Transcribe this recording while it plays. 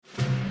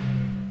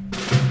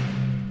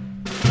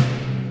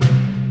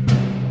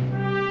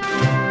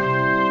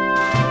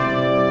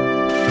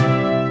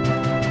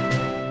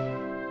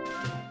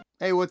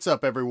what's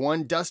up,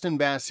 everyone? Dustin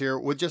Bass here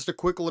with just a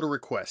quick little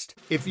request.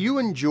 If you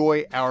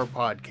enjoy our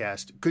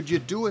podcast, could you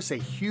do us a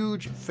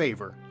huge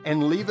favor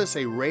and leave us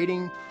a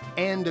rating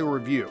and a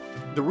review?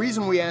 The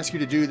reason we ask you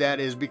to do that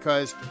is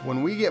because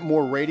when we get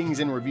more ratings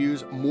and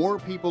reviews, more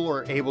people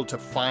are able to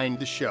find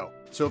the show.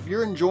 So if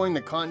you're enjoying the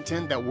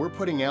content that we're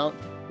putting out,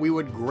 we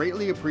would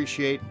greatly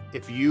appreciate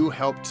if you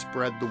helped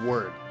spread the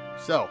word.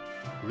 So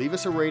leave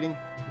us a rating,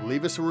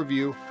 leave us a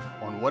review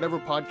on whatever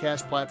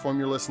podcast platform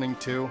you're listening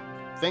to.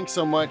 Thanks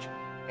so much,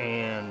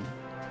 and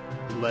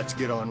let's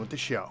get on with the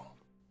show.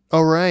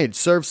 All right,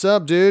 surf's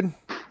up, dude.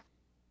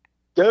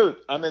 Dude,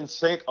 I'm in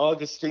St.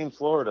 Augustine,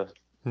 Florida.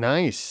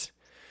 Nice.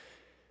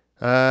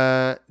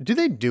 Do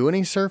they do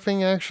any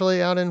surfing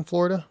actually out in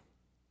Florida?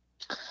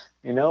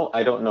 You know,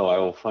 I don't know. I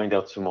will find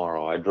out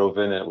tomorrow. I drove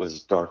in and it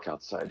was dark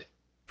outside.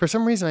 For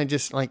some reason,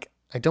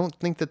 I don't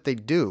think that they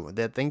do.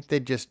 I think they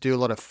just do a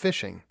lot of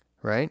fishing,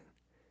 right?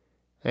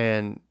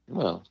 And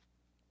well,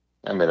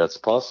 I mean, that's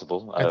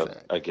possible.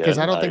 Because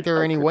I don't think there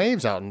are any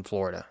waves out in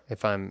Florida,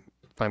 if I'm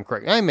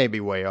correct. I may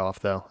be way off,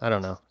 though. I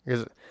don't know.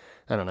 Because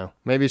I don't know.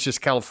 Maybe it's just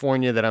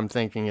California that I'm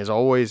thinking is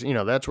always,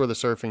 that's where the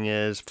surfing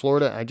is.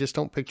 Florida, I just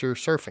don't picture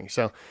surfing.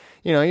 So,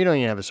 you don't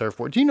even have a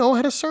surfboard. Do you know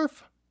how to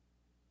surf?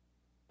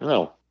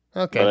 No.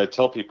 Okay. But I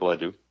tell people I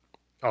do.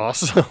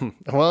 Awesome.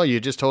 Well, you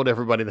just told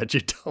everybody that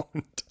you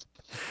don't.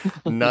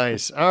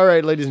 Nice. All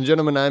right, ladies and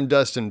gentlemen, I'm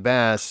Dustin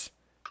Bass.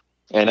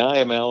 And I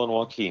am Alan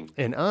Wakim.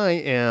 And I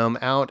am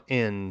out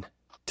in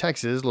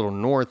Texas, a little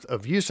north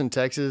of Houston,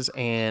 Texas.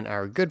 And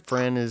our good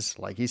friend is,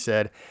 like he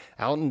said,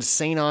 out in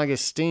St.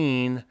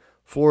 Augustine,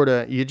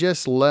 Florida. You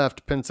just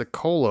left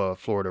Pensacola,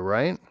 Florida,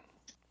 right?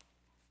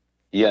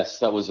 Yes,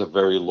 that was a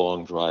very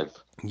long drive.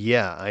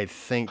 Yeah, I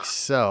think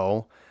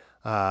so.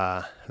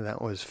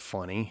 That was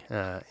funny.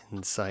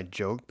 Inside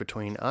joke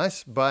between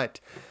us.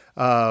 But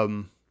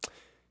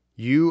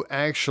you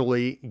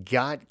actually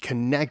got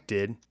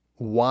connected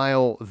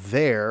while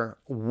there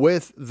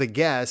with the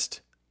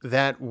guest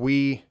that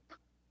we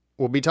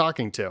will be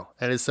talking to.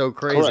 That is so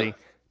crazy.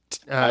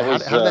 How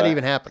did that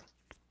even happen?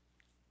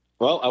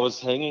 Well, I was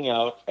hanging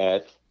out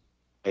at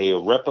a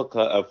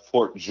replica of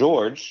Fort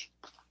George,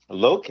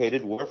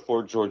 located where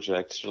Fort George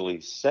actually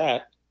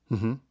sat.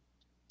 Mm-hmm.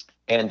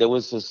 And there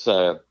was this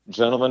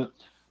gentleman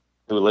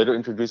who later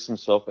introduced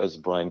himself as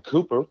Brian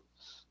Cooper.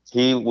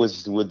 He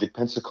was with the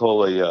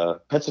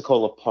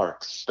Pensacola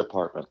Parks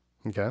Department.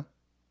 Okay.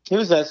 He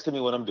was asking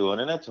me what I'm doing,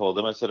 and I told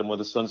him. I said I'm with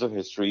the Sons of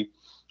History.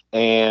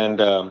 And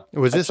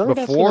was this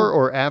before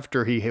or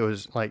after he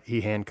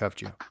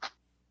handcuffed you?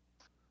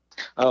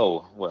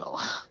 Oh, well,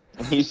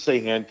 you say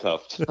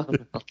handcuffed.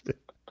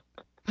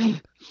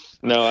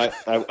 No,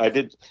 I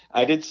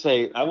did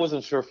say, I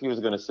wasn't sure if he was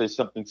going to say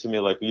something to me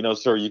like,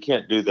 sir, you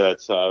can't do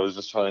that. So I was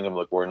just telling him,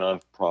 look, we're a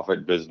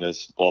nonprofit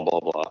business, blah,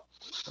 blah, blah.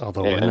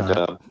 Although we're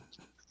not.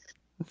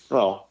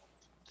 Well,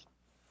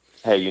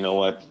 hey, you know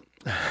what?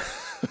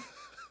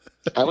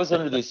 I was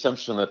under the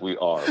assumption that we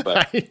are,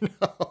 but I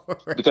know,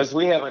 right? Because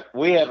we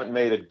haven't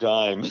made a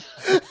dime.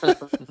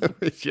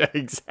 Yeah,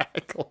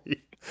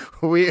 exactly.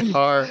 We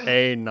are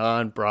a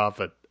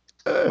nonprofit.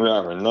 We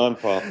are a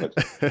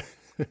nonprofit.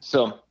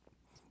 So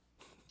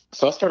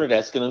I started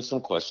asking him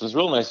some questions.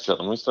 Real nice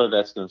gentleman. We started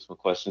asking him some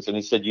questions, and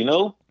he said,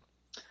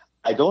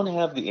 I don't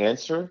have the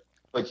answer,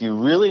 but you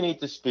really need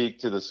to speak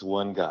to this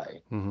one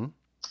guy. Mm-hmm.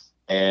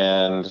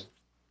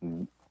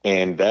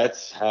 And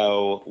that's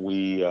how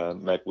we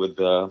met with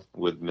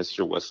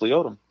Mr. Wesley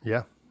Odom.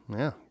 Yeah,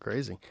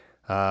 crazy.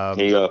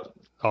 He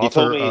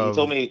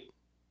told me.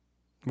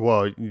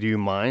 Well, do you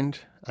mind?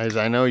 As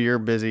I know you're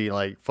busy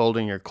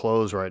folding your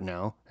clothes right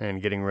now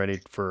and getting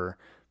ready for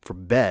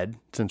bed,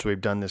 since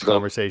we've done this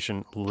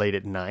conversation late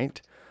at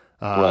night.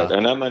 Right,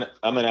 and I'm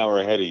an hour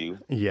ahead of you.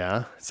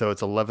 Yeah, so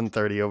it's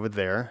 11:30 over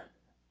there.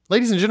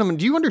 Ladies and gentlemen,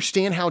 do you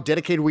understand how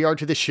dedicated we are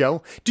to this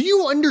show? Do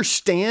you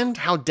understand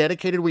how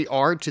dedicated we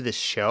are to this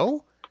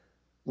show?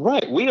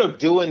 Right. We are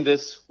doing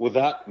this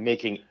without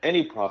making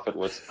any profit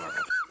whatsoever.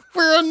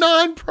 We're a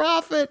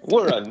nonprofit.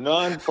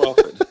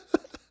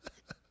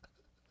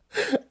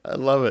 I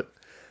love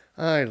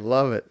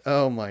it.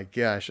 Oh, my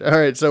gosh. All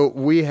right, so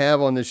we have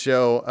on the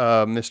show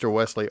Mr.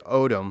 Wesley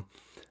Odom,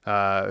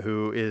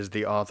 who is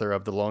the author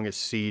of The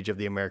Longest Siege of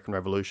the American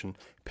Revolution,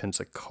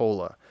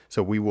 Pensacola.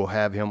 So we will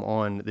have him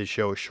on the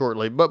show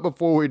shortly. But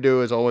before we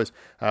do, as always,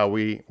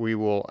 we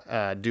will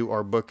do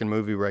our book and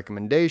movie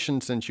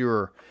recommendations. Since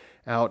you're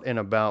out and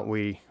about,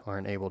 we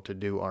aren't able to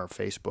do our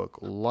Facebook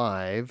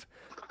Live.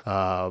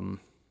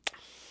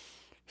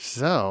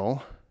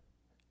 So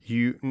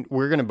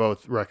we're going to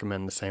both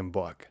recommend the same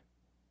book.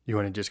 You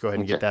want to just go ahead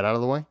and get that out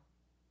of the way?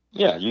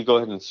 Yeah, you go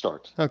ahead and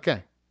start.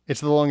 Okay.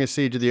 It's The Longest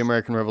Siege of the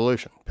American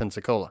Revolution,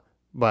 Pensacola,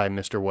 by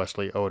Mr.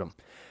 Wesley Odom.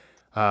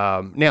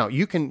 Now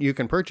you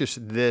can purchase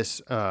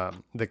this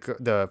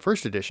the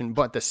first edition,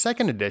 but the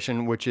second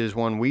edition, which is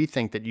one we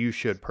think that you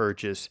should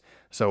purchase.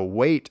 So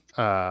wait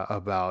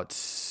about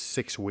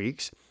 6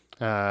 weeks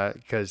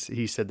because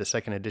he said the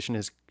second edition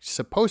is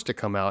supposed to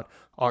come out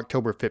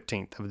October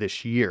 15th of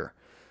this year.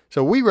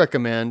 So we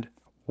recommend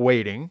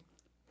waiting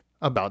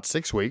about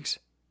 6 weeks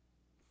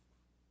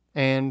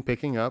and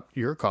picking up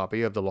your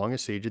copy of The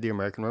Longest Siege of the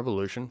American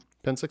Revolution,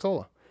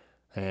 Pensacola.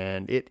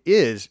 And it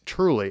is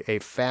truly a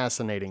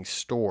fascinating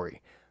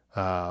story.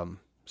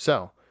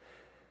 So,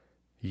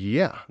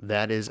 yeah,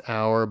 that is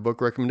our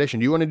book recommendation.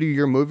 Do you want to do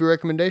your movie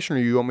recommendation, or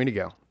you want me to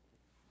go?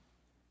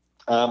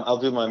 I'll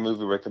do my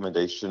movie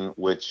recommendation,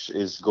 which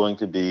is going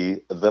to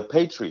be The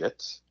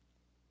Patriot,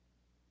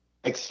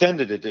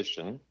 extended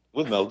edition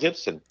with Mel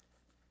Gibson.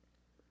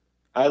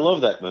 I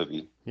love that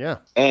movie. Yeah.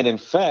 And in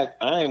fact,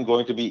 I am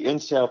going to be in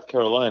South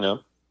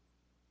Carolina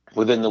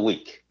within the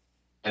week.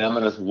 And I'm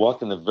going to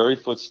walk in the very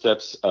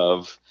footsteps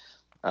of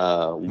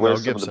where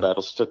some of the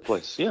battles took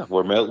place. Yeah,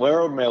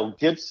 where Mel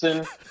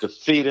Gibson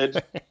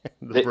defeated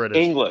the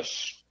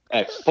English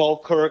at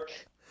Falkirk,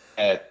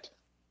 at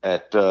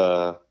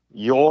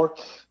York.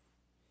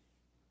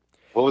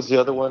 What was the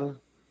other one?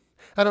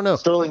 I don't know.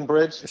 Stirling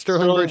Bridge.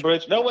 Stirling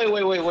Bridge. No,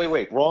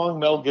 wait. Wrong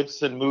Mel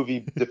Gibson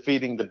movie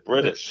defeating the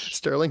British.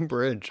 Stirling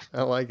Bridge.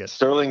 I like it.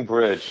 Stirling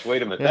Bridge.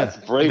 Wait a minute. Yeah. That's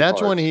Braveheart.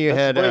 That's when he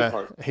had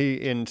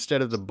he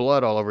instead of the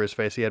blood all over his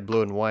face, he had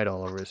blue and white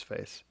all over his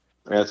face.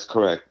 That's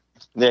correct.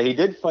 Yeah, he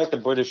did fight the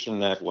British in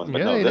that one.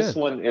 But this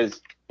one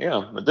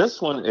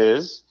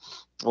is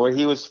where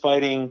he was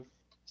fighting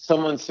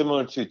someone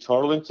similar to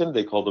Tarleton.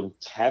 They called him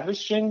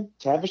Tavishton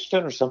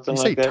or something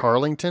like that. You say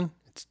Tarleton?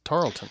 It's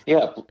Tarleton.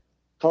 Yeah.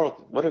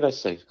 What did I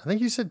say? I think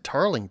you said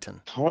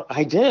Tarleton.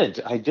 I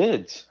did.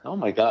 Oh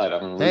my God.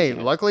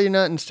 Luckily you're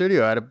not in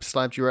studio. I'd have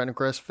slapped you right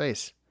across the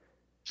face.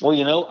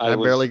 Well, I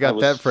barely got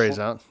that phrase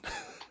out.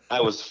 I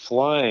was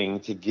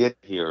flying to get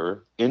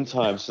here in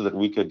time so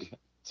we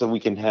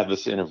can have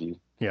this interview.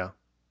 Yeah.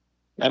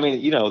 I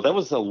mean, that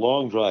was a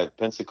long drive,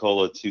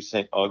 Pensacola to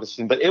St.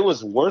 Augustine, but it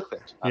was worth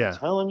it. I'm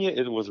telling you,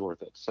 it was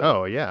worth it. So.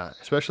 Oh, yeah.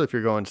 Especially if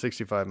you're going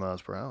 65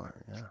 miles per hour.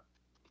 Yeah.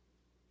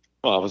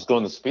 Well, I was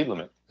going the speed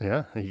limit.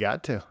 Yeah, you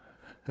got to.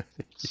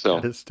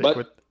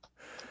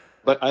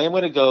 But I am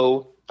going to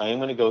go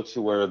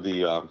to where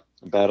the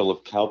Battle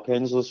of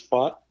Cowpens was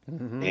fought,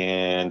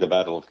 and the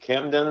Battle of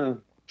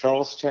Camden,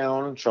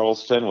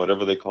 Charleston,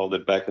 whatever they called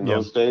it back in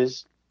those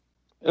days.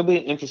 It'll be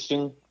an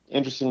interesting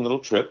little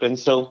trip. And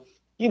so,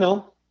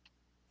 the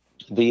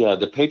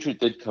Patriot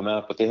did come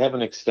out, but they have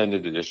an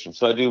extended edition.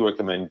 So I do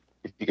recommend,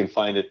 if you can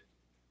find it,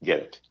 get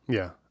it.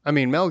 Yeah. I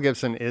mean, Mel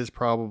Gibson is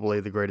probably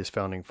the greatest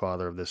founding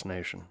father of this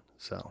nation.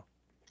 So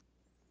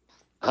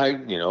I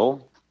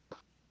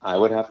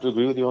would have to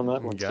agree with you on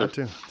that one. You got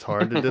to. It's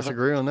hard to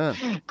disagree on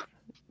that.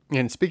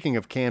 And speaking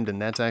of Camden,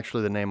 that's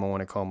actually the name I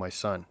want to call my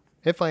son,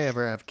 if I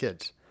ever have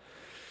kids.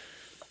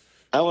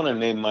 I want to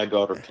name my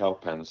daughter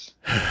Cowpens.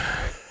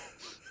 I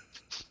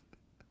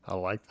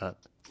like that.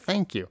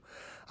 Thank you.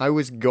 I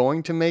was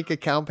going to make a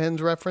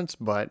Cowpens reference,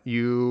 but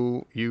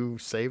you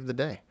saved the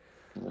day.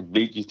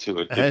 Beat you to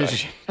it.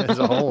 As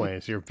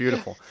always, you're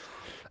beautiful.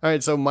 All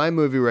right, so my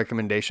movie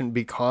recommendation,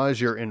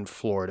 because you're in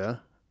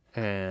Florida,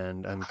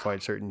 and I'm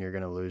quite certain you're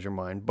going to lose your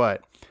mind,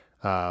 but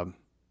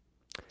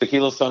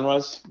Tequila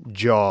Sunrise?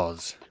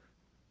 Jaws.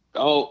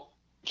 Oh,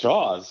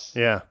 Jaws?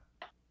 Yeah.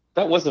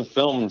 That wasn't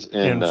filmed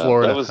in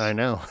Florida. I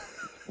know.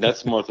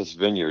 That's Martha's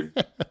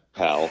Vineyard,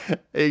 pal.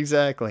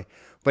 Exactly.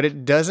 But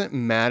it doesn't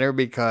matter,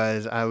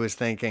 because I was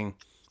thinking,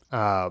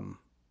 I'm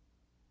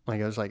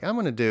going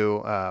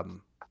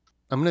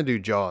to do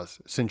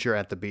Jaws since you're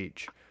at the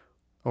beach,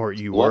 or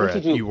you were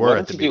at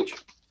the beach.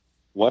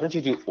 Why don't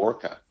you do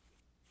Orca?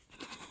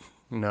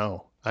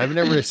 No, I've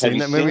never seen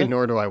that movie,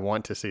 nor do I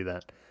want to see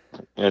that.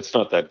 Yeah, it's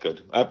not that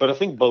good, but I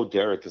think Bo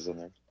Derek is in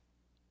there.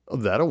 Oh,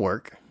 that'll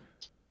work.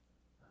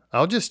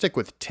 I'll just stick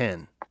with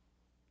 10.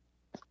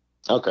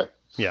 Okay.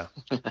 Yeah,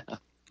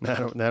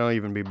 that'll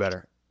even be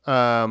better.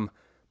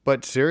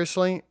 But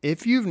seriously,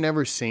 if you've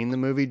never seen the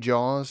movie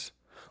Jaws,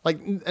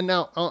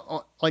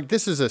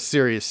 this is a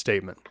serious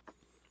statement.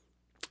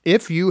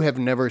 If you have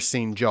never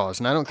seen Jaws,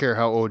 and I don't care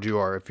how old you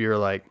are, if you're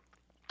like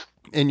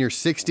in your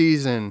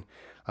 60s and,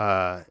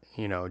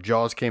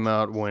 Jaws came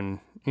out when,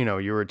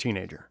 you were a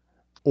teenager,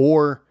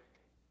 or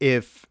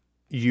if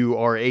you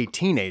are a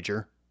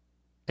teenager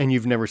and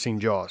you've never seen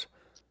Jaws,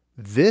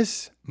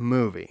 this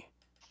movie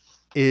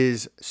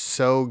is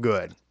so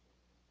good.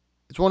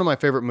 It's one of my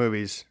favorite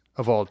movies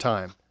of all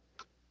time.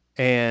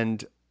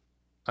 And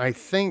I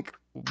think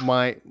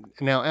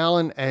now,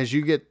 Alan, as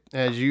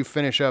you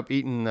finish up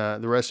eating the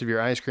rest of your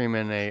ice cream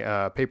in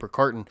a paper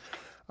carton,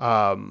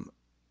 one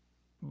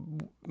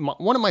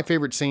of my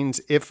favorite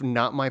scenes, if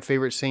not my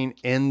favorite scene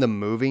in the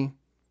movie,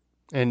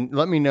 and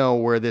let me know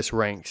where this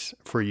ranks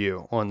for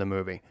you on the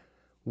movie,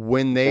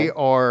 when they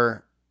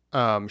are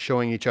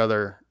showing each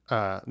other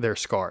their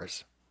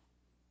scars,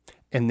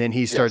 and then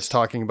he starts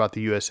talking about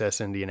the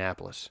USS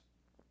Indianapolis.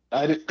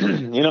 I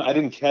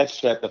didn't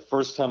catch that the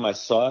first time I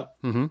saw it.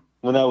 Mm-hmm.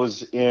 When I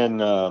was in,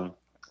 I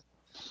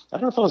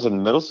don't know if I was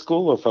in middle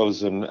school or if I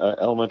was in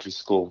elementary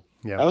school.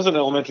 Yeah. I was in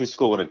elementary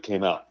school when it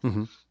came out,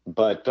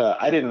 but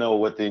I didn't know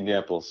what the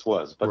Indianapolis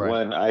was. But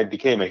when I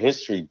became a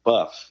history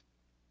buff,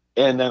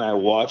 and then I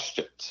watched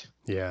it,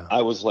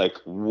 I was like,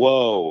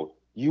 whoa,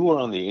 you were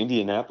on the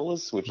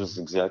Indianapolis, which is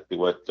exactly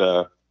what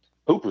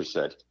Hooper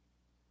said.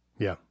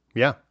 Yeah.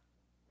 Yeah.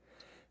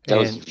 That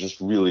was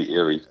just really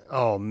eerie.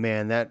 Oh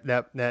man,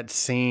 that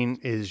scene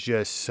is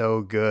just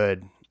so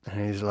good.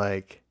 And he's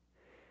like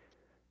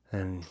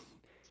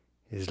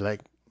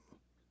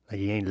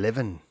he ain't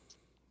living,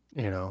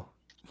 you know.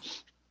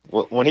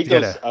 Well, when he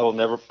goes, I'll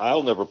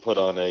never put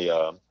on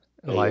a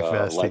life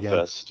vest life again.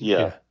 vest.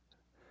 Yeah.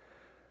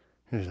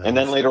 And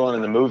then later on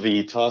in the movie,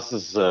 he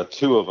tosses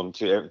two of them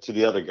to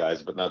the other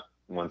guys, but not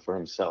one for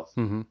himself.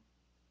 Mm-hmm.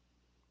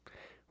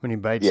 When he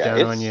bites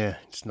down on you,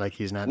 it's like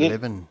he's not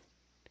living.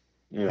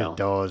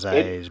 Doll's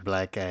eyes,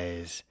 black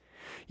eyes.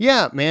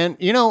 Yeah, man.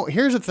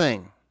 Here's the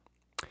thing.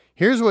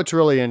 Here's what's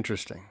really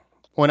interesting.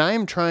 When I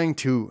am trying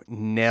to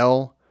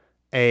nail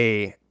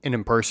an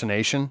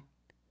impersonation,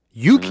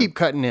 you keep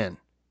cutting in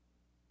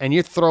and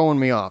you're throwing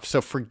me off.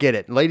 So forget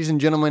it. Ladies and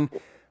gentlemen,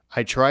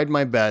 I tried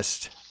my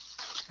best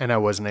and I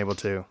wasn't able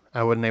to.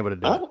 I wasn't able to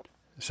do it.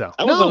 So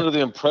I was under the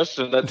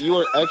impression that you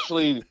were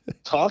actually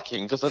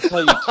talking, because that's how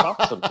you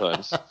talk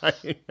sometimes.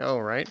 I know,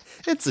 right?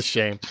 It's a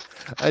shame.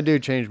 I do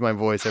change my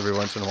voice every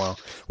once in a while.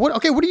 What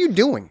are you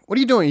doing? What are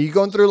you doing? Are you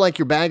going through like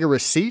your bag of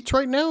receipts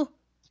right now?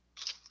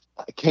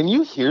 Can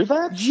you hear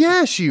that?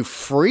 Yes, you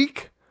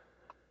freak.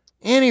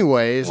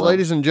 Anyways,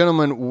 ladies and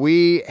gentlemen,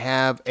 we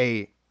have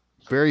a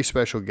very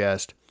special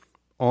guest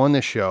on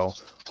the show.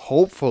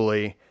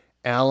 Hopefully,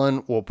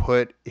 Alan will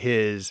put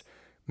his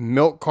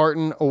milk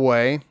carton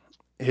away,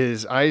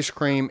 his ice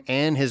cream,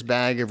 and his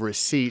bag of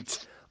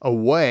receipts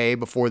away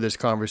before this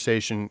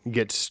conversation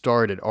gets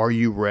started. Are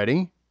you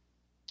ready?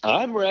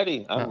 I'm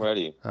ready. I'm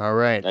ready. All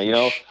right.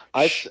 Now,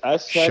 I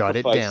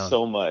sacrificed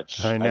so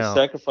much. I know. I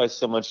sacrificed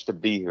so much to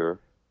be here.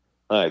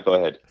 All right, go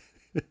ahead.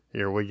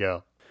 Here we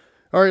go.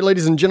 All right,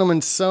 ladies and gentlemen,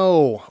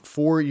 so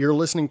for your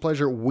listening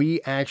pleasure,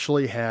 we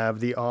actually have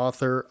the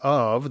author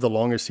of The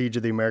Longest Siege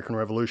of the American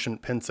Revolution,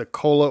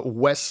 Pensacola,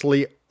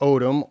 Wesley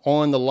Odom,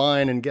 on the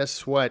line. And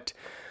guess what?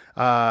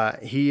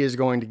 He is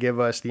going to give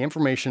us the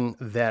information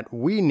that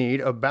we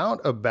need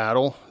about a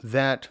battle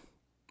that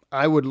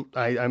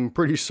I'm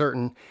pretty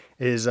certain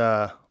is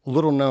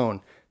little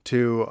known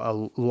to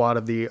a lot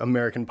of the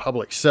American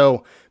public.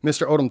 So,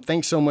 Mr. Odom,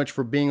 thanks so much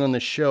for being on the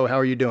show. How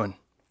are you doing?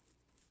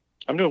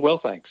 I'm doing well,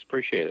 thanks.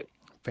 Appreciate it.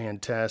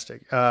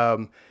 Fantastic.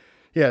 So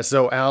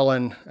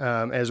Alan,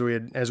 as we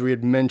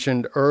had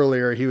mentioned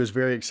earlier, he was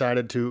very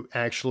excited to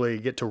actually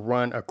get to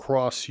run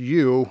across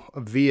you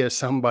via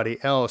somebody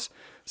else.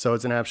 So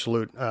it's an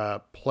absolute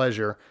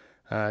pleasure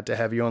to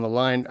have you on the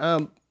line.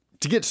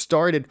 To get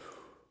started,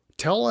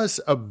 tell us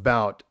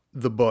about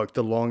the book,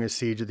 The Longest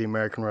Siege of the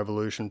American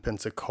Revolution,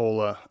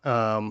 Pensacola.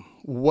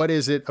 What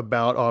is it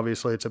about?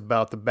 Obviously, it's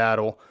about the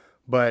battle,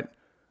 but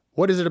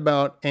what is it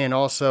about? And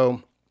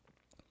also,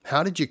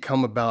 how did you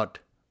come about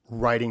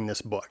writing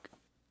this book?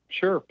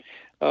 Sure.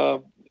 A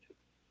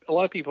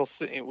lot of people,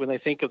 when they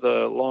think of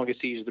the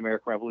longest siege of the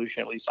American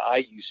Revolution, at least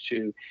I used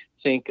to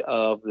think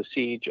of the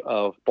siege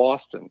of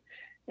Boston.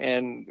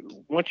 And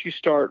once you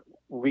start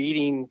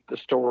reading the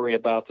story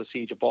about the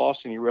siege of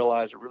Boston, you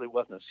realize it really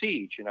wasn't a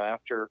siege.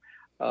 After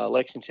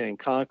Lexington and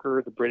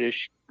Concord, the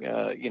British,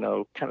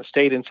 kind of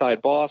stayed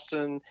inside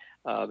Boston.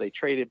 They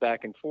traded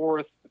back and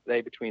forth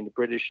between the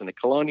British and the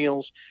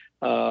colonials.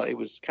 It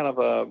was kind of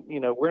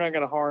we're not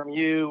going to harm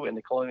you, and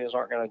the colonials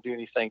aren't going to do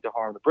anything to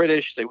harm the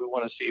British. We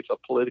want to see if a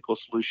political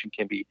solution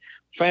can be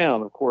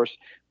found. Of course,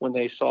 when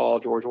they saw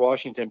George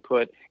Washington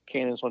put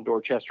cannons on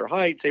Dorchester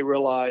Heights, they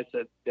realized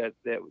that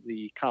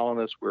the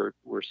colonists were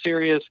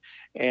serious,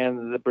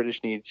 and the British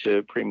needed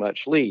to pretty much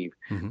leave.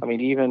 Mm-hmm. I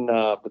mean, even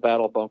the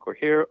Battle of Bunker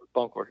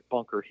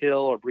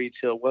Hill or Breed's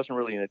Hill wasn't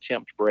really an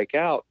attempt to break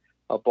out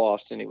of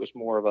Boston. It was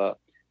more of a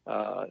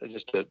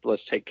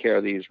let's take care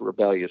of these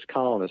rebellious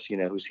colonists,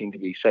 who seem to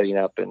be setting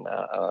up in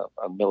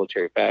a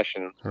military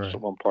fashion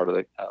in one part of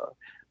the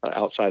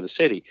outside the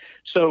city.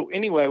 So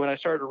anyway, when I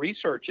started to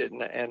research it,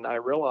 and I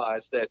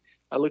realized that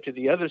I looked at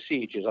the other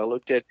sieges, I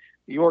looked at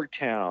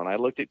Yorktown, I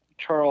looked at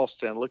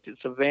Charleston, I looked at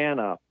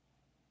Savannah,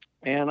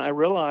 and I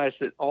realized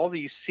that all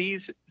these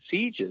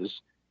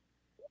sieges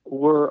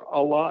were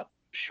a lot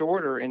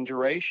shorter in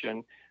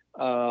duration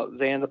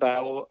than the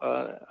battle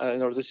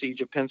or the siege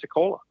of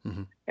Pensacola.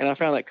 Mm-hmm. And I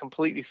found that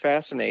completely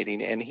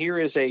fascinating. And here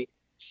is a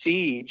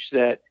siege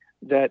that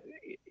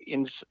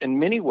in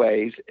many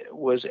ways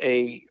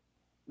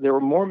there were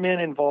more men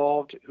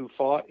involved who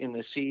fought in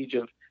the siege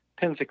of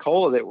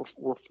Pensacola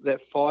that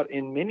fought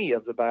in many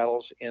of the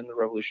battles in the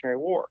Revolutionary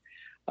War.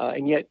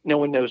 And yet no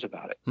one knows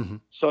about it. Mm-hmm.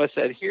 So I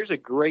said, here's a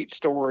great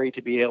story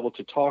to be able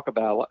to talk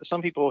about.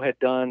 Some people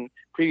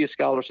previous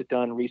scholars had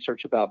done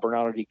research about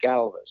Bernardo de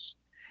Galvez,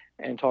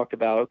 and talked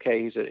about,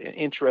 he's an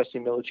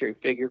interesting military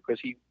figure because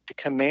he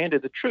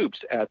commanded the troops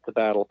at the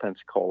Battle of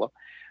Pensacola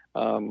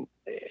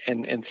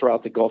and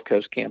throughout the Gulf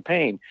Coast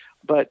campaign.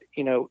 But,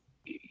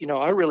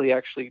 I really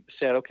actually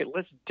said,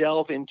 let's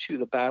delve into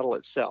the battle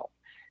itself.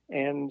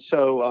 And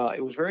so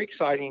it was a very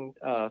exciting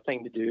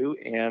thing to do,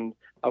 and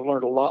I've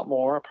learned a lot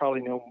more. I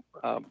probably know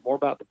more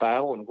about the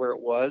battle and where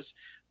it was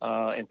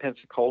in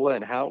Pensacola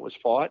and how it was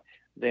fought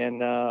than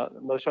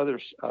most other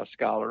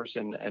scholars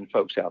and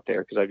folks out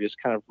there, because I've just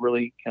kind of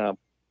really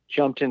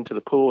jumped into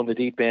the pool in the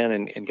deep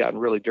end and gotten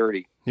really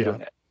dirty. Yeah.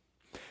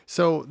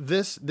 So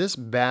this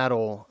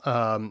battle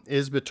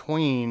is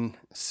between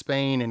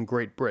Spain and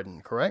Great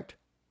Britain, correct?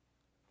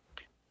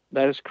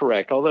 That is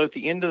correct. Although at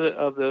the end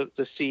of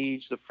the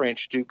siege, the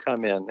French do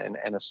come in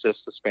and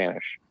assist the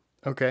Spanish.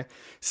 Okay,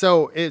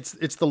 so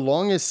it's the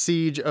longest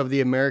siege of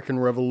the American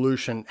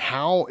Revolution.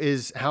 How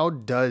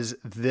does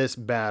this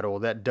battle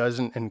that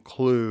doesn't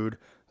include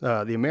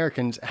the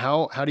Americans?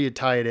 How do you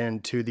tie it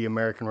into the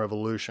American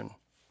Revolution?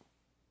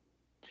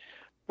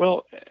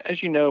 Well,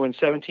 as you know, in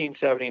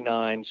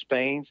 1779,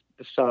 Spain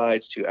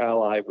decides to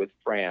ally with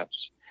France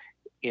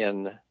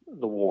in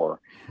the war.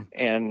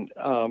 And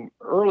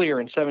earlier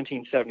in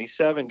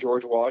 1777,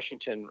 George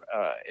Washington,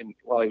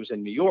 while he was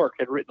in New York,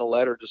 had written a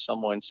letter to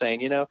someone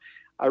saying,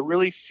 I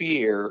really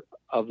fear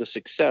of the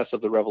success of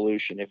the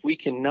revolution. If we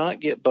cannot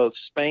get both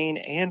Spain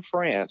and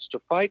France to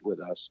fight with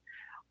us,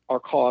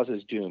 our cause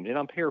is doomed. And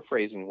I'm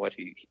paraphrasing what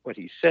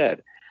he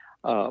said.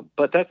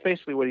 But that's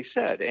basically what he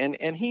said.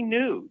 And he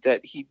knew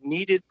that he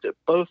needed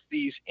both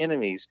these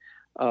enemies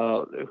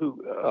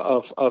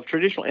of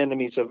traditional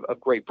enemies of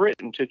Great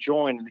Britain to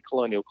join the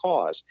colonial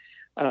cause.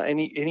 And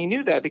he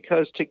knew that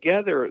because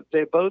together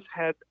they both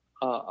had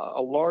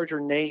a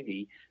larger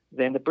navy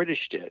than the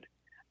British did.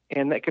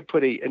 And that could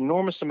put an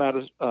enormous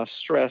amount of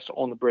stress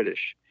on the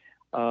British.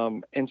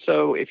 And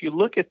so if you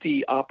look at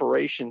the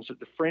operations that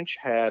the French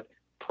had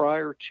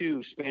prior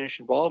to Spanish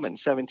involvement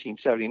in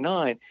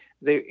 1779,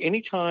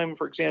 anytime,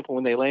 for example,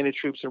 when they landed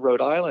troops in Rhode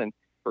Island,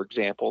 for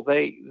example,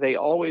 they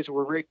always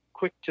were very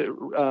quick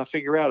to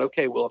figure out,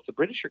 okay, well, if the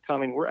British are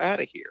coming, we're out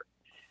of here.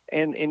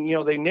 And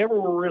they never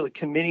were really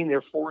committing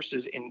their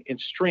forces in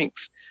strength.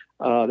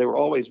 They were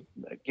always,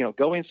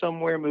 going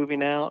somewhere,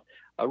 moving out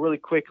really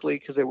quickly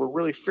because they were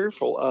really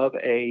fearful of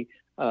a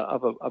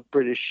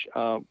British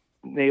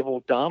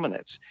naval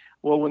dominance.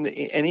 Well,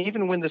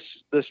 even when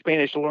the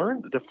Spanish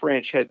learned that the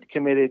French had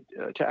committed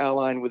to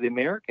allying with the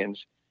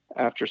Americans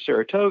after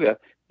Saratoga,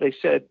 they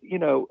said,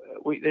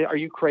 are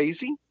you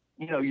crazy?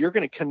 You're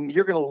going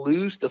to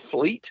lose the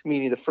fleet,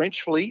 meaning the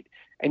French fleet,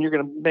 and you're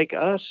going to make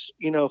us,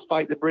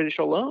 fight the British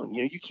alone.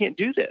 You can't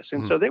do this.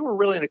 And so they were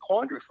really in a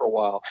quandary for a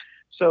while.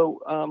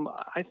 So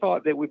I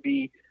thought that would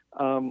be,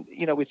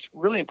 it's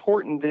really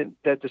important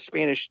that the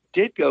Spanish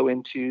did go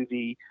into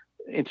the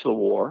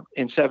war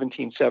in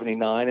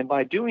 1779, and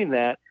by doing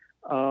that,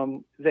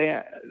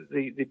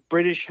 the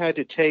British had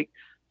to take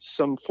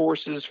some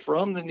forces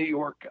from the New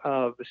York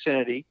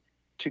vicinity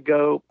to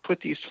go put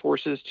these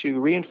forces to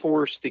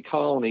reinforce the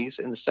colonies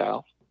in the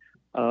South,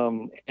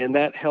 and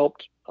that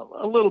helped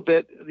a little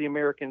bit the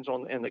Americans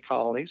in the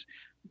colonies.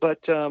 But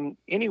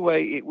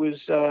anyway, it was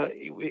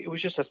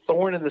just a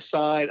thorn in the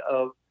side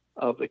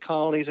of the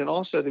colonies, and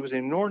also there was an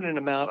inordinate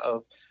amount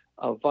of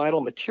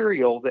vital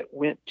material that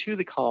went to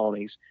the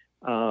colonies.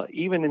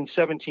 Even in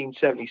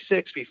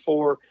 1776,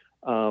 before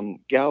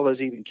Galvez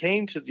even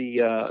came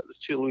to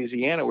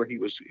Louisiana, where he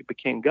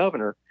became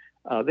governor,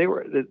 they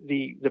were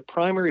the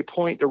primary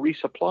point to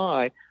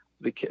resupply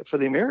for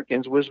the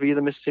Americans was via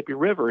the Mississippi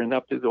River and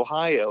up through the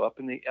Ohio, up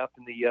in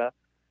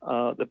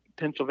the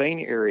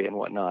Pennsylvania area and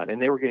whatnot.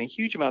 And they were getting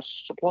huge amounts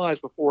of supplies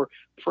before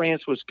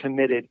France was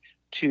committed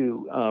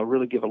to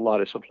really give a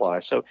lot of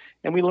supplies. So,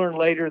 and we learned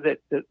later that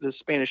the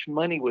Spanish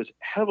money was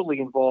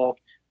heavily involved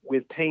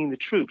with paying the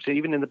troops.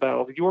 Even in the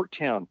Battle of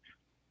Yorktown,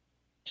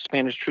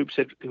 Spanish troops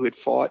who had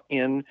fought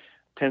in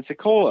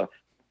Pensacola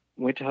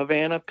went to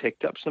Havana,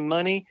 picked up some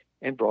money,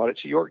 and brought it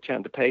to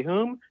Yorktown to pay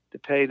whom? To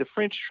pay the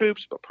French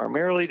troops, but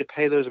primarily to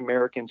pay those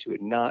Americans who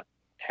had not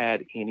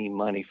had any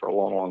money for a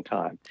long, long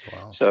time.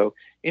 Wow. So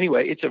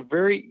anyway, it's a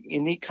very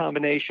unique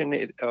combination.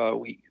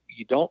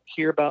 You don't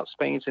hear about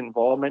Spain's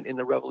involvement in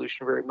the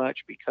revolution very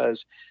much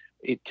because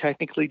it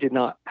technically did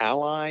not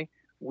ally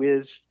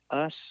with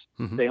us.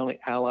 Mm-hmm. They only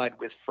allied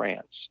with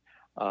France,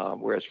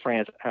 whereas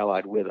France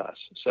allied with us.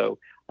 So,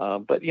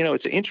 but,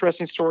 it's an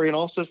interesting story. And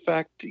also the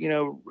fact,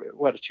 2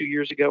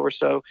 years ago or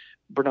so,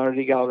 Bernardo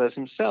de Galvez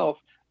himself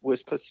was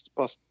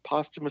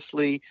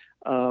posthumously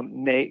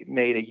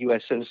made a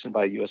U.S. citizen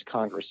by the U.S.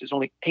 Congress. There's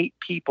only 8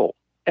 people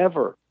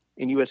ever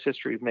in U.S.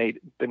 history who've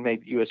been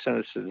made U.S.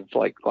 citizens.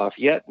 Like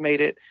Lafayette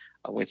made it,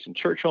 Winston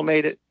Churchill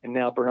made it, and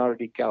now Bernardo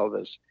de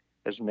Galvez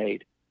has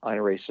made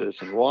honorary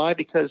citizen. Why?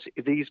 Because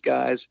these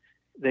guys,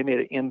 they made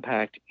an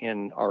impact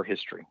in our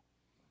history.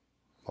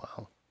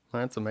 Wow.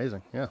 That's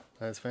amazing. Yeah,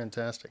 that's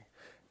fantastic.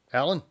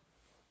 Alan?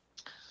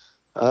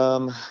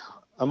 I'm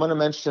going to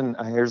mention,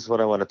 here's what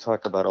I want to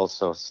talk about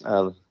also.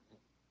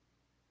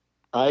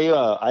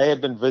 I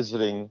had been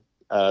visiting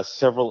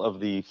several of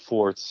the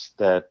forts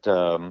that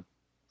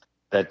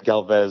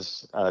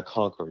Galvez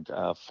conquered.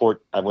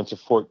 I went to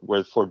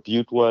where Fort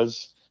Butte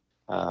was,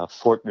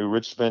 Fort New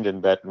Richmond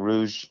in Baton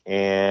Rouge,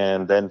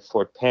 and then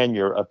Fort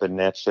Pannier up in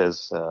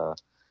Natchez,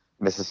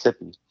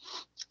 Mississippi.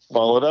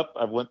 Followed up,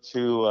 I went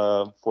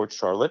to Fort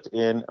Charlotte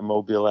in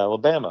Mobile,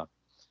 Alabama.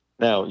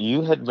 Now,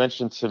 you had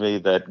mentioned to me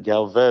that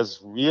Galvez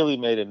really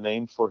made a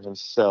name for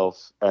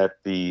himself at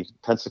the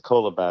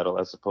Pensacola battle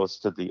as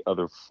opposed to the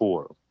other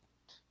 4.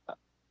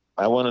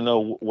 I want to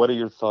know, what are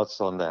your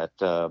thoughts on that?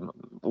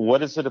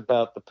 What is it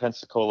about the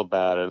Pensacola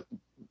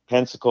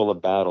Pensacola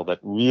battle that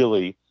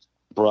really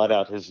brought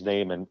out his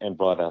name and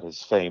brought out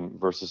his fame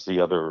versus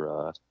the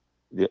other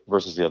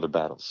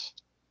battles?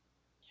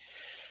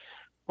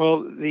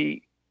 Well,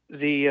 the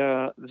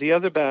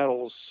other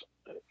battles,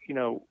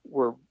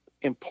 were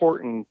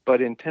important,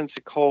 but in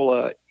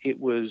Pensacola,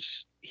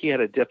 he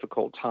had a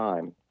difficult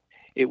time.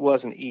 It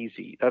wasn't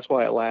easy. That's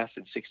why it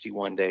lasted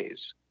 61 days.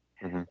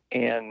 Mm-hmm.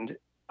 And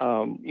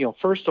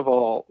first of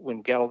all,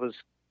 when Galvez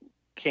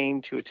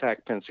came to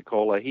attack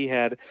Pensacola, he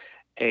had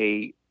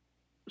a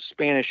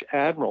Spanish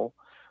admiral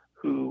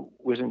who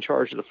was in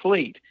charge of the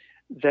fleet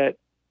that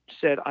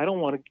said, "I don't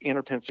want to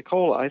enter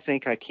Pensacola. I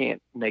think I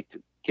can't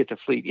get the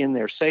fleet in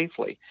there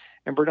safely."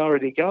 And Bernardo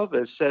de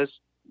Galvez says,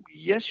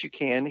 "Yes, you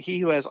can. He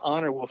who has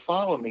honor will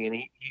follow me." And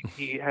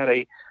he had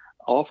a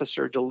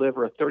officer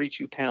deliver a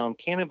 32-pound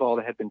cannonball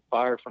that had been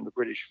fired from the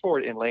British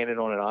fort and landed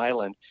on an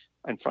island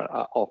in front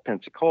off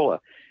Pensacola.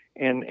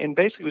 And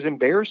basically was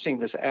embarrassing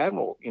this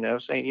admiral,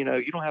 saying, you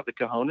don't have the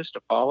cojones to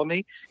follow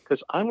me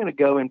because I'm going to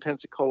go in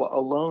Pensacola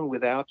alone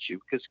without you.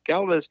 Because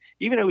Galvez,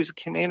 even though he was the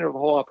commander of the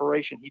whole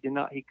operation, he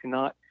could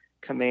not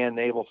command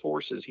naval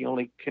forces. He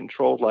only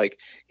controlled like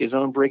his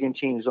own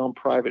brigantine, his own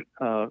private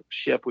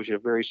ship, which is a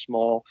very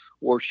small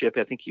warship.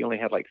 I think he only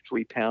had like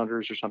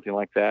 3-pounders or something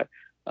like that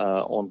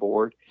on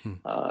board.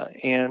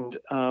 And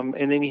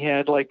then he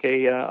had like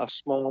a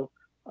small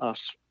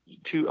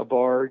a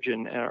barge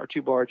or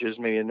 2 barges,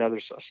 maybe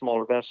a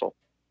smaller vessel.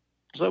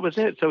 So that was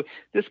it. So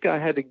this guy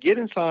had to get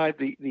inside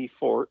the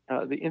fort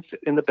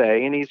in the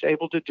bay, and he's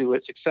able to do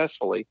it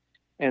successfully.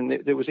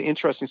 And there was an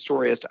interesting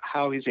story as to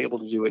how he's able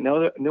to do it.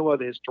 No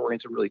other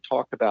historians have really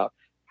talked about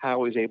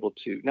how he's able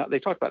to. They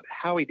talked about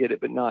how he did it,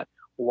 but not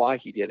why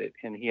he did it.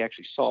 And he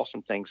actually saw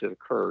some things that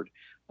occurred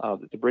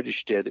that the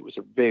British did. It was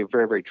a very,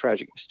 very, very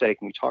tragic mistake,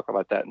 and we talk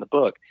about that in the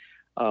book.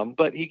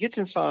 But he gets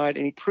inside,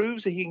 and he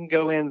proves that he can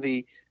go in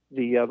the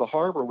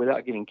harbor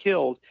without getting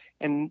killed.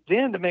 And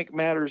then to make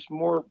matters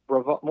more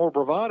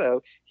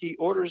bravado, he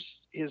orders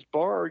his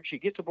barge. He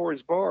gets aboard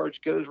his barge,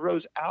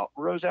 rows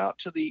out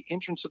to the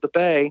entrance of the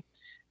bay,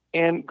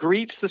 and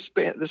greets the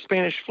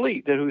Spanish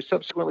fleet who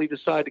subsequently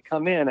decide to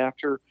come in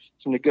after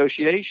some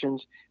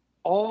negotiations,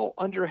 all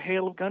under a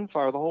hail of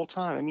gunfire the whole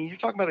time. I mean, you're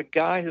talking about a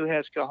guy who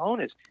has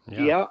cojones.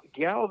 Yeah.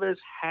 Galvez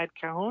had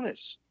cojones.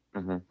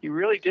 Mm-hmm. He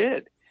really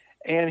did.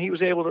 And he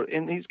was able to,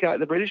 and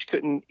the British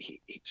couldn't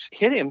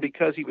hit him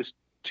because he was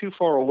too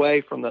far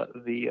away from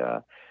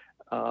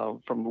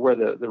from where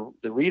the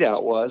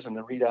redoubt was, and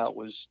the redoubt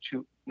was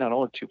not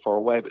only too far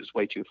away, but it was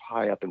way too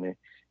high up in the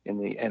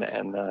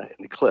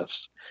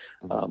cliffs.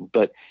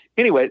 But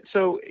anyway,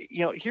 so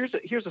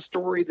here's a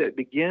story that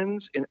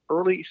begins in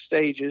early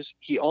stages.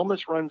 He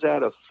almost runs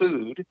out of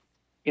food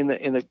in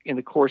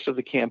the course of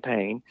the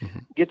campaign,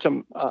 gets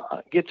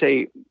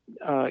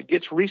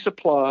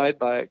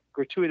resupplied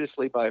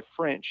gratuitously by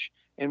French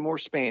and more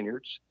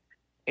Spaniards,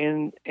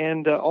 and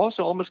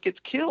also almost gets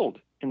killed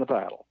in the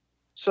battle.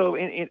 So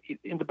in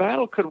the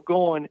battle could have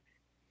gone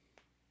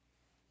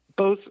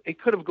both. It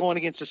could have gone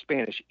against the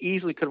Spanish.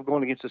 Easily could have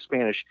gone against the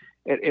Spanish.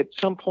 At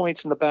some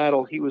points in the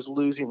battle, he was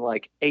losing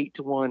like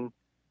 8-1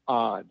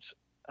 odds.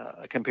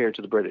 Compared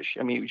to the British.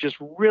 I mean, it just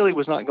really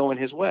was not going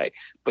his way,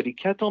 but he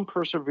kept on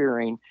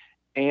persevering,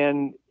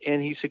 and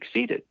he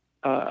succeeded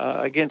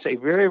against a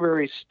very,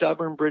 very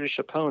stubborn British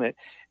opponent,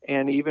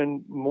 and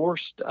even more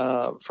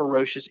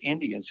ferocious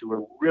Indians who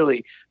were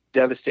really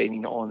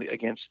devastating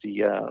against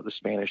the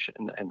Spanish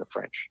and the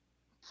French.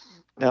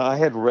 Now, I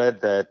had read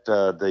that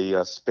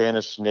the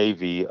Spanish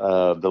Navy,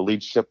 the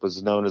lead ship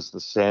was known as the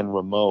San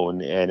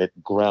Ramon, and it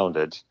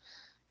grounded.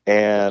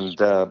 And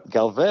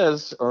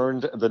Galvez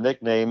earned the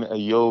nickname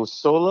Yo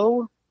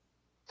Solo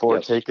for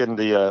taking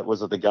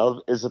is it the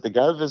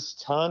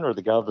Galvezton or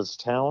the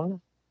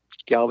Galveztown?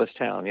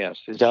 Galveztown, yes.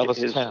 His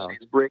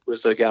brig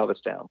was the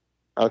Galveztown.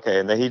 Okay,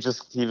 and then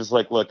he was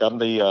like, look, I'm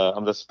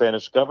the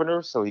Spanish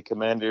governor, so he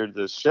commanded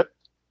the ship,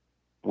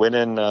 went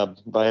in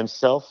by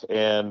himself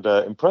and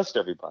impressed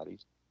everybody.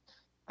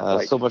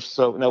 Right. So much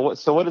so. Now,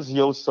 what is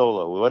Yo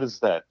Solo? What is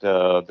that?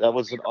 That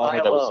was an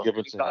honor that was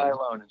given to him. I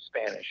alone in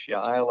Spanish.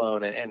 Yeah, I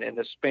alone. And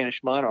the Spanish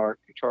monarch,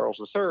 Charles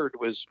III,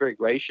 was very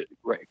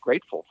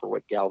grateful for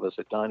what Galvez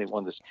had done. He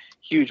won this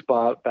huge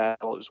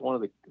battle. It was one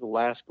of the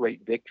last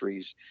great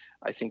victories,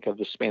 I think, of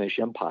the Spanish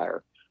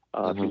Empire.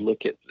 If you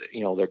look at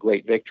their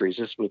great victories,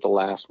 this was the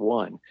last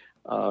one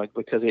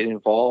because it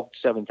involved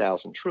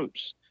 7,000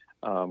 troops.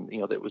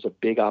 That was a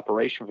big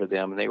operation for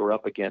them, and they were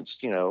up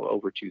against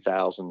over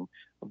 2,000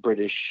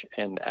 British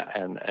and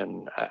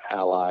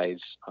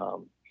allies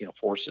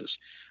forces.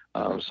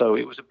 So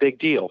it was a big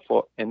deal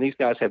and these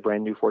guys had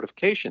brand new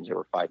fortifications they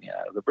were fighting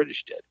out of. The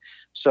British did.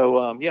 So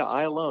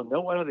I alone,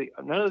 none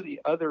of the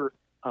other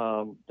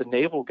the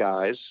naval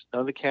guys,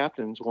 none of the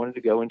captains wanted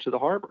to go into the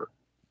harbor,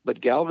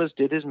 but Galvez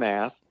did his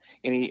math,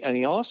 and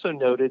he also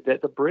noted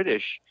that the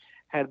British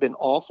had been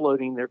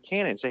offloading their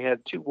cannons. They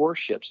had 2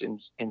 warships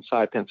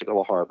inside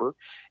Pensacola Harbor,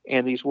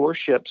 and these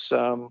warships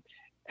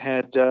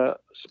had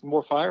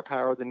more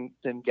firepower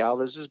than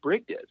Galvez's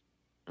brig did.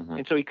 Mm-hmm.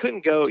 And so he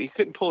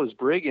couldn't pull his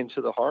brig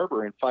into the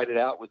harbor and fight it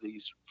out with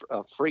these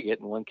frigate.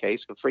 In one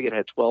case, the frigate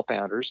had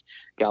 12-pounders.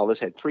 Galvez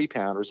had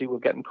 3-pounders. He would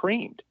have gotten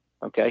creamed.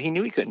 Okay. He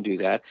knew he couldn't do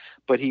that,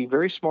 but he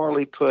very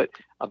smartly put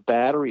a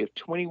battery of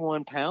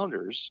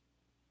 21-pounders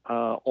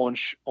on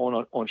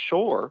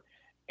shore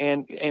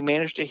and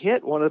managed to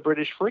hit one of the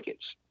British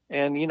frigates.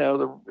 And,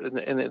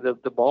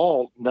 the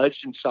ball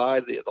nudged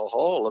inside the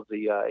hull of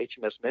the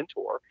HMS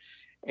Mentor.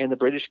 And the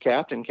British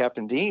captain,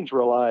 Captain Deans,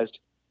 realized,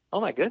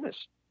 oh, my goodness,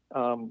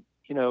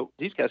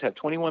 these guys have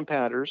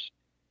 21-pounders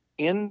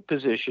in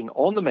position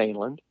on the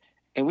mainland,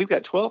 and we've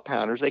got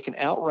 12-pounders. They can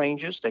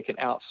outrange us. They can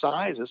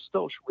outsize us.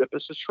 They'll rip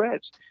us to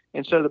shreds.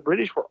 And so the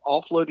British were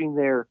offloading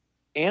their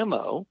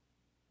ammo,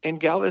 and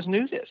Galvez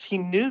knew this. He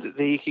knew that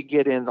he could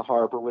get in the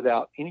harbor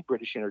without any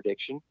British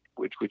interdiction,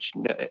 which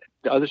the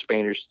other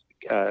Spanish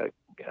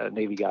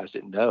Navy guys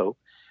didn't know.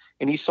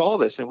 And he saw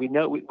this, and we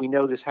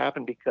know this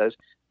happened because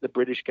the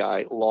British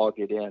guy logged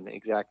it in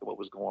exactly what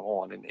was going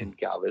on, and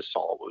Galvez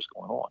saw what was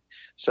going on.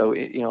 So,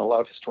 a lot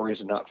of historians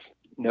have not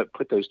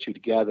put those two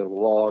together, the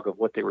log of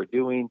what they were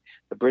doing,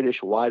 the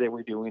British, why they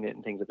were doing it,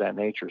 and things of that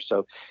nature.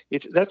 So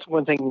that's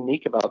one thing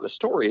unique about the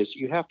story is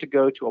you have to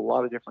go to a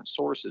lot of different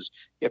sources.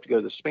 You have to go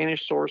to the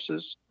Spanish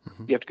sources.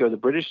 Mm-hmm. You have to go to the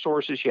British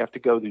sources. You have to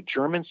go to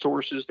German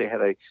sources. They had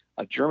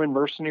a German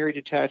mercenary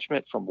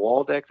detachment from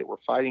Waldeck that were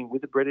fighting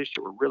with the British.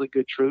 They were really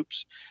good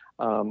troops.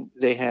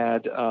 They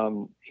had,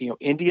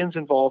 Indians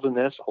involved in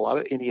this, a lot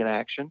of Indian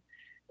action.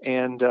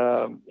 And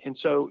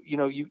so,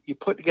 you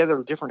put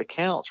together different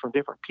accounts from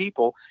different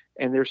people,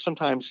 and they're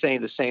sometimes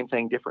saying the same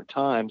thing different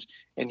times,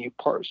 and you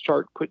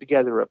start put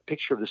together a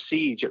picture of the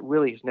siege that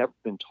really has never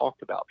been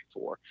talked about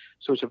before.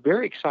 So it's a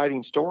very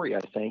exciting story, I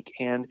think,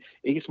 and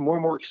it gets more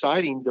and more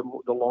exciting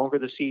the longer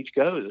the siege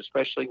goes,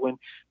 especially when,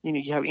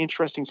 you have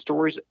interesting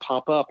stories that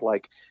pop up,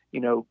 like,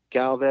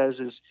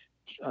 Galvez's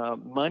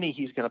money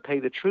he's going to pay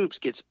the troops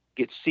gets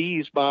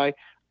seized by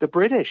the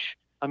British.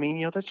 I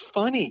mean, that's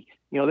funny.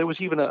 There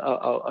was even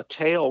a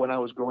tale when I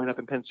was growing up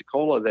in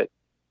Pensacola that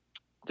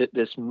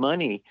this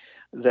money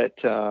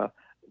that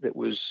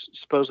was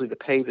supposedly to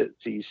pay the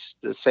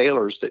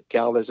sailors, that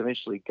Galvez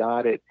eventually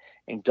got it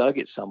and dug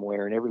it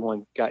somewhere, and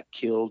everyone got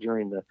killed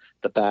during the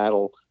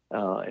battle,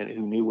 and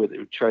who knew where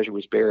the treasure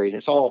was buried. And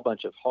it's all a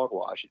bunch of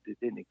hogwash. It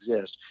didn't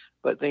exist.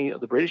 But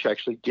the British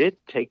actually did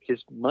take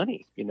his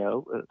money. They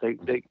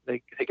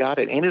got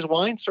it, and his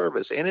wine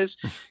service, and his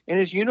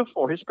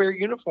uniform, his spare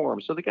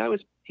uniform. So the guy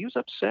was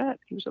upset.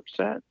 He was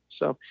upset.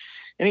 So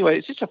anyway,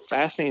 it's just a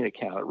fascinating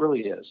account. It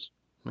really is.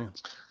 Yeah.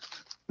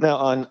 Now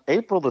on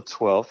April the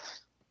 12th,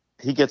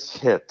 he gets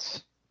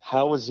hit.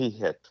 How was he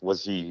hit?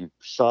 Was he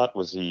shot?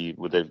 Was he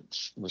with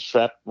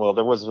shrapnel? Well,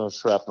 there was no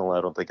shrapnel,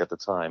 I don't think, at the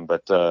time.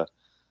 But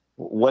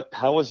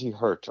how was he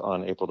hurt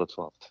on April the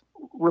 12th?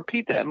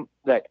 Repeat that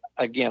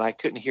again. I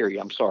couldn't hear you.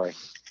 I'm sorry.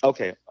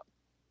 Okay.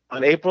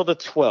 On April the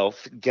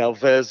 12th,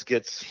 Galvez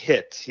gets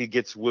hit. He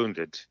gets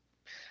wounded.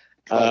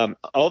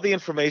 All the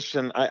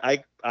information,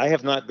 I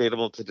have not been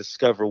able to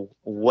discover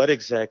what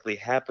exactly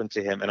happened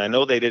to him. And I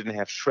know they didn't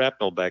have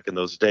shrapnel back in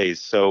those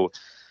days. So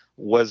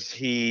was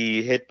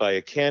he hit by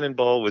a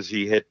cannonball? Was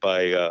he hit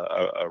by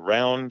a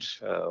round,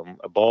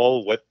 a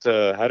ball?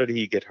 How did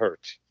he get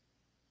hurt?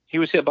 He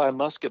was hit by a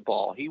musket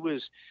ball.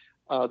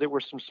 There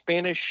were some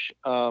Spanish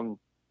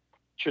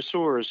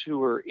chasseurs who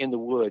were in the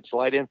woods,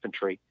 light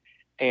infantry,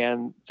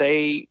 and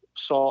they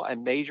saw a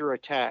major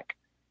attack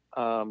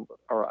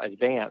or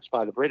advance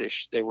by the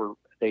British. They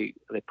launched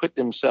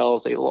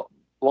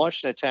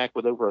an attack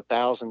with over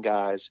 1,000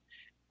 guys,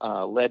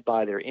 led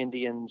by their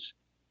Indians,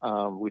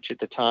 which at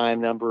the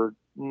time numbered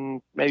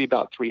maybe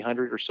about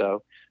 300 or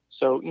so.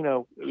 So,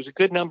 it was a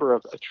good number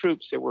of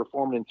troops that were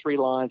formed in three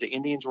lines. The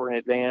Indians were in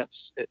advance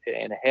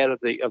and ahead of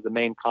the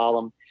main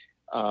column.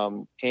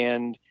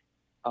 And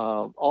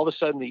all of a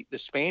sudden, the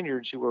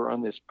Spaniards who were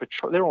on this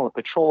patrol, they were on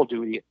patrol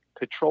duty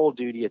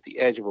at the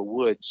edge of the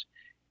woods.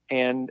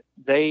 And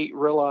they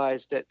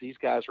realized that these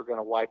guys were going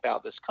to wipe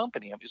out this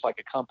company. Just like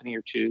a company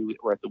or two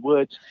that were at the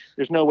woods.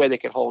 There's no way they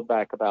could hold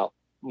back about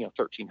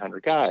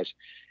 1,300 guys.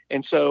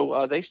 And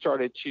so they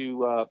started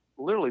to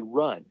literally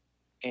run.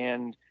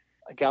 And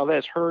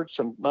Galvez heard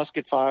some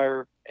musket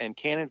fire and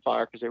cannon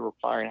fire because they were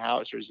firing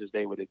howitzers as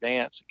they would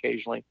advance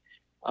occasionally.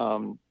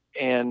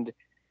 And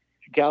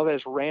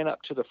Galvez ran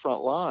up to the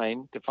front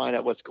line to find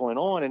out what's going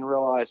on and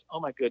realized, oh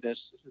my goodness,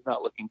 this is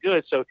not looking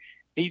good. So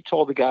he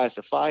told the guys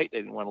to fight. They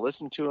didn't want to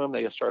listen to him.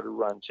 They started to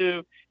run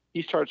too.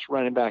 He starts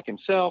running back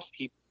himself.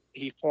 He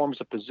forms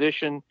a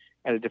position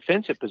and a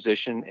defensive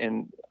position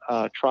and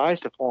tries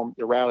to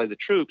rally the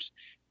troops.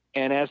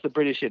 And as the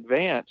British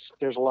advance,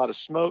 there's a lot of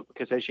smoke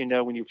because, as you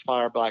know, when you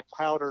fire black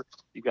powder,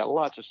 you've got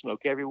lots of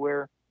smoke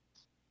everywhere.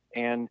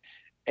 And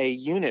a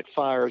unit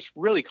fires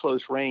really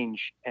close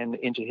range and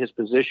into his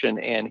position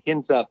and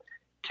ends up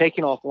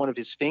taking off one of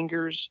his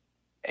fingers,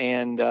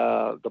 and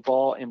the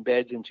ball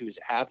embeds into his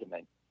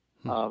abdomen.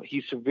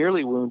 He's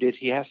severely wounded.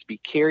 He has to be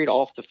carried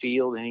off the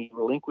field, and he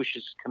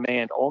relinquishes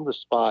command on the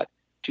spot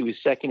to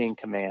his second in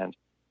command,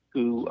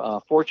 who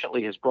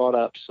fortunately has brought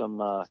up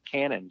some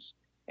cannons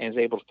and is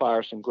able to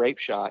fire some grape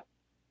shot.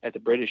 at the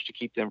British to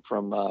keep them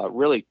from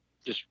really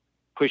just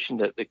pushing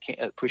the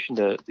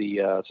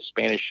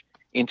Spanish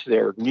into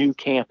their new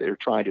camp that they're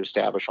trying to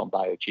establish on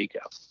Bahia Chico.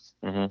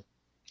 Mm-hmm.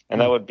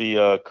 And that would be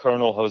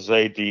Colonel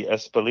Jose de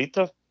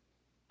Espelita?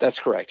 That's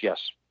correct, yes.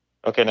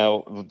 Okay,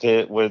 now,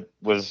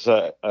 was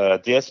de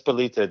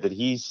Espelita, did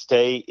he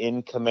stay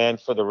in command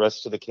for the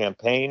rest of the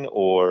campaign,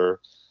 or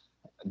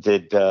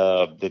did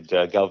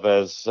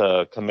Galvez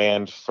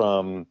command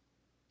from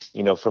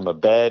a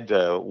bed?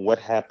 What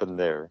happened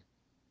there?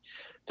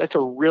 That's a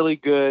really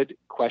good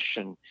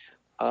question.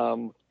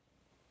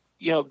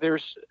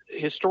 There's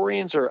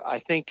historians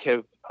I think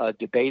have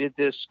debated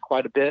this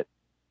quite a bit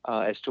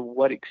as to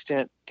what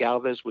extent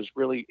Galvez was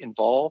really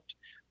involved.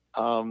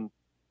 When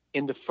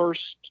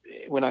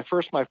I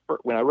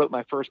wrote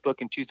my first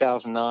book in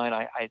 2009,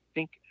 I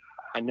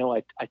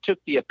took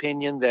the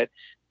opinion that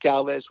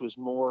Galvez was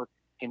more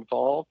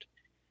involved,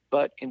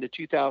 but in the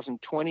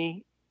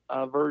 2020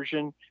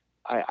 version,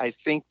 I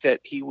think that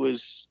he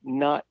was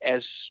not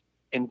as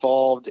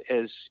involved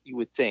as you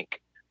would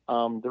think.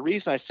 The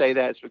reason I say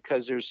that is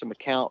because there's some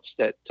accounts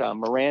that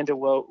Miranda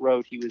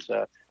wrote. He was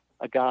a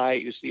guy.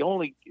 He was the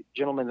only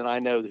gentleman that I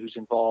know who's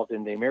involved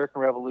in the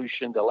American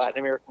Revolution, the Latin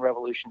American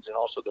Revolutions, and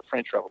also the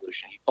French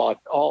Revolution. He fought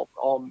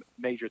all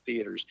major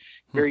theaters.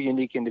 Very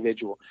unique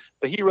individual.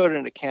 But he wrote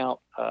an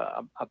account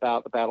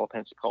about the Battle of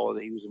Pensacola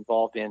that he was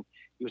involved in.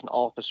 He was an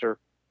officer,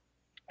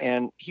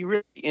 and he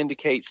really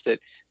indicates that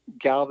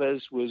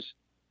Galvez was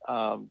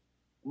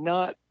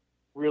not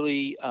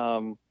really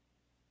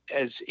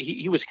as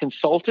he was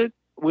consulted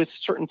with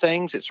certain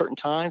things at certain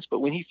times, but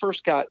when he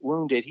first got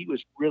wounded, he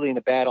was really in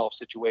a bad off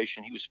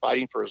situation. He was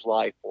fighting for his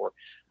life for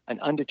an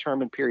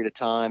undetermined period of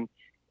time,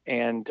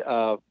 and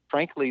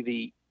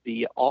frankly,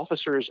 the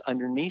officers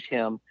underneath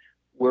him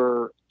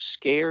were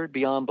scared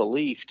beyond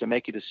belief to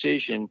make a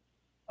decision,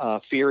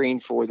 fearing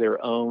for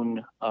their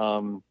own,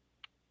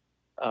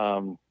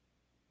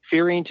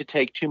 fearing to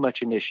take too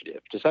much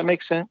initiative. Does that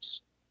make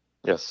sense?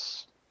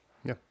 Yes.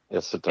 Yeah.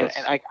 Yes, it does.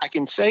 And I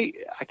can say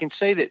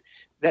that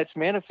that's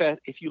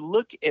manifest. If you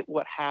look at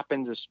what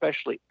happens,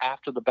 especially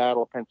after the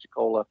Battle of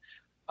Pensacola,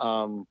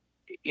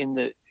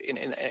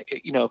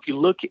 if you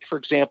look at, for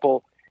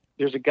example,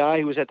 there's a guy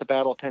who was at the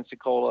Battle of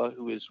Pensacola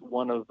who is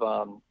one of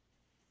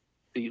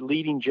the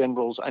leading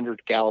generals under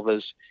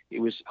Galvez.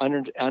 It was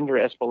under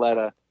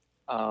Espeleta,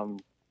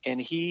 and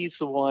he's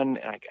the one.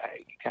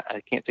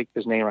 I can't think of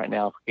his name right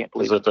now. I can't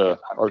believe it. Is it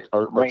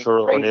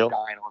Arturo O'Neill?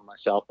 Dying on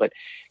myself, but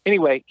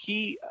anyway,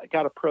 he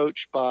got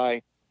approached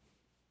by.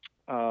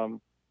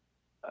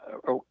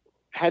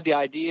 Had the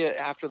idea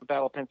after the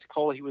Battle of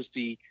Pensacola. He was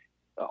the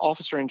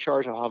officer in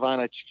charge of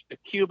Havana,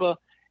 Cuba,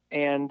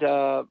 and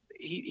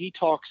he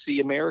talks the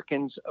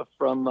Americans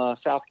from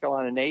South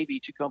Carolina Navy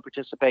to come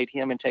participate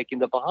him in taking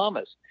the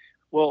Bahamas.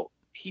 Well,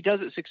 he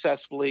does it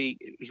successfully.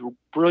 It was a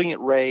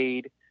brilliant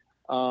raid,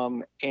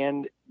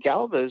 and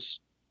Galvez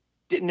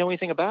didn't know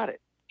anything about it.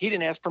 He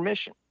didn't ask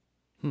permission.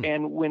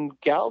 And when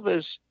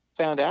Galvez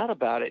found out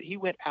about it, he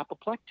went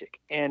apoplectic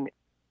and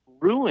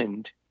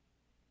ruined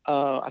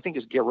I think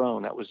it's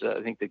Gueron. That was,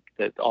 I think,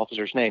 the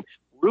officer's name.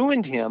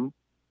 Ruined him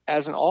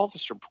as an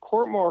officer,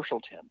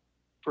 court-martialed him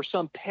for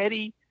some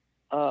petty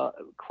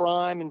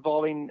crime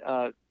involving,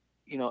 what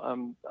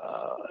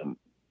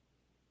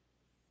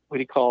do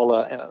you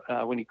call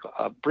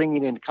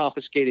bringing in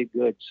confiscated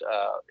goods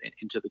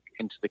into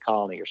the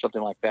colony or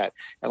something like that.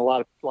 And a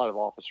lot of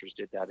officers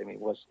did that. I mean,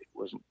 it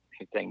wasn't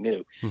anything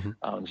new in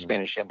the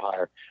Spanish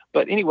Empire.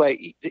 But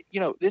anyway,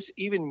 this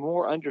even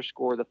more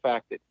underscored the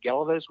fact that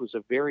Galvez was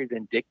a very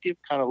vindictive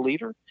kind of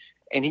leader,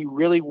 and he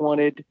really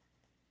wanted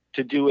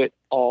to do it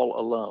all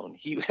alone.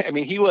 He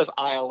was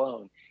I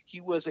alone.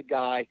 He was a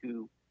guy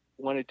who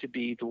wanted to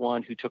be the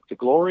one who took the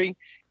glory,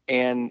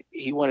 and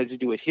he wanted to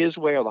do it his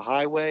way or the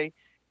highway.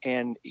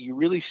 And you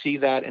really see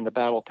that in the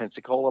Battle of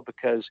Pensacola,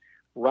 because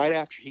right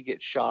after he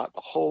gets shot,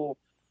 the whole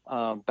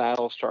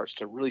battle starts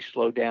to really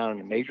slow down in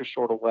a major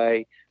sort of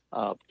way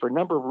for a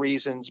number of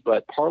reasons,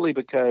 but partly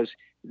because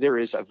there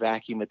is a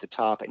vacuum at the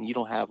top and you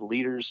don't have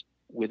leaders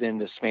within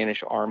the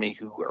Spanish army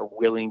who are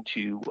willing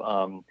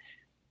to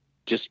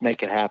just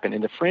make it happen.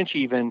 And the French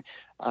even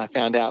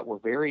found out were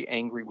very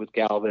angry with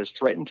Galvez,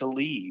 threatened to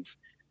leave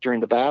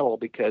during the battle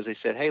because they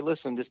said, hey,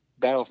 listen, this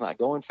battle's not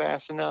going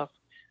fast enough.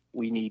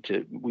 We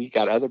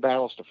got other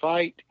battles to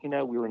fight. We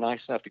were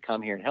nice enough to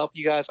come here and help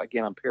you guys.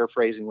 Again, I'm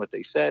paraphrasing what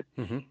they said.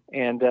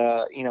 And,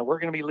 we're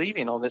going to be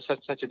leaving on this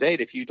such a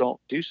date if you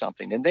don't do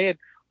something. And they had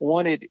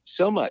wanted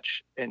so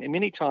much and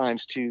many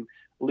times to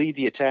lead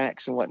the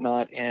attacks and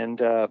whatnot. And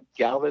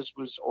Galvez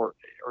was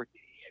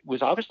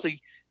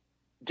obviously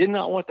did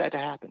not want that to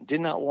happen, did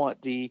not want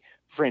the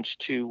French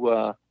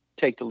to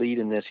take the lead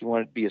in this. He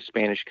wanted to be a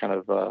Spanish kind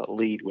of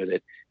lead with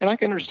it. And I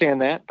can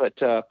understand that, but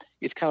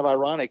it's kind of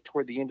ironic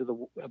toward the end of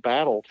the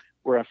battle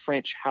where a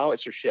French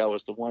howitzer shell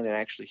is the one that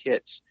actually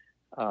hits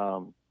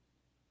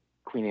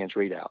Queen Anne's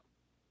Redoubt.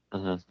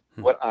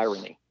 What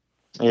irony.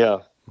 Yeah.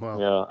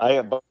 Wow.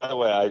 Yeah. By the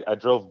way, I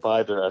drove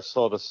by there. I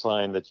saw the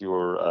sign that you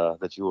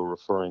were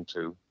referring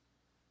to.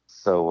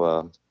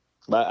 So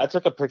I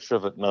took a picture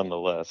of it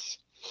nonetheless.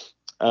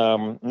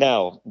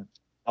 Now,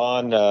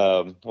 on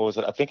what was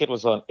it? I think it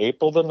was on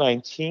April the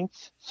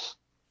 19th.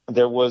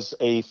 There was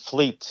a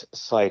fleet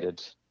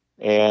sighted,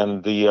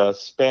 and the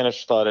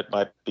Spanish thought it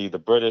might be the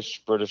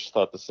British. British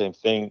thought the same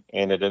thing,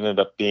 and it ended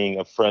up being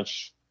a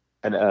French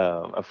and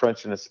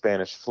a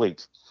Spanish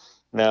fleet.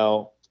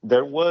 Now,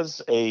 there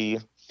was a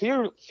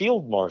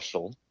field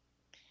marshal,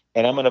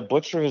 and I'm going to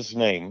butcher his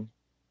name,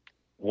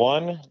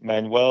 Juan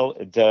Manuel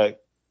de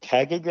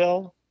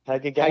Cagagel.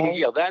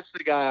 Cagagel, that's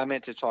the guy I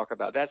meant to talk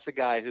about. That's the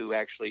guy who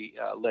actually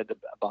led the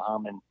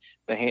Bahamian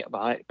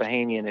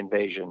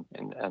invasion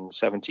in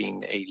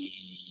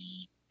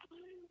 1780.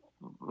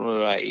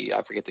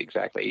 I forget the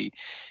exactly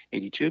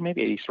 82,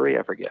 maybe 83.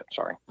 I forget.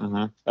 Sorry.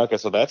 Mm-hmm. Okay,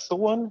 so that's the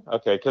one.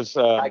 Okay, because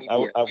I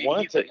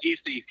wanted to. He's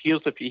the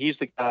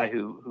guy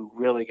who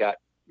really got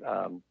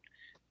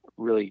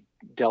really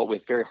dealt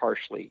with very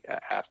harshly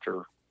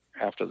after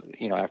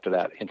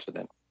that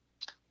incident.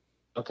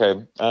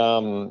 Okay.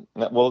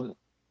 Well,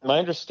 my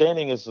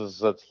understanding is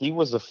that he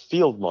was a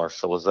field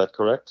marshal. Is that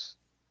correct?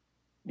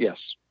 Yes.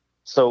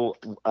 So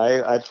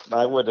I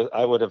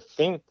would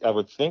think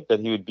that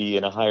he would be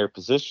in a higher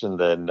position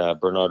than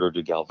Bernardo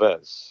de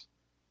Galvez.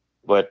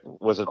 But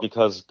was it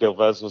because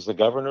Galvez was the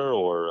governor,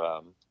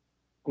 or?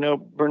 No,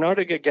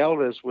 Bernardo de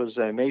Galvez was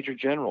a major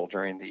general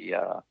during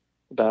the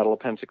Battle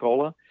of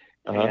Pensacola,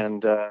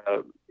 and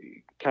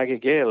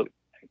Cagagel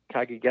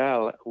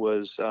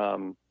was a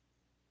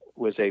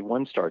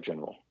one-star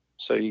general.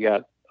 So you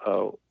got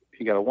a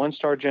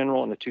one-star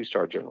general and a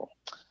two-star general.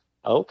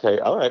 Okay,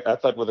 all right. I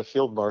thought with a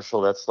field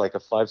marshal, that's like a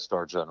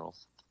five-star general.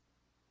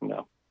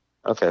 No.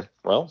 Okay,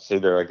 well, see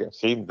there again.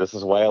 See, this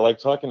is why I like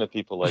talking to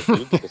people like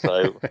you, because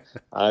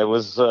I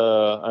was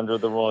under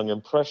the wrong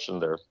impression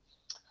there.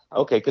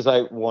 Okay, because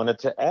I wanted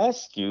to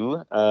ask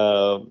you,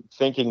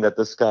 thinking that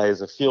this guy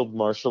is a field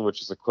marshal,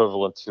 which is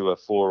equivalent to a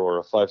 4- or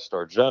a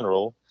 5-star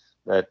general,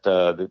 that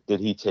did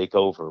he take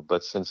over?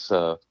 But since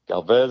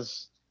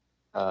Galvez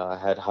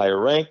had higher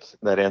rank,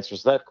 that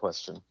answers that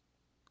question.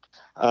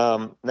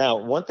 Now,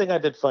 one thing I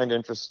did find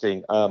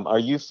interesting, are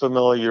you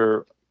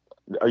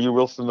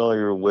real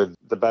familiar with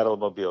the Battle of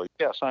Mobile?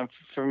 Yes, I'm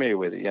familiar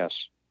with it, yes.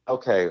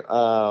 Okay.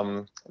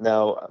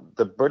 Now,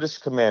 the British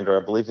commander,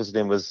 I believe his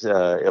name was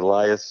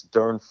Elias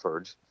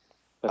Durnford.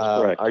 That's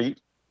correct.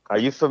 Are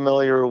you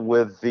familiar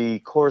with the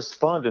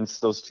correspondence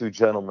those two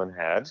gentlemen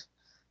had,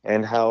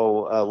 and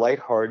how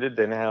lighthearted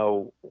and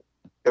how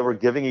they were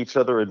giving each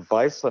other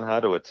advice on how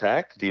to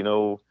attack? Do you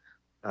know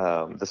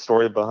the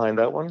story behind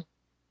that one?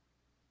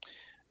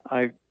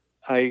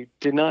 I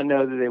did not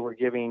know that they were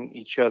giving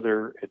each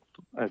other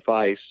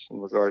advice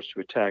in regards to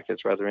attack.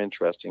 That's rather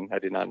interesting. I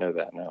did not know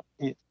that. No.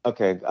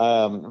 Okay.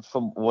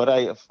 From what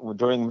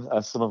during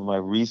some of my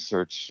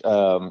research,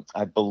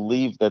 I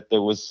believe that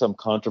there was some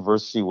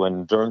controversy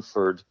when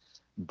Durnford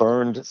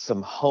burned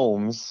some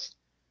homes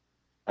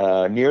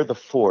near the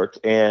fort,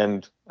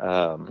 and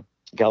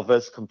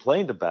Galvez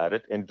complained about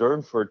it, and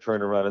Durnford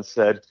turned around and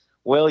said,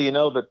 well, you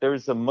know that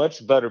there's a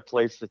much better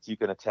place that you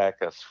can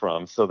attack us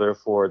from, so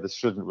therefore this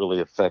shouldn't really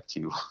affect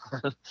you.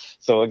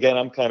 So again,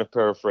 I'm kind of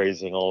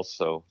paraphrasing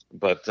also,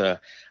 but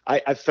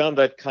I found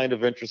that kind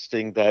of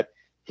interesting that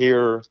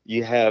here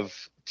you have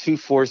two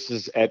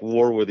forces at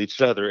war with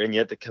each other, and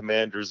yet the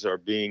commanders are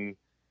being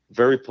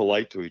very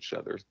polite to each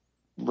other.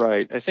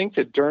 Right. I think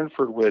that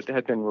Durnford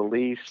had been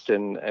released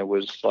and it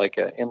was like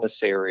an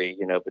emissary,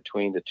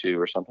 between the two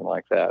or something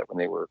like that when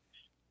they were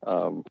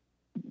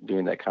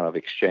doing that kind of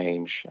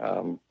exchange.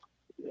 And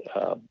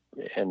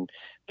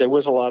there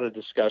was a lot of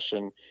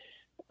discussion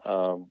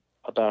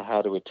about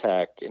how to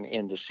attack and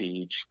end the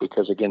siege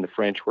because, again, the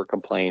French were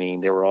complaining.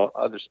 There were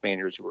other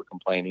Spaniards who were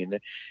complaining.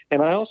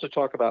 And I also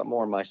talk about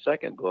more in my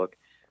second book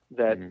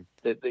that,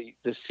 that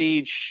the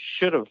siege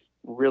should have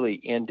really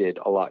ended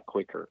a lot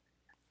quicker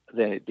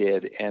than it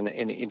did. And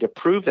to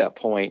prove that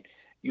point,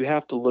 you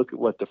have to look at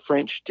what the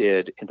French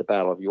did in the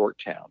Battle of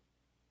Yorktown.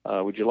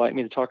 Would you like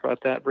me to talk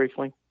about that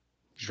briefly?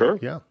 Sure.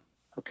 Yeah.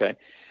 Okay.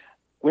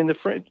 When the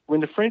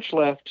French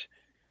left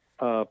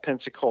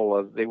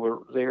Pensacola, they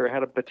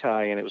had a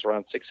battalion. It was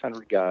around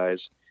 600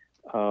 guys,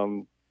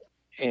 and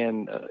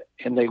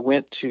they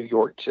went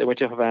to They went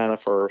to Havana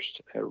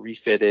first,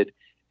 refitted,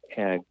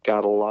 and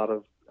got a lot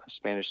of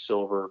Spanish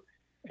silver,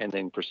 and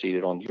then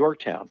proceeded on to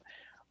Yorktown.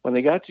 When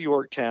they got to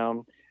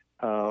Yorktown,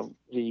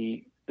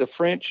 the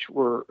French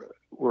were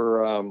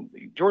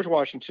George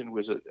Washington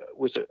was a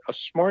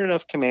smart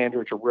enough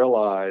commander to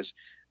realize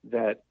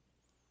that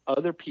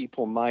other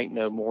people might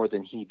know more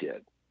than he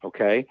did.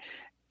 Okay.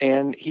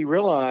 And he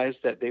realized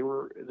that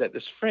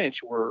the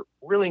French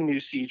really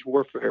knew siege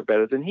warfare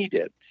better than he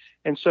did.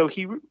 And so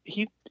he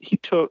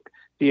took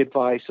the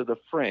advice of the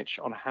French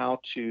on how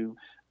to,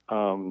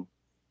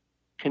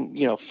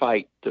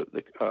 fight the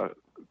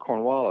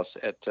Cornwallis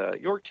at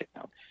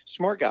Yorktown.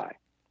 Smart guy.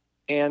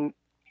 And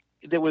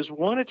there was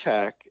one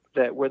attack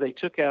where they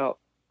took out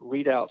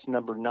redoubts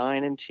number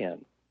 9 and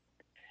 10.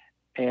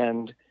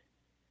 And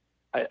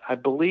I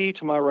believe,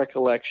 to my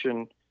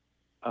recollection,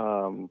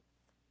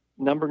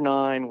 number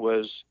 9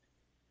 was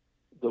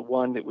the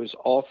one that was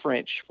all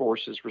French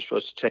forces were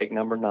supposed to take,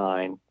 number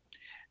 9.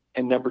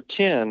 And number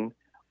 10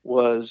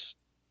 was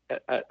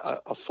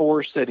a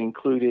force that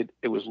included,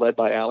 it was led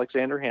by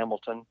Alexander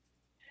Hamilton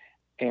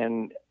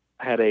and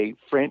had a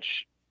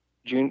French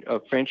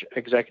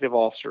executive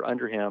officer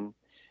under him,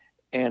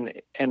 and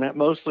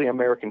mostly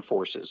American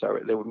forces.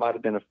 There might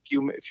have been a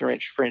few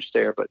French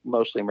there, but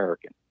mostly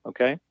American.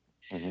 Okay.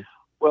 Mm-hmm.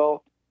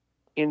 Well,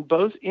 in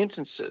both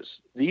instances,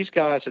 these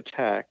guys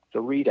attack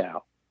the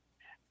redoubt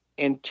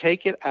and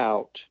take it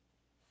out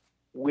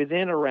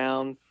within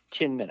around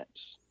 10 minutes.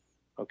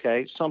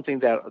 Okay, something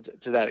to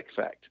that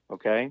effect.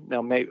 Okay,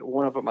 now maybe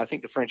one of them, I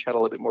think the French had a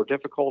little bit more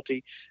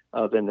difficulty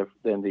than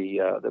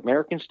the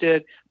Americans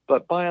did,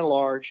 but by and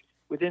large,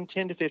 within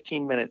 10 to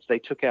 15 minutes, they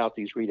took out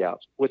these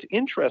redoubts. What's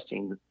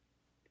interesting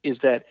is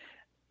that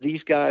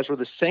these guys were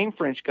the same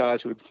French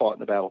guys who had fought in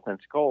the Battle of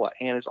Pensacola,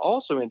 and it's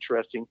also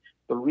interesting,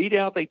 the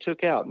redoubt they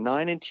took out,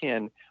 9 and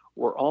 10,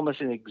 were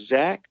almost an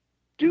exact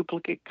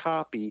duplicate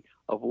copy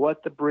of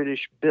what the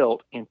British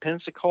built in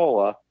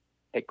Pensacola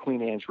at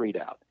Queen Anne's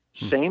Redoubt.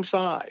 Same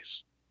size,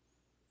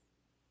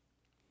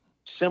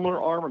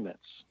 similar armaments.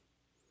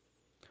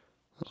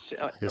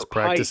 I guess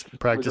practice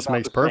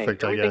makes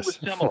perfect, I guess.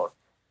 Everything was similar.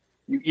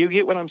 You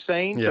get what I'm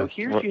saying? Yeah.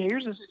 So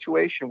here's a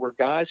situation where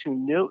guys who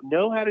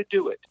know how to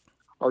do it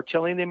are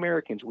telling the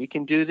Americans, we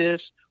can do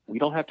this. We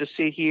don't have to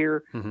sit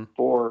here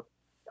for,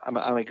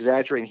 I'm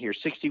exaggerating here,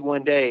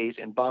 61 days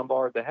and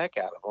bombard the heck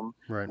out of them.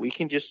 Right. We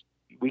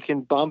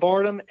can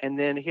bombard them and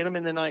then hit them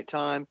in the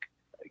nighttime,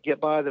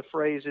 get by the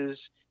phrases,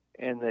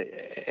 and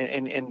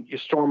you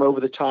storm over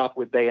the top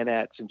with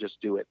bayonets and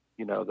just do it,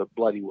 the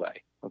bloody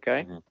way.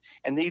 Okay. Mm-hmm.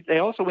 And they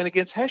also went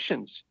against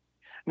Hessians.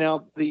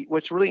 Now,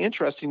 what's really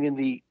interesting in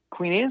the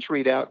Queen Anne's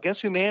Redoubt, guess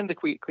who manned the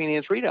Queen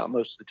Anne's Redoubt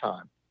most of the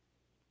time?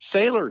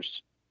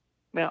 Sailors.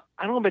 Now,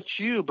 I don't know about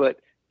you, but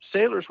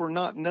sailors were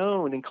not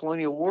known in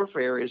colonial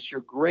warfare as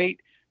your great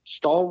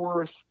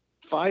stalwart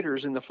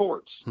fighters in the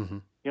forts. Mm-hmm.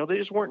 They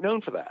just weren't known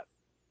for that.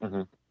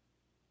 Mm-hmm.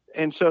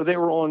 And so they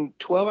were on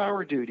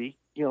 12-hour duty.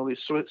 These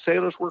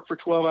sailors worked for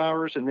 12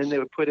 hours, and then they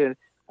would put in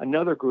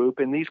another group.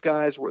 And these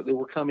guys they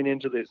were coming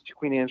into the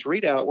Queen Anne's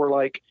Redoubt were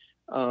like,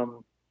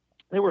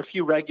 there were a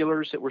few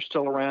regulars that were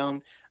still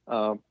around,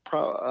 men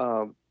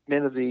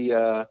of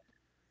the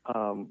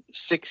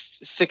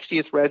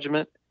 60th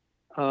Regiment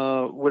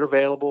were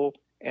available,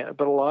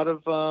 but a lot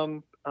of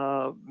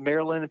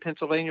Maryland and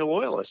Pennsylvania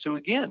loyalists who,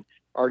 again,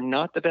 are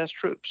not the best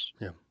troops.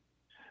 Yeah.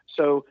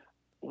 So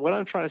what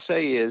I'm trying to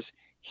say is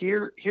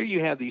here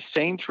you have these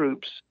same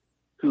troops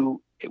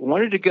who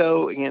wanted to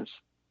go against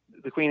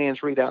the Queen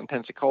Anne's Redoubt in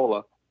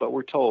Pensacola, but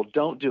were told,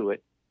 don't do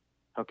it,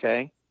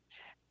 okay?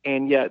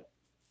 And yet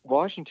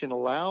Washington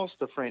allows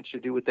the French to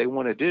do what they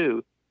want to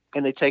do,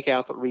 and they take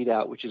out the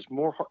redoubt, which is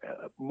more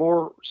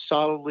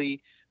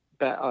solidly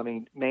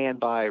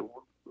manned by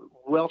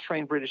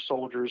well-trained British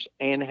soldiers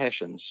and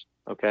Hessians,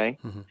 okay?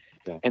 Mm-hmm.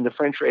 Yeah. And the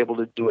French are able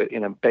to do it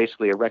in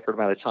basically a record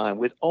amount of time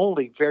with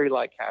only very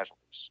light casualties.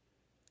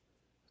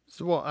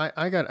 So, well,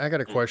 I got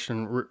a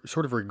question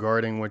sort of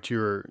regarding what you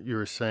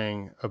were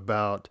saying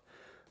about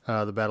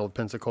the Battle of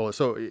Pensacola.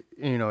 So,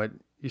 you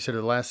said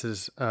it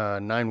lasts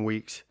 9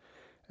 weeks,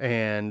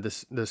 and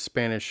the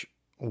Spanish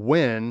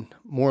win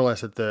more or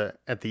less at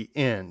the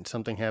end.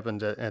 Something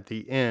happens at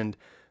the end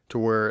to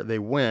where they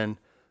win,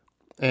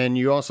 and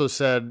you also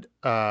said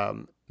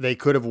they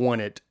could have won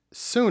it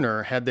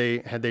sooner had they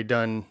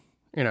done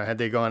had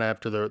they gone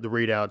after the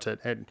redoubts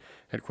at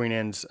Queen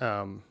Anne's.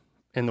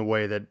 In the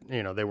way that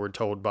they were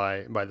told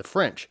by the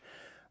French.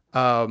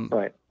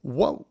 Right.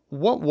 What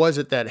was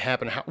it that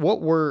happened?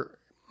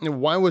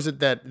 Why was it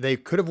that they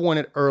could have won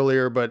it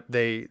earlier, but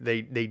they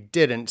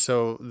didn't?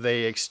 So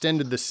they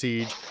extended the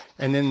siege,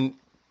 and then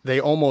they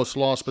almost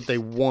lost, but they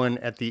won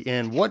at the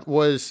end. What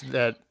was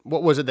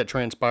it that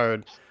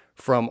transpired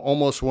from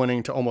almost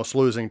winning to almost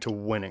losing to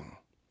winning?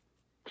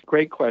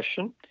 Great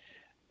question.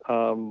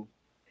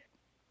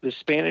 The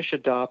Spanish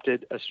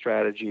adopted a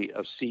strategy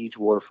of siege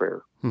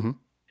warfare. Mm-hmm.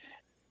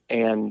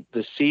 And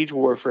the siege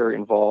warfare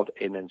involved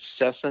an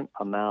incessant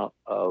amount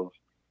of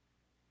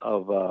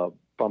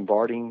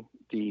bombarding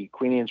the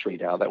Queen Anne's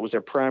Redoubt. That was their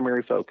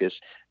primary focus.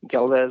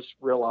 Galvez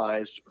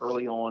realized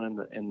early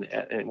on, and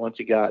once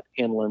he got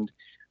inland,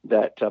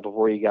 that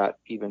before he got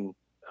even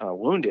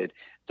wounded,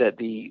 that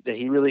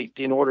he really,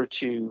 in order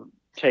to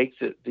take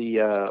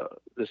the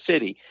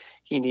city,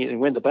 he needed to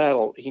win the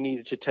battle. He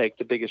needed to take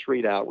the biggest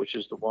redoubt, which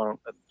is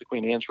the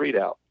Queen Anne's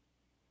Redoubt.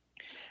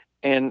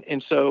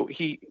 And so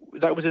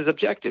that was his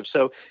objective.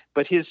 So,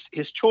 but his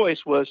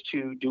choice was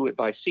to do it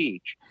by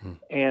siege. Hmm.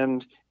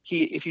 And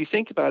if you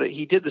think about it,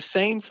 he did the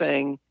same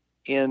thing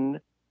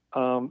in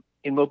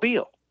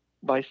Mobile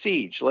by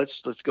siege. Let's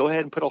go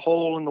ahead and put a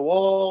hole in the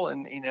wall,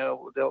 and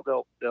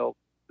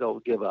they'll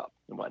give up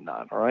and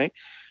whatnot. All right.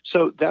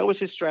 So that was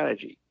his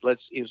strategy. It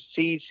was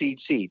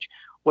siege.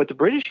 What the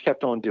British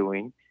kept on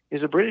doing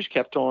is the British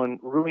kept on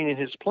ruining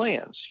his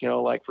plans.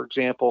 Like, for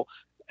example,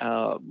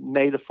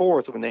 May the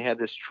 4th, when they had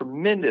this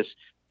tremendous,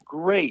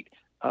 great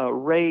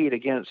raid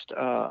against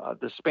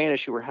the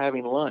Spanish who were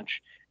having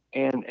lunch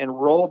and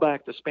roll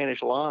back the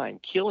Spanish line,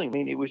 killing. I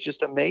mean, it was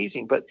just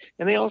amazing.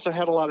 And they also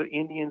had a lot of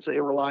Indians they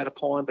relied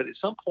upon. But at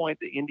some point,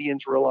 the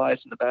Indians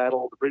realized in the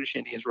battle, the British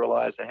Indians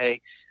realized that,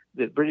 hey,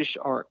 the British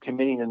aren't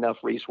committing enough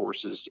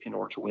resources in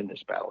order to win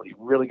this battle. You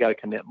really got to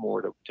commit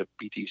more to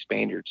beat these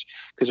Spaniards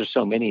because there's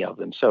so many of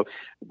them. So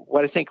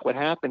what I think what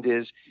happened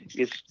is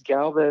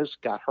Galvez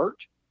got hurt.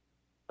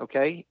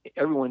 Okay,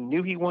 everyone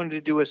knew he wanted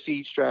to do a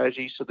siege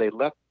strategy, so they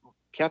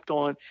kept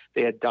on.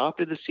 They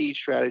adopted the siege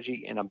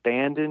strategy and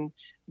abandoned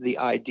the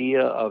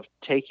idea of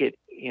take it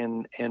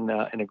in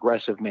an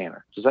aggressive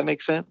manner. Does that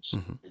make sense?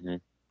 Mm-hmm. Mm-hmm.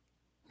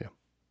 Yeah.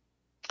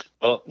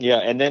 Well, yeah,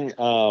 and then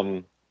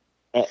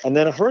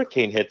a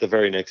hurricane hit the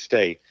very next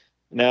day.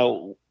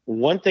 Now,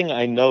 one thing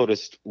I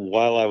noticed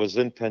while I was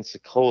in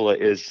Pensacola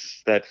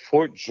is that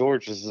Fort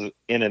George is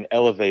in an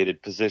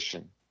elevated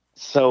position.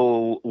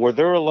 So, were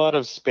there a lot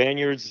of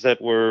Spaniards that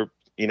were,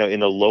 in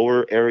the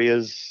lower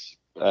areas?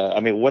 I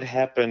mean, what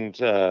happened?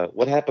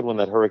 What happened when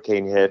that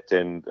hurricane hit?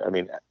 And I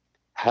mean,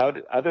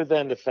 other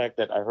than the fact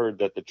that I heard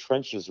that the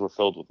trenches were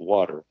filled with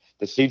water,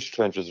 the siege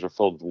trenches were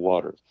filled with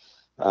water.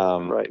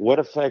 Right. What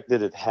effect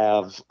did it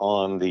have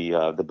on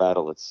the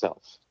battle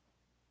itself?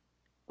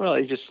 Well,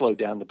 it just slowed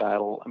down the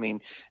battle. I mean,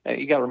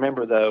 you got to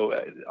remember,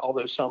 though,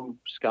 although some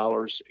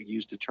scholars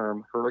use the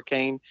term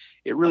hurricane,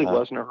 it really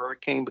wasn't a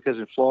hurricane because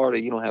in Florida,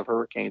 you don't have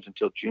hurricanes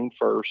until June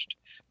 1st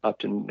up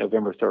to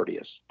November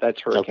 30th.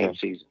 That's hurricane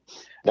season.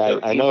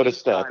 I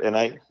noticed that. And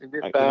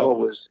this battle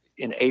was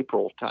in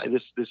April.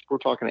 This we're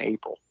talking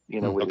April,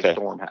 where the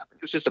storm happened.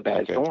 It was just a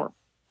bad storm.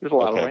 There's a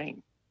lot of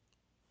rain.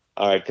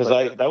 All right, because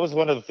that was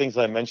one of the things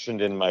I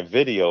mentioned in my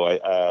video.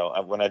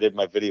 When I did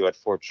my video at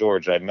Fort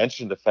George, I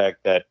mentioned the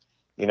fact that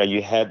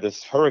you had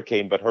this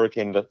hurricane, but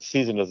hurricane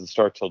season doesn't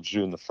start till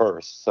June the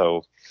 1st.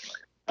 So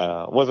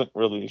wasn't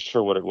really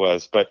sure what it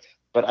was. But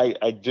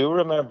I do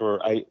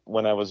remember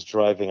when I was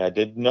driving, I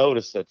did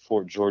notice that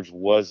Fort George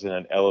was in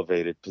an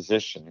elevated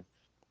position.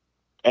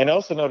 And I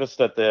also noticed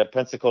that the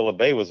Pensacola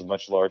Bay was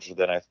much larger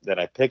than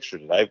I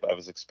pictured it. I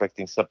was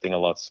expecting something a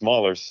lot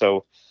smaller.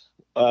 So,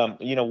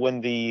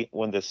 when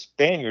the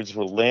Spaniards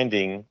were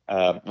landing,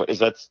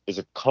 is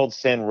it called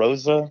San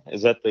Rosa?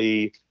 Is that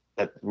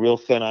that real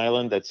thin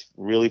island that's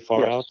really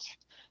far out?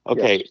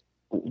 Okay.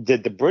 Yes.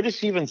 Did the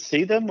British even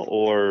see them,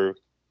 or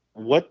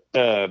what?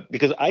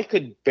 Because I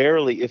could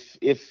barely,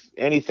 if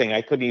anything,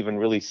 I couldn't even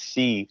really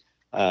see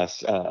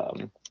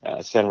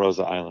San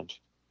Rosa Island.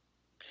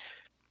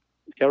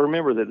 You got to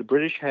remember that the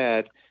British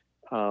had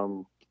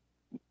Fort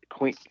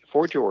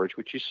George,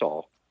 which you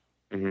saw.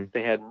 Mm-hmm.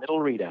 They had Middle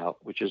Redoubt,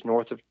 which is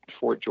north of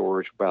Fort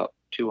George, about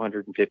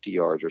 250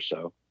 yards or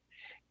so.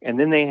 And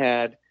then they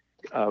had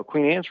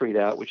Queen Anne's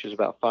Redoubt, which is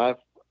about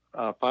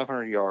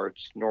 500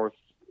 yards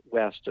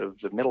northwest of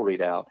the Middle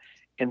Redoubt.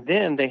 And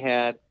then they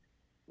had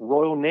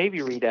Royal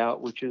Navy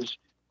Redoubt, which is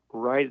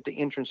right at the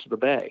entrance of the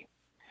bay.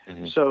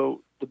 Mm-hmm.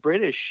 So the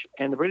British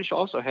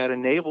also had a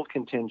naval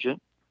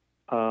contingent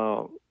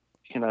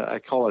I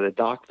call it a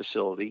dock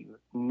facility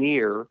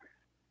near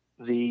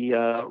the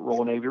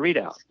Royal Navy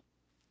Redoubt.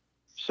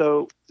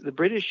 So the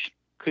British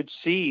could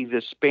see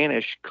the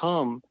Spanish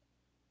come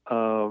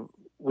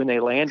when they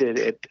landed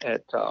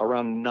at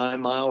around 9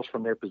 miles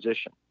from their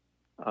position.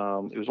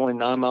 It was only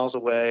 9 miles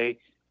away.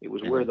 It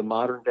was where the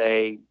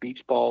modern-day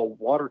beach ball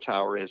water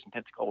tower is in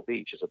Pensacola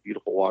Beach. It's a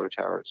beautiful water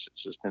tower. It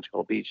says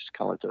Pensacola Beach. It's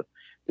kind of like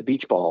the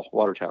beach ball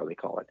water tower, they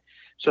call it.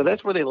 So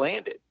that's where they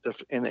landed.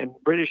 The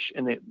British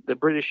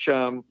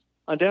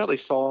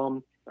undoubtedly saw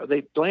them.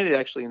 They landed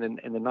actually in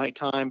the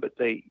nighttime, but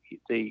they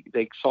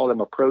saw them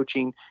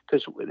approaching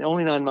because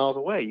only 9 miles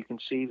away. You can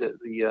see it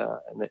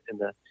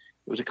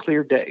was a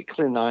clear day,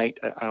 clear night.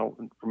 I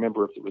don't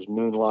remember if it was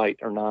moonlight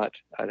or not.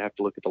 I'd have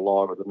to look at the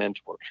log or the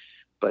mentor.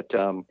 But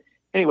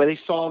anyway, they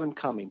saw them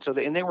coming. So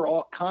they were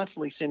all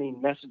constantly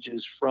sending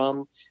messages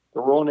from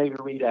the Royal Navy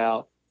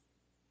Redoubt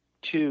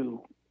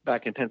to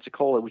back in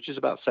Pensacola, which is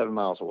about 7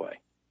 miles away.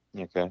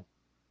 Okay.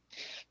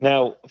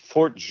 Now,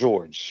 Fort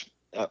George.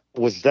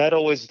 Was that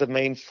always the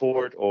main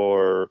fort,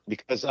 or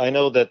because I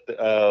know that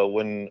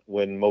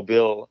when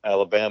Mobile,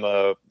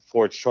 Alabama,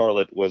 Fort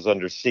Charlotte was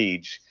under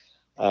siege,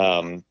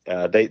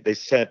 they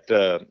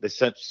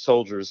sent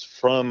soldiers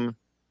from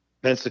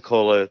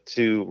Pensacola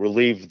to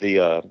relieve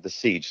the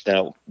siege.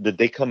 Now, did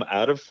they come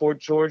out of Fort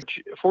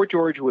George? Fort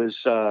George was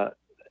a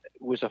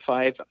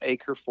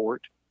 5-acre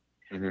fort.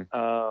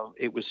 Mm-hmm.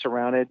 It was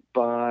surrounded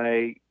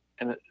by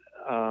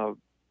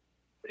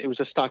it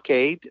was a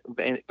stockade,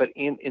 but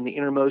in the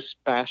innermost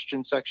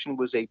bastion section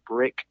was a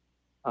brick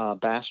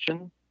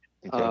bastion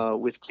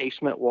with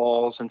casement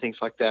walls and things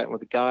like that, where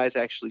the guys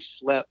actually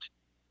slept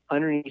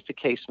underneath the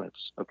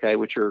casements,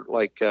 which are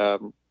like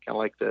kind of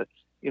like the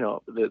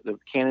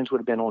cannons would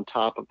have been on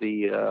top of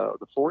the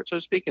fort, so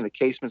to speak, and the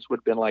casements would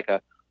have been like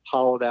a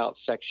hollowed out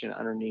section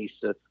underneath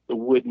the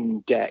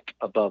wooden deck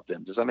above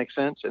them. Does that make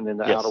sense? And then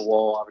the outer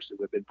wall obviously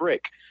would have been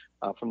brick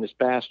from this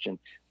bastion.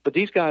 But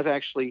these guys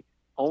actually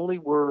only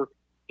were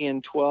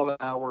in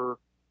 12-hour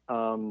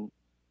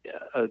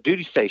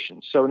duty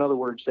stations. So in other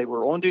words, they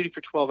were on duty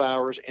for 12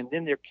 hours, and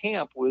then their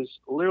camp was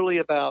literally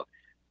about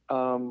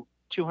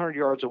 200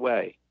 yards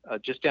away,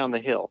 just down the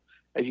hill.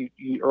 As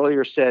you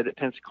earlier said that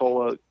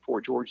Pensacola,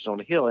 Fort George is on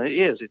the hill, and it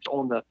is. It's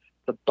on the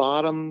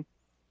bottom,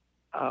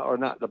 or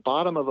not the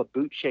bottom of a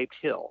boot-shaped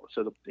hill.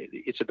 So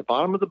it's at the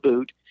bottom of the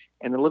boot,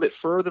 and a little bit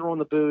further on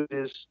the boot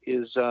is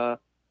the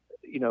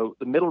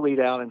middle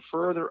redoubt, and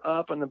further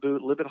up on the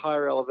boot, a little bit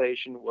higher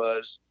elevation,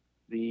 was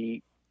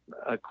the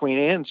Queen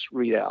Anne's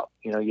redoubt.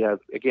 You have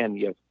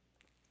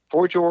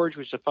Fort George,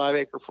 which is a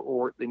 5-acre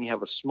fort. Then you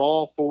have a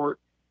small fort,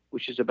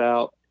 which is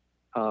about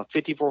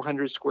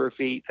 5,400 square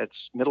feet. That's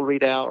Middle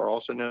Redoubt, or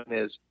also known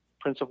as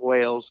Prince of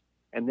Wales.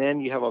 And then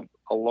you have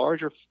a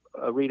larger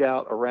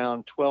redoubt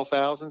around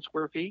 12,000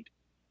 square feet,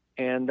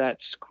 and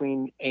that's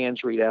Queen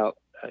Anne's Redoubt.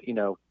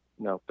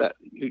 That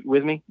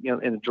with me, in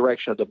the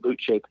direction of the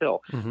boot-shaped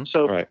hill. Mm-hmm.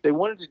 So right. They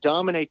wanted to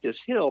dominate this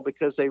hill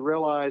because they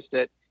realized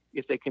that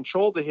if they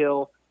controlled the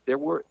hill,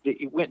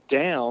 it went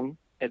down,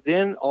 and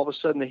then all of a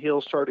sudden the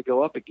hill started to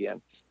go up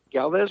again.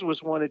 Galvez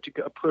wanted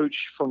to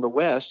approach from the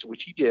west,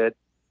 which he did.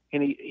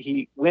 And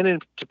he went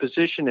into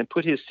position and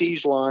put his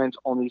siege lines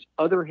on these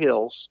other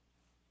hills,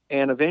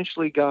 and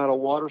eventually got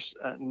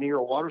near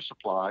a water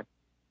supply,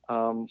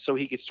 so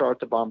he could start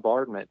the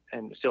bombardment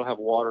and still have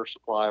water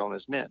supply on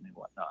his men and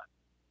whatnot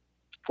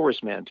for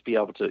his men to be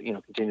able to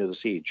continue the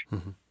siege.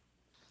 Mm-hmm.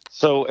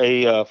 So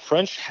a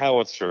French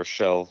howitzer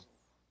shell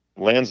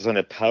lands in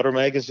a powder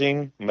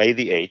magazine May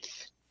the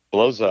 8th,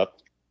 blows up,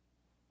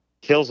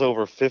 kills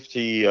over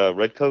 50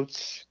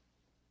 redcoats.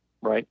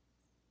 Right.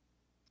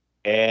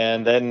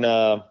 And then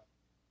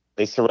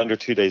they surrender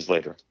 2 days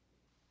later.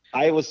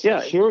 I was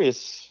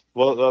curious.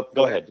 Well,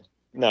 go ahead.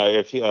 No,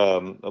 if you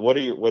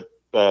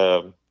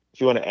if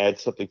you want to add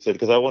something to it,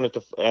 because I wanted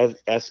to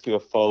ask you a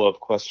follow-up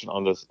question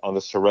on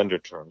the surrender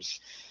terms.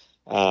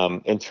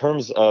 In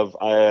terms of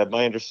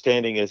my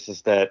understanding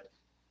is that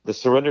the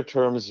surrender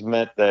terms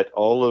meant that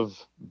all of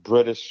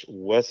British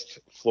West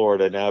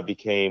Florida now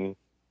became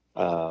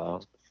a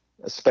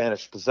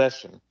Spanish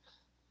possession.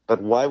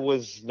 But why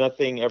was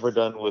nothing ever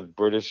done with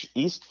British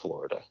East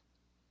Florida?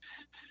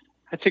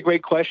 That's a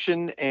great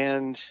question.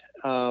 And,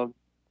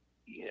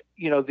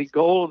 the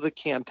goal of the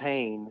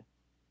campaign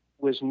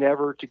was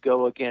never to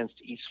go against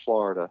East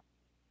Florida.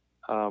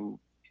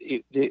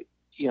 It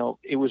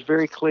was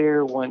very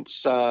clear once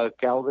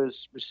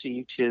Galvez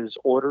received his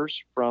orders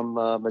from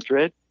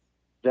Madrid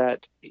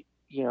that,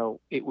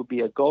 it would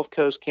be a Gulf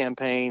Coast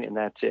campaign, and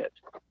that's it.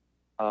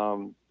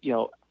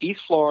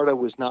 East Florida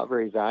was not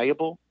very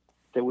valuable.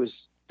 There was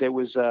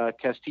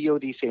Castillo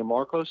de San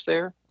Marcos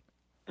there,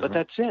 but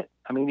that's it.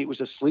 I mean, it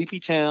was a sleepy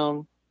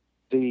town.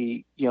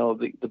 The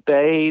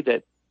bay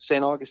that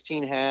St.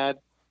 Augustine had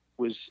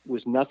was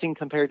nothing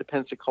compared to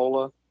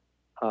Pensacola.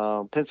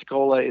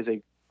 Pensacola is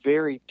a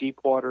very deep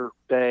water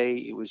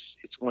bay.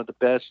 It's one of the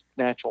best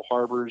natural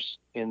harbors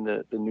in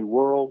the New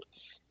World.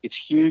 It's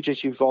huge,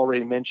 as you've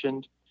already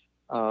mentioned.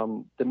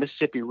 The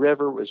Mississippi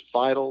River was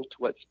vital to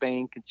what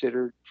Spain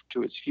considered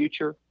to its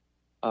future.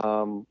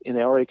 And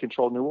they already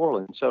controlled New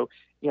Orleans. So,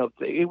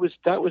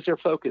 that was their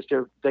focus.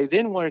 They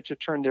then wanted to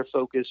turn their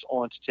focus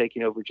on to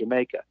taking over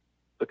Jamaica,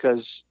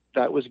 because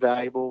that was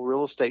valuable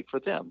real estate for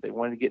them. They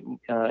wanted to get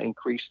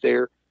increase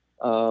their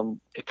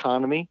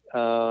economy,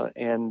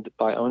 and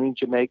by owning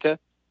Jamaica,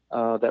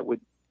 that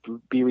would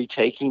be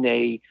retaking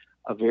a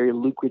very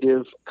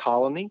lucrative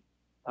colony.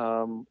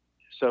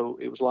 So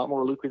it was a lot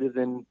more lucrative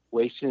than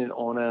wasting it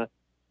on a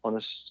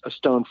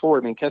stone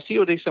fort. I mean,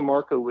 Castillo de San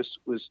Marcos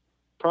was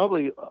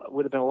probably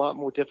would have been a lot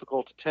more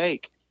difficult to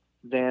take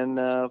than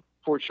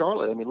Fort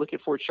Charlotte. I mean, look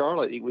at Fort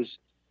Charlotte. It was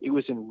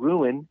in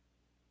ruin.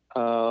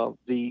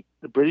 The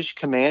British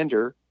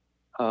commander,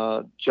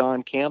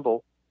 John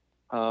Campbell,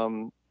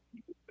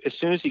 as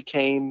soon as he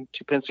came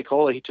to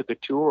Pensacola, he took a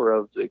tour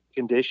of the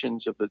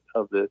conditions of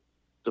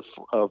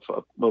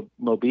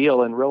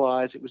Mobile and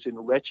realized it was in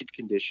wretched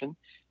condition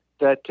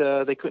that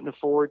they couldn't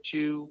afford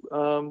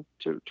to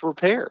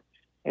repair.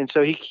 And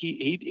so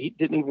he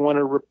didn't even want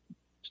to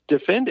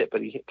defend it,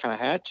 but he kind of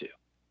had to.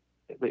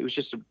 It was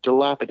just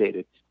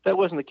dilapidated. That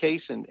wasn't the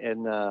case in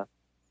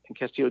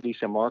Castillo de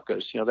San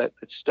Marcos. That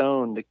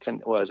stone,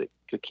 was it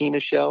coquina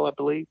shell, I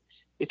believe?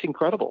 It's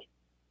incredible.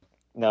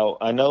 Now,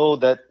 I know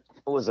that,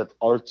 what was it,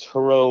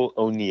 Arturo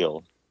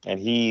O'Neill, and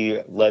he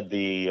led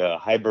the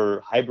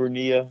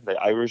Hibernia, the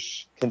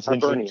Irish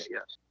contingent. Hibernia,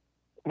 yes.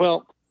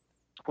 Well,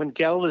 when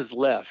Galvez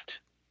left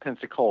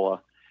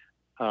Pensacola,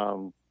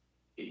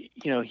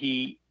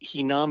 he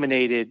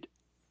nominated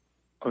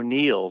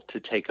O'Neill to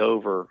take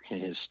over in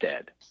his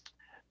stead,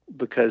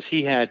 because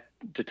he had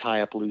to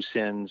tie up loose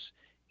ends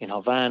in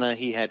Havana.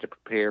 He had to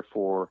prepare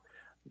for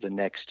the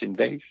next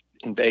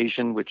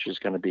invasion, which is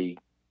going to be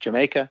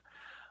Jamaica.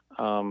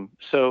 He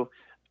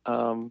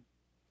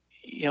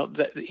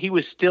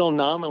was still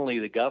nominally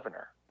the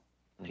governor.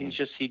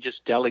 Mm-hmm. He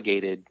just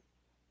delegated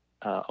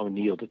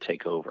O'Neill to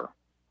take over.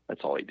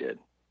 That's all he did.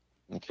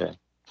 Okay.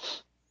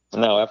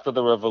 Now, after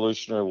the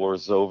Revolutionary War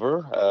is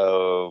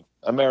over,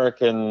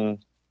 American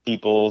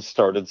people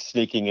started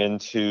sneaking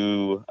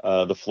into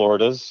the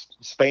Floridas.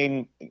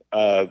 Spain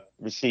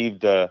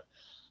received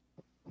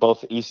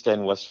both East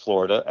and West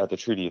Florida at the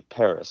Treaty of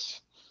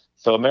Paris.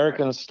 So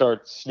Americans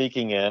start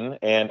sneaking in,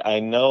 and I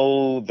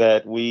know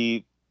that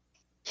we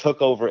took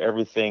over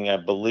everything. I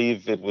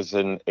believe it was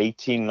in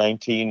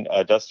 1819.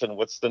 Dustin,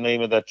 what's the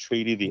name of that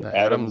treaty? The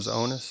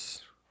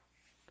Adams-Onis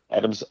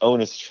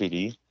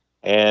Treaty.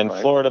 And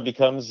Right. Florida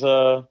becomes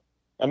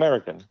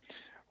American.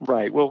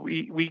 Right. Well,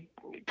 we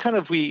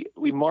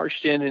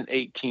marched in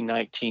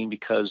 1819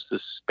 because the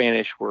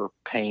Spanish were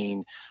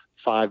paying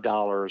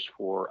 $5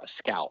 for a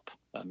scalp,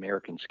 an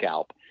American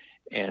scalp.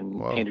 And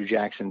Whoa. Andrew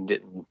Jackson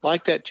didn't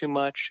like that too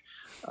much.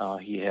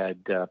 He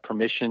had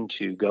permission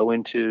to go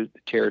into the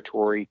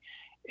territory,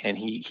 and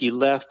he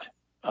left.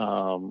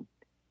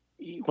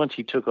 Once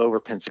he took over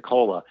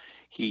Pensacola,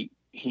 he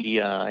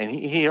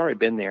had already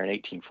been there in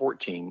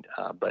 1814,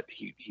 but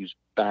he was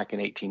back in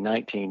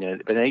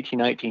 1819. But in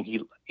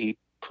 1819, he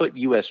put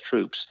U.S.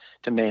 troops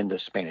to man the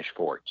Spanish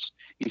forts.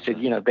 He said,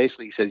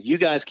 basically, he said, you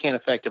guys can't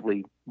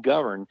effectively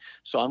govern,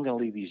 so I'm going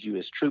to leave these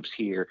U.S. troops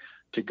here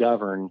to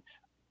govern.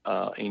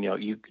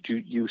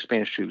 You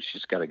Spanish troops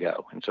just got to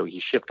go. And so he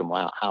shipped them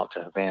out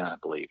to Havana, I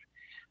believe.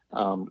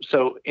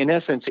 So in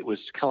essence, it was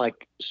kind of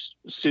like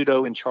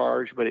pseudo in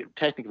charge, but it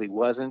technically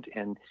wasn't.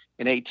 And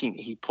in 18,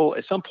 he pulled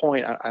at some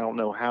point. I don't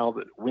know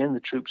when the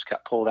troops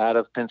got pulled out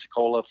of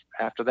Pensacola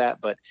after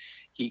that, but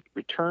he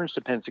returns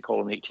to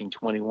Pensacola in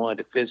 1821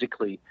 to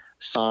physically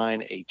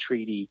sign a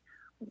treaty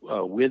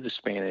with the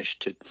Spanish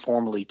to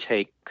formally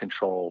take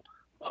control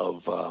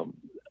of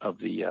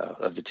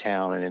the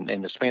town.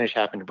 And the Spanish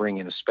happened to bring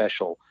in a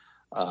special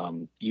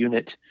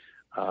unit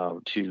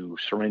to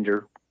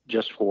surrender.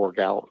 Just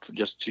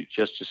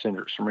to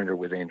surrender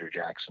with Andrew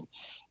Jackson.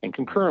 And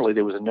concurrently,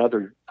 there was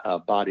another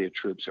body of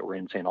troops that were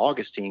in St.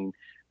 Augustine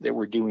that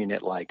were doing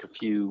it like a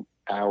few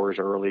hours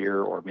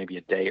earlier or maybe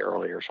a day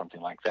earlier or something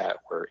like that,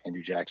 where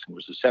Andrew Jackson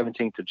was the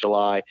 17th of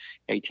July,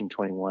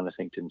 1821. I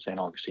think in St.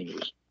 Augustine it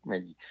was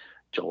maybe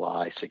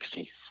July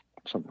 16th,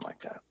 something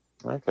like that.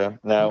 Okay.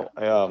 Now,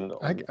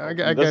 I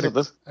got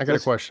a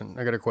question.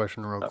 I got a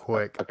question real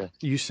quick. Okay.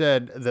 You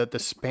said that the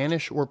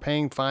Spanish were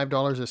paying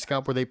 $5 a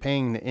scalp. Were they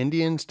paying the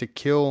Indians to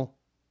kill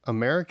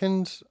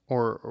Americans,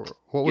 or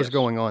what was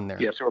going on there?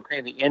 Yes, they were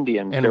paying the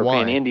Indians. And they were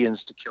why? paying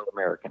Indians to kill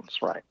Americans,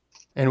 right?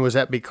 And was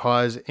that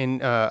because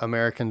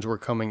Americans were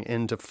coming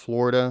into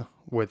Florida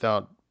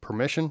without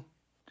permission?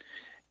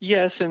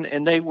 Yes,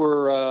 and they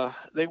were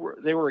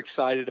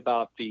excited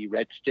about the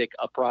Red Stick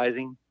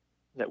uprising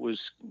that was,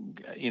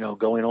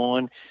 going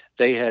on.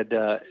 They had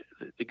the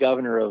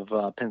governor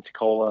of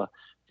Pensacola, I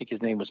think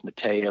his name was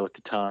Mateo at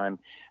the time,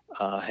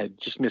 had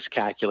just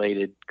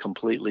miscalculated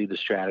completely the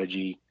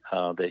strategy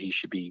that he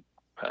should be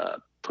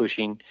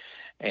pushing,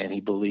 and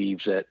he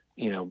believes that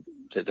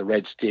that the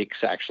Red Sticks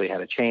actually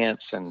had a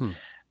chance, and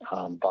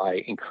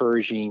by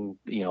encouraging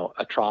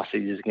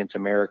atrocities against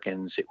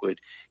Americans, it would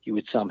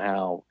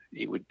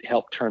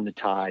help turn the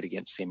tide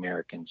against the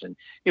Americans. And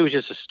it was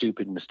just a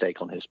stupid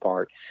mistake on his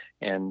part.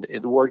 And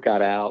the word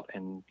got out,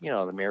 and the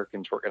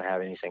Americans weren't going to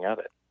have anything of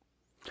it.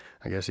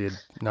 I guess he had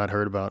not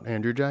heard about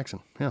Andrew Jackson.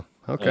 Yeah.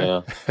 Okay.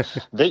 Yeah.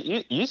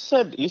 You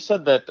said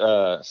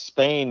that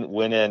Spain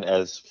went in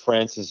as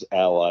France's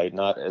ally,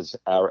 not as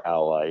our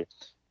ally,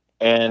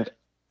 and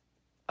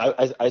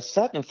I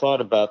sat and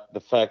thought about the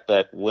fact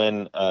that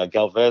when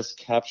Galvez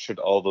captured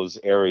all those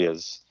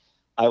areas,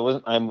 I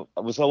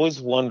was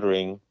always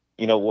wondering,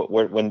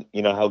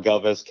 how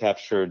Galvez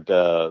captured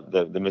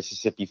the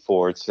Mississippi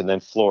forts and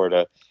then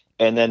Florida,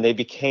 and then they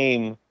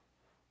became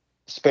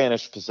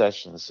Spanish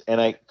possessions,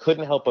 and I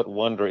couldn't help but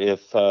wonder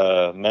if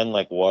men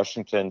like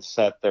Washington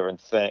sat there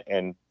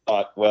and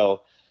thought,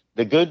 well,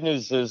 the good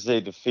news is they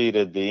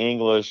defeated the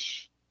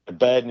English. The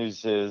bad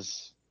news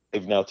is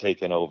they've now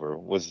taken over.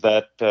 Was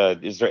that?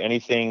 Is there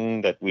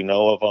anything that we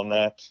know of on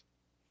that?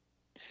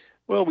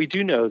 Well, we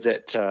do know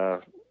that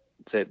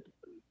that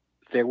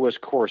there was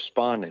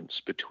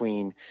correspondence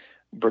between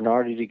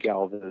Bernardo de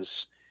Galvez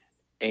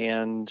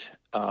and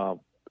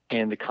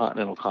the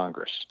Continental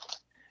Congress.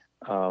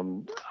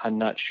 I'm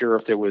not sure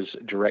if there was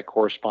direct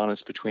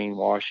correspondence between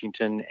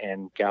Washington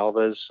and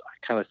Galvez.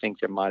 I kind of think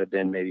there might have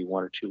been maybe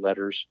one or two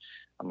letters.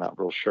 I'm not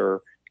real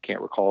sure. I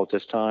can't recall at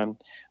this time.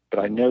 But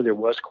I know there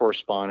was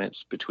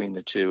correspondence between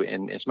the two.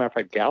 And as a matter of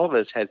fact,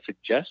 Galvez had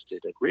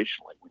suggested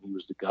originally, when he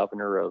was the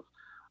governor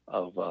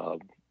of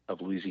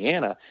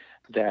Louisiana,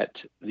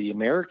 that the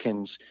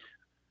Americans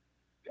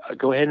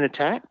go ahead and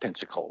attack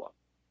Pensacola.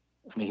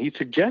 I mean, he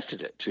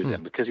suggested it to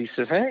them because he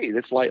says, "Hey,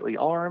 it's lightly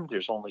armed.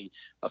 There's only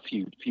a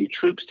few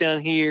troops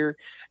down here,"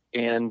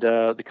 and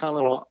the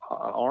Continental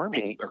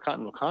Army or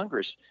Continental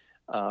Congress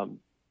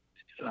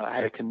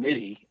had a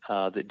committee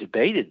that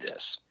debated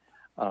this.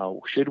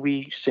 Should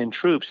we send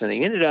troops? And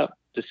they ended up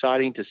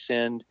deciding to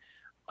send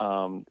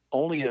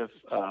only a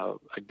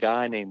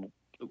guy named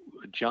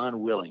John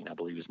Willing. I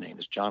believe his name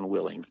is John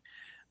Willing,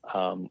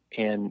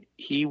 and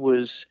he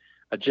was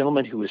a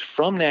gentleman who was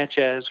from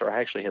Natchez, or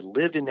actually had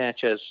lived in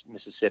Natchez,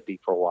 Mississippi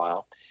for a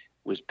while,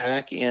 was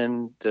back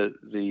in the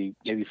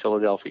maybe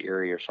Philadelphia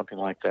area or something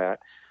like that.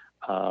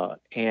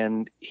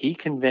 And he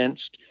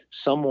convinced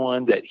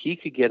someone that he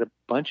could get a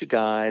bunch of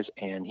guys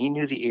and he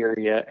knew the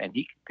area and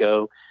he could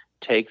go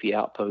take the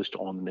outpost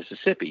on the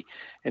Mississippi.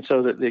 And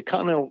so the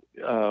Continental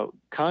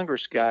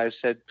Congress guys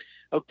said,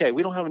 okay,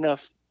 we don't have enough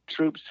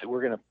troops.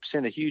 We're going to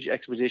send a huge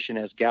expedition,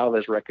 as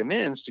Galvez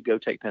recommends, to go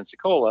take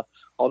Pensacola.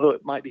 Although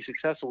it might be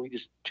successful, we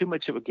just too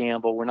much of a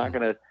gamble. We're not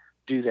going to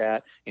do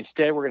that.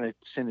 Instead, we're going to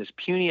send this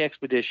puny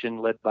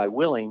expedition led by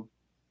Willing,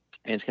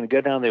 and it's going to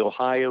go down the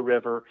Ohio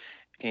River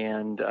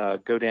and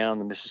go down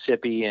the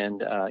Mississippi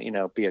and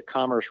be a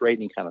commerce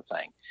raiding kind of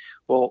thing.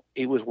 Well,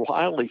 it was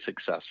wildly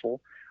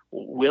successful.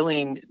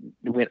 Willing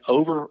went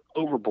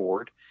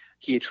overboard.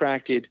 He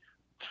attracted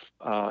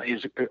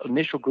his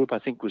initial group, I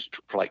think, was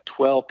like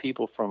 12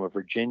 people from a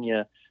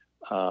Virginia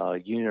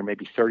unit, or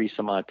maybe 30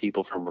 some odd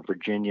people from a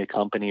Virginia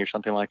company or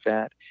something like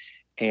that.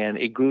 And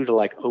it grew to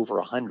like over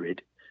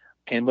 100.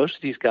 And most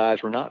of these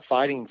guys were not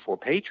fighting for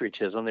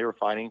patriotism. They were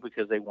fighting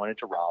because they wanted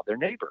to rob their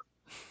neighbor,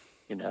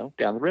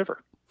 down the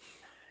river.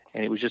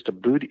 And it was just a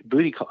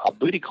booty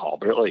call,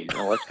 really.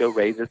 Let's go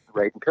raid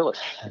and pillage.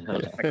 It's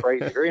kind of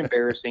crazy, very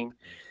embarrassing.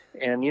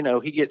 And,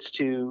 he gets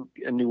to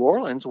New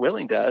Orleans,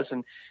 Willing does,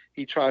 and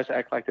he tries to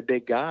act like the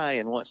big guy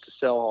and wants to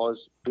sell all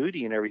his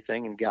booty and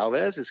everything. And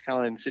Galvez is kind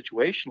of in a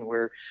situation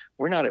where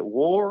we're not at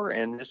war,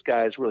 and this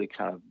guy is really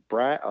kind of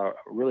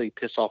really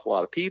pissed off a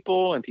lot of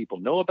people, and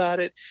people know about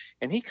it.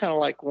 And he kind of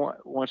like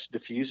wants to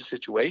diffuse the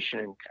situation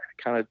and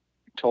kind of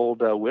told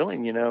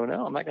Willing, no,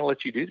 I'm not going to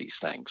let you do these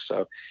things.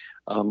 So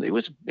it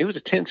was a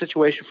tense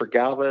situation for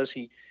Galvez.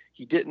 He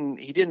didn't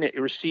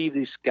receive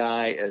this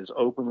guy as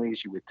openly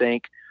as you would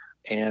think.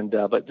 And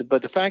but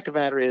the fact of the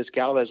matter is,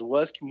 Galvez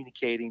was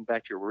communicating,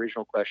 back to your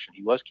original question,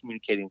 he was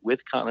communicating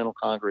with Continental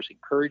Congress,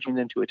 encouraging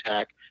them to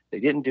attack. They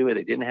didn't do it.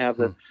 They didn't have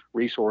the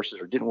resources,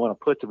 or didn't want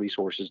to put the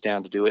resources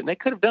down to do it, and they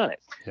could have done it.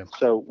 Yeah.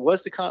 So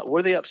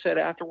were they upset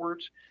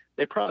afterwards?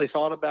 They probably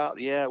thought about,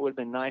 it would have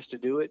been nice to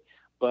do it,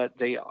 but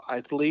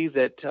I believe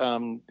that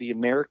the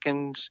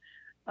Americans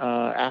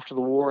after the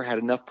war had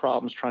enough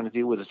problems trying to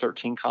deal with the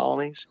 13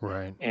 colonies,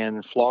 right?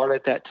 And Florida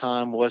at that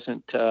time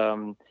wasn't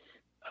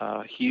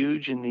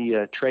huge in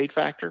the trade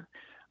factor,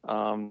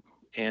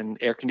 and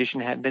air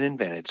conditioning hadn't been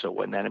invented, so it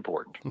wasn't that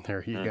important.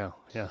 There you go.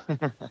 Yeah.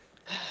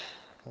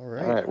 All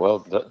right.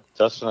 Well,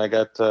 Dustin, I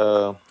got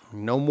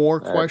no more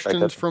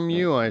questions from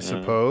you, I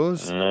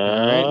suppose.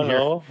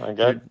 No, I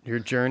got your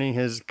journey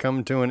has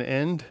come to an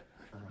end.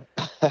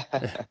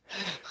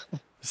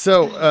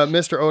 So,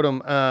 Mr.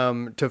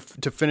 Odom,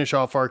 to finish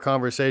off our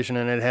conversation,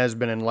 and it has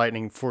been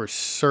enlightening for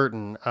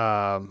certain.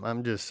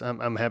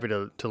 I'm happy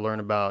to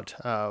learn about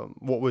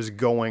what was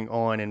going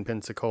on in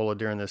Pensacola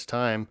during this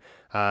time,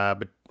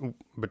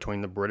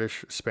 between the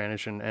British,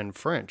 Spanish, and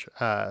French.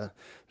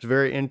 It's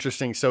very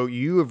interesting. So,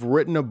 you have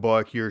written a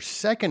book. Your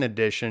second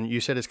edition,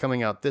 you said, is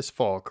coming out this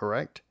fall,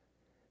 correct?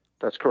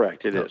 That's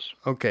correct. It is.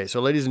 Okay.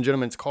 So, ladies and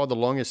gentlemen, it's called The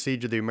Longest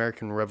Siege of the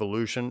American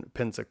Revolution,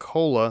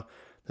 Pensacola.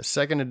 The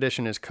second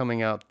edition is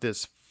coming out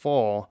this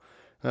fall.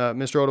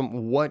 Mr. Odom,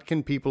 what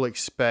can people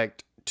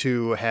expect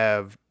to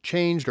have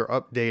changed or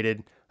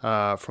updated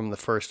from the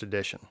first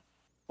edition?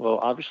 Well,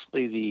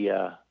 obviously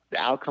the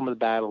outcome of the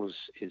battle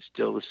is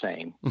still the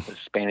same. The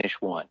Spanish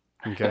won.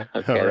 Okay.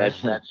 Okay, right.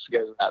 that's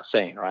goes without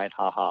saying, right?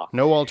 Ha ha.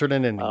 No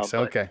alternate endings.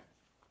 Okay.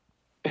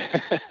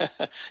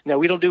 No,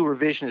 we don't do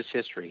revisionist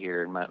history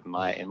here in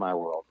my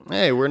world.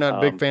 Hey, we're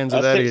not big fans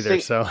of that either.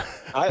 So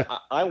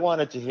I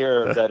wanted to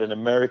hear that an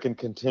American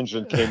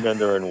contingent came in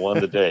there and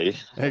won the day.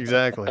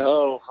 Exactly.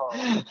 Well,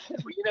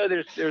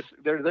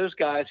 there's those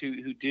guys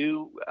who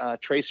do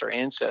trace their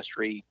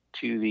ancestry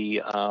to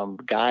the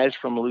guys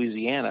from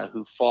Louisiana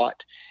who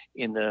fought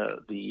in the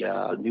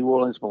New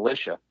Orleans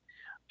militia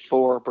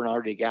for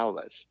Bernard de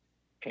Galvez,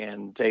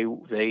 and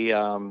they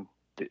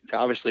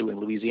obviously, when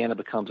Louisiana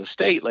becomes a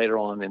state later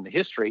on in the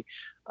history,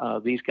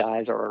 these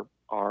guys are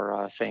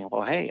saying,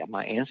 well, hey,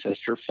 my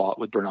ancestor fought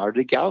with Bernard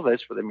de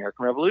Galvez for the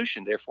American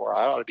Revolution. Therefore,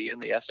 I ought to be in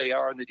the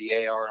SAR and the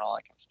DAR and all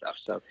that kind of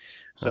stuff.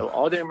 So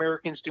are the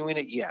Americans doing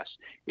it? Yes.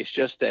 It's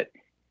just that,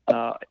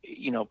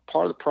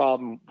 part of the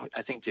problem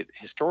I think that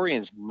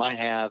historians might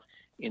have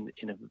in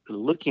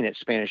looking at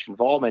Spanish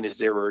involvement is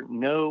there were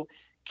no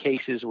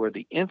cases where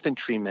the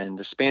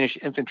Spanish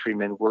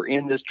infantrymen were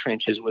in the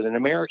trenches with an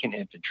American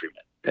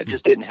infantryman. That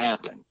just didn't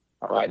happen.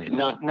 All right.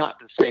 Not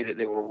to say that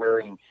they were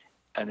wearing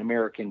an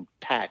American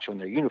patch on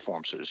their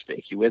uniform, so to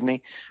speak. You with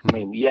me? I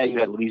mean, yeah, you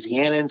had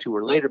Louisianans who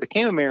were later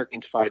became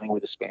Americans fighting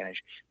with the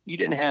Spanish. You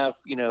didn't have,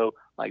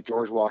 like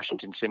George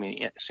Washington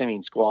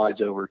sending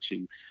squads over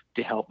to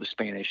help the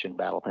Spanish in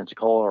Battle of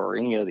Pensacola or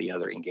any of the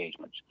other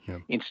engagements. Yeah.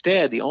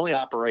 Instead, the only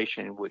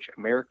operation in which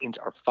Americans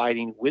are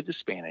fighting with the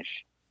Spanish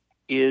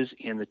is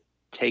in the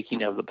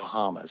taking of the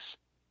Bahamas,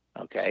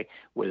 okay,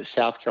 where the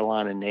South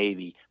Carolina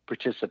Navy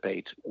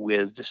participates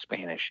with the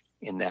Spanish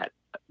in that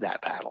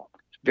battle.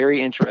 It's a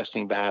very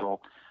interesting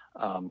battle.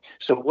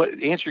 So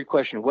to answer your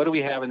question, what do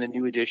we have in the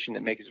new edition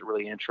that makes it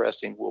really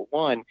interesting? Well,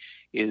 one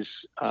is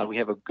we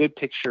have a good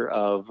picture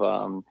of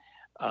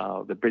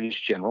the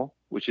British general,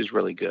 which is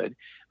really good.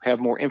 We have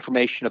more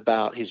information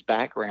about his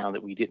background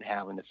that we didn't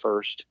have in the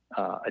first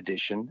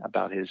edition,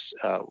 about his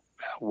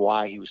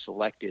why he was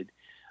selected.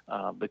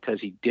 Because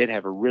he did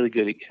have a really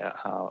good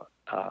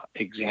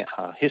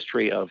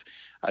history of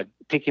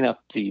picking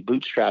up the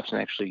bootstraps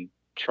and actually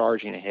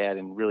charging ahead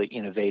in really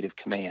innovative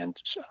command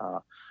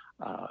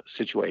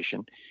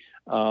situation.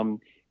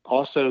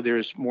 Also,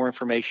 there's more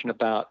information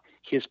about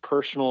his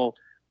personal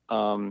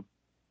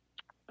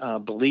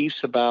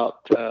beliefs about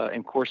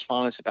and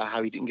correspondence about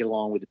how he didn't get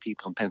along with the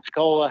people in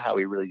Pensacola, how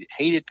he really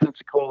hated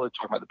Pensacola,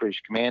 talking about the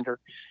British commander,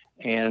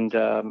 and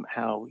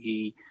how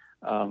he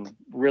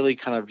really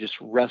kind of just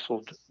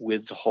wrestled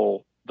with the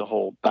whole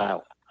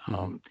battle.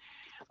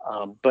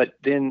 But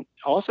then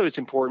also it's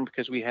important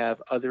because we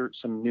have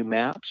some new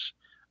maps.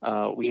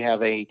 We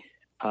have a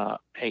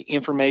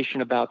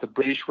information about the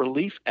British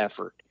relief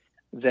effort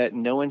that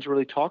no one's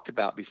really talked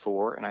about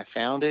before, and I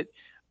found it.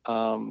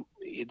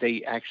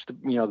 They actually,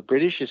 the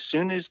British, as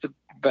soon as the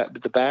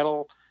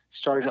battle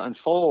started to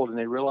unfold and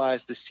they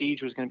realized the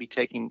siege was going to be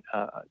taking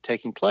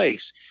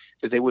place,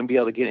 that they wouldn't be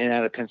able to get in and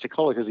out of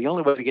Pensacola, because the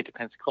only way to get to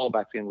Pensacola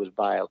back then was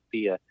via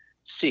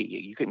sea.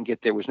 You couldn't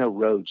get there. Was no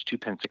roads to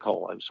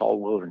Pensacola. It was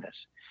all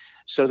wilderness.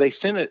 So they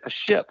sent a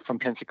ship from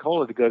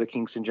Pensacola to go to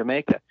Kingston,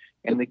 Jamaica.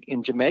 And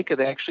in Jamaica,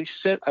 they actually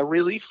sent a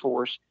relief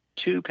force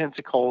to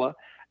Pensacola.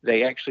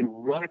 They actually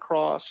run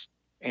across,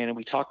 and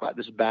we talk about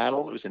this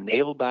battle. It was a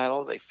naval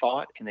battle. They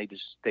fought, and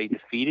they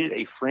defeated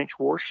a French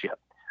warship,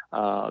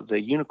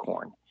 the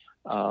Unicorn.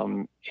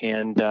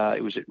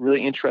 It was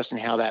really interesting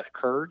how that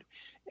occurred.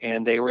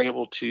 And they were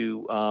able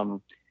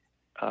to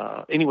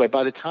anyway,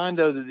 by the time,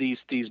 though, that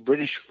these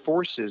British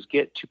forces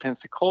get to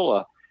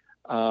Pensacola,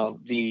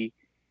 they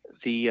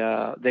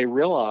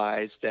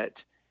realize that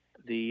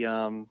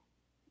the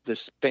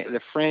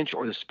French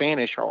or the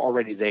Spanish are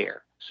already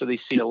there. So they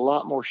see a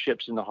lot more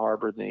ships in the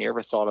harbor than they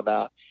ever thought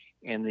about,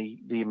 and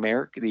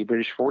the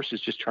British forces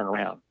just turn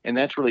around, and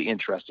that's really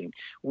interesting.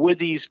 Would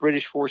these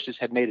British forces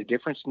have made a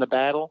difference in the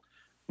battle?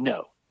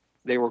 No.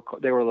 They were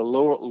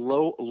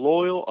the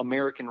loyal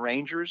American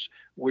Rangers,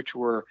 which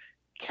were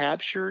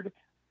captured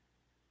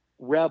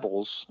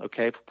rebels,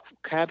 okay,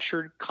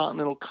 captured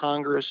Continental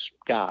Congress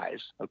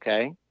guys,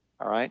 okay,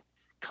 all right,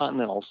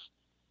 Continentals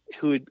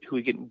who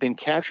had been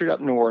captured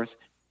up north,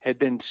 had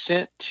been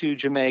sent to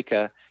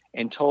Jamaica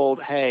and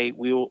told, hey,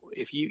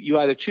 if you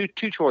either two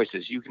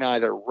choices, you can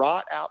either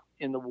rot out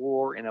in the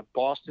war in a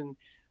Boston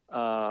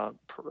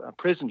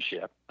prison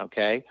ship,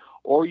 okay,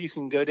 or you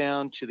can go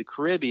down to the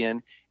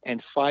Caribbean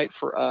and fight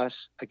for us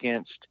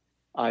against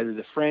either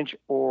the French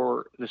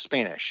or the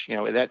Spanish.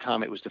 At that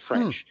time it was the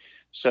French.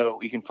 So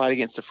you can fight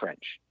against the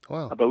French.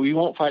 Wow. But we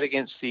won't fight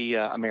against the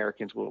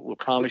Americans. We'll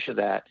promise you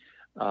that.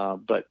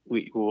 But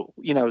we will,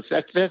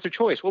 that's a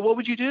choice. Well, what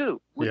would you do?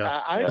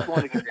 Yeah. I would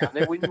want to go down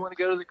there. Wouldn't you want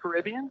to go to the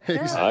Caribbean?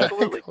 Yeah, Exactly.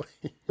 absolutely.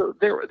 So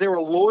there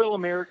were loyal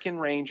American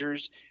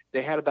Rangers.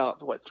 They had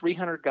about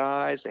 300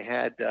 guys. They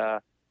had,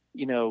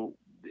 they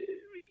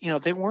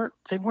weren't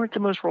the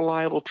most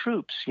reliable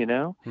troops,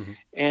 Mm-hmm.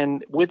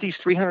 And with these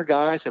 300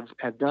 guys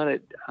have done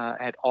it,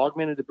 had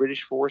augmented the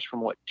British force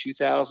from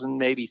 2,000,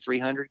 maybe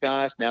 300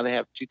 guys. Now they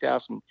have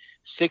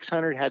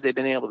 2,600. Had they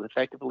been able to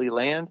effectively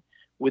land,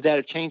 would that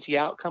have changed the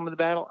outcome of the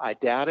battle? I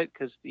doubt it,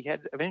 because he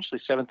had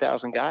eventually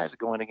 7,000 guys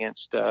going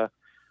against the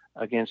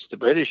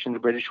British, and the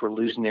British were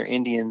losing their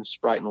Indians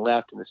right and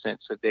left in the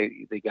sense that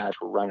the guys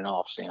were running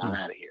off, saying, "I'm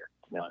out of here."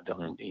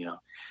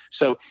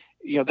 So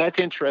that's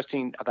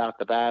interesting about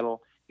the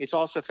battle. It's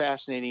also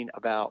fascinating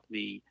about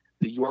the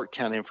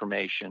Yorktown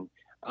information,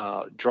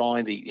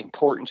 drawing the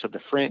importance of the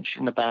French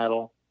in the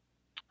battle.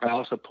 I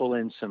also pull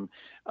in some,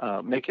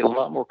 make it a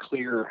lot more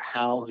clear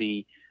how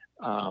the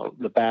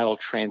battle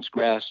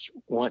transgressed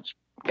once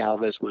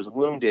Galvez was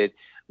wounded,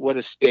 what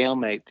a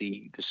stalemate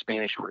the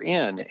Spanish were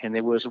in. And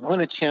there was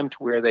one attempt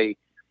where they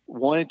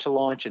wanted to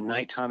launch a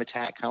nighttime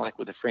attack, kind of like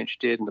what the French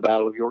did in the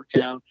Battle of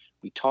Yorktown.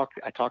 I talk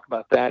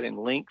about that in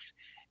length,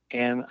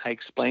 and I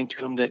explained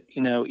to them that,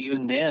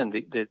 even then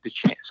the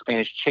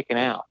Spanish chicken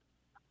out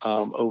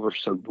over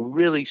some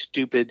really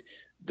stupid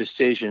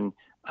decision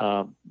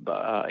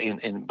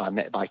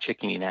by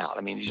chickening out.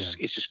 I mean,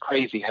 it's just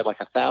crazy. They had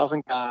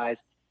 1,000 guys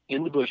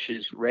in the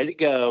bushes ready to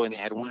go, and they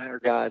had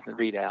 100 guys in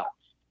the readout.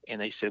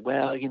 And they said,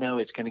 well,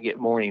 it's going to get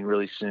morning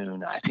really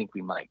soon. I think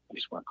we might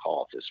just want to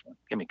call it this one.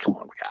 I mean, come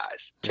on, guys.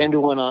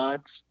 10-1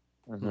 odds.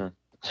 Mm-hmm.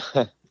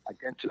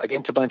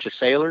 against a bunch of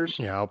sailors.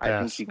 Yeah, I'll pass.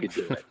 I think you could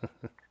do it.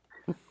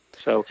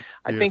 So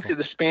I think that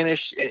the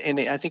Spanish, and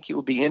I think it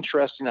would be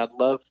interesting. I'd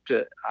love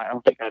to, I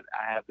don't think I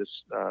have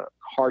this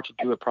heart to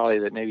do it, probably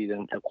that maybe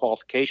the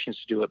qualifications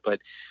to do it, but,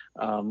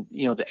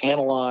 to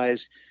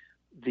analyze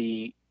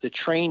the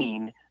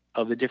training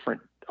of the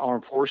different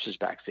armed forces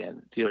back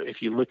then.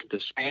 If you look at the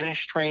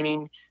Spanish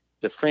training,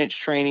 the French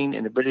training,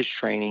 and the British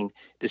training,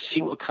 to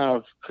see what kind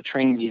of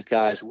training these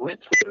guys went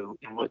through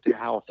and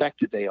how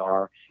effective they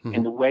are,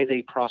 and the way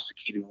they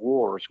prosecuted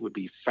wars would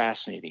be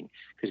fascinating.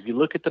 Because if you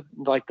look at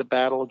the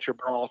Battle of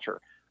Gibraltar,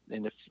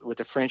 and what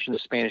the French and the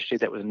Spanish did,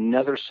 that was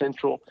another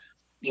central,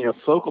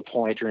 focal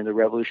point during the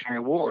Revolutionary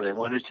War. They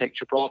wanted to take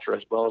Gibraltar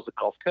as well as the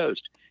Gulf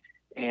Coast,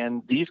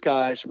 and these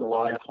guys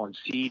relied upon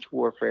siege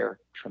warfare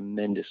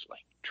tremendously.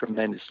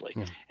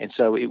 And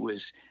so it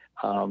was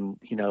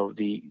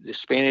The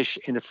Spanish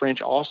and the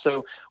French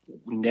also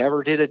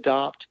never did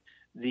adopt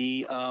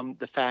the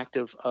fact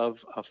of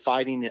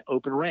fighting in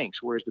open ranks,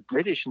 whereas the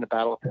British in the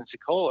Battle of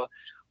Pensacola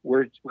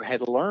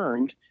had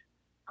learned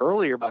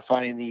earlier by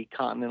fighting the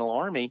Continental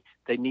Army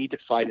they need to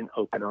fight in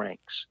open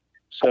ranks.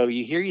 So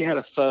you had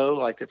a foe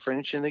like the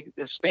French and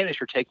the Spanish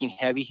were taking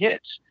heavy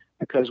hits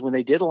because when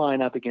they did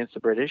line up against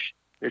the British,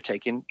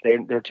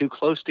 they're too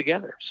close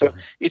together. So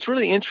it's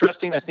really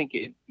interesting. I think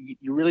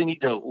you really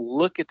need to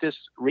look at this,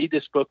 read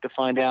this book to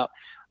find out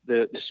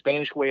the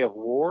Spanish way of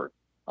war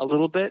a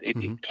little bit.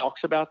 It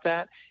talks about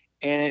that,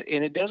 and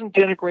it doesn't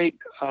denigrate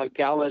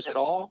Galvez at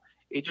all.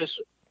 It just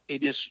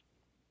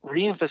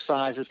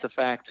reemphasizes the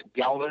fact that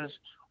Galvez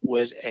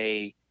was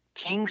a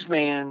king's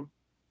man.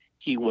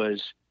 He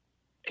was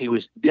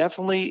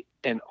definitely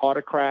an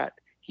autocrat.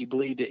 He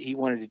believed that he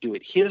wanted to do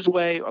it his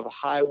way or the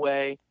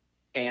highway,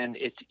 and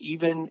it's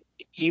even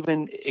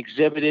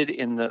exhibited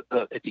in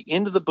at the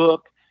end of the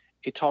book.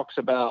 It talks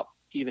about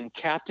even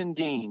Captain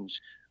Deans,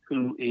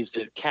 who is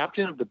the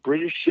captain of the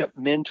British ship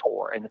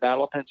Mentor in the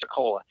Battle of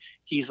Pensacola.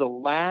 He's the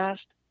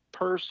last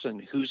person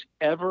who's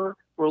ever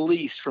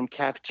released from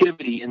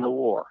captivity in the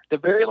war, the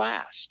very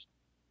last.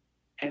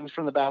 And it's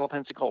from the Battle of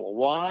Pensacola.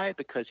 Why?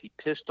 Because he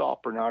pissed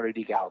off Bernardo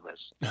de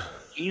Galvez.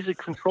 He's a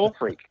control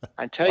freak.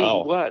 I tell you,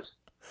 he was.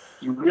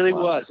 He really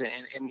was.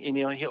 And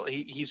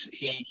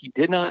he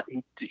did not.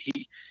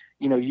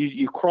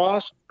 You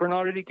cross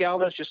Bernardo de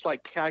Galvez just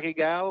like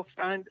Cagagao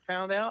found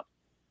out,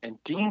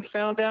 and Dean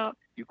found out.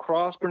 You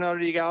cross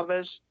Bernardo de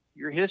Galvez,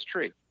 your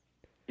history.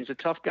 He's a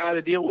tough guy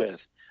to deal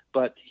with,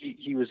 but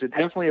he was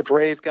definitely a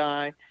brave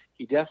guy.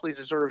 He definitely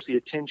deserves the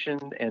attention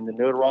and the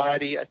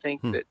notoriety, I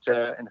think, and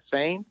the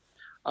fame.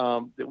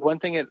 The one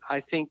thing that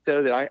I think,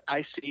 though, that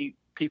I see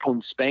people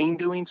in Spain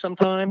doing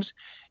sometimes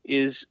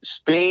is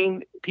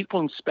people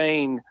in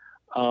Spain,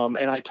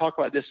 and I talk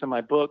about this in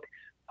my book,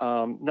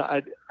 there's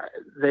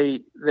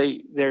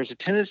a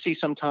tendency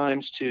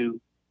sometimes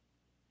to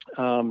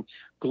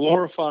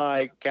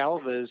glorify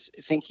Galvez,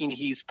 thinking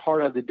he's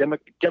part of the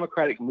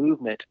democratic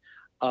movement,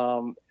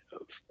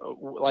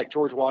 like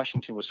George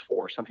Washington was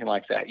for, something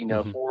like that,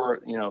 for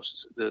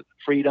the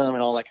freedom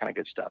and all that kind of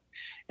good stuff.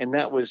 And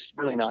that was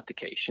really not the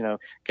case.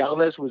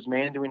 Galvez was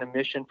man doing a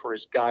mission for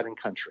his God and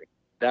country.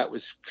 That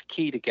was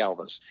key to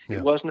Galvez. Yeah.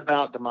 It wasn't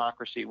about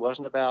democracy. It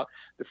wasn't about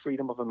the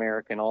freedom of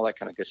America and all that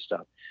kind of good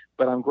stuff.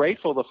 But I'm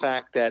grateful the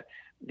fact that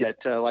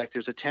like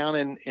there's a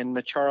town in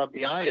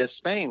Machara,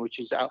 Spain, which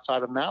is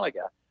outside of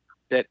Malaga,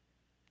 that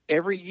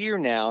every year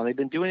now, and they've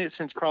been doing it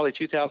since probably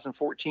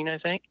 2014, I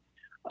think,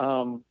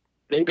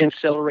 they've been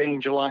celebrating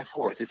July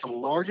 4th. It's the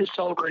largest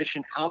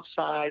celebration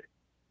outside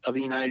of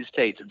the United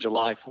States of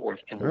July 4th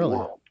in the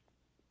world.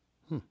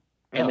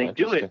 And they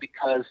do it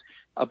because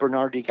of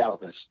Bernardo de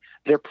Galvez.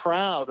 They're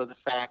proud of the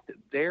fact that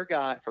their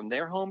guy from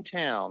their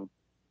hometown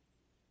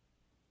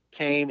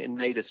came and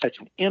made such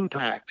an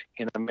impact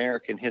in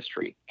American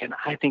history. And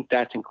I think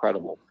that's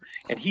incredible.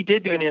 And he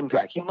did do an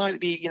impact. He might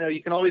be,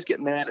 you can always get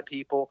mad at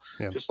people,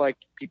 just like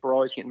people are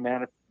always getting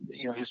mad at,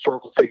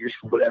 historical figures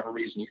for whatever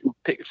reason. You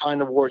can find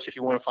the warts if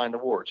you want to find the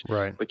warts.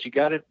 Right. But you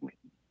got to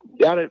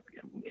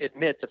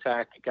admit the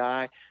fact the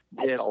guy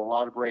did a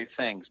lot of great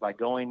things by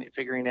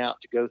figuring out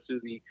to go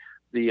through the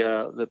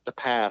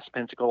pass,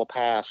 Pensacola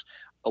Pass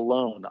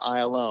alone,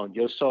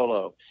 Yo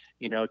Solo,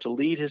 to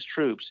lead his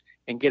troops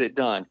and get it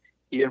done.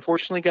 He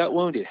unfortunately got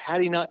wounded.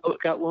 Had he not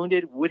got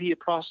wounded, would he have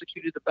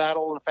prosecuted the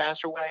battle in a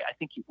faster way? I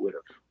think he would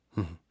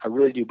have. I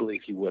really do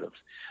believe he would have.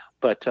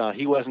 But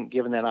he wasn't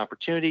given that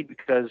opportunity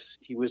because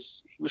he was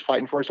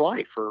fighting for his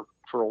life for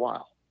a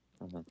while.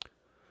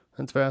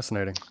 That's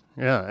fascinating.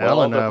 Yeah,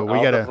 well,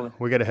 Alan,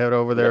 we gotta head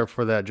over there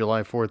for that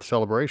July 4th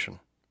celebration.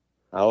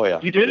 Oh yeah,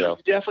 you do. Yeah. You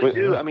definitely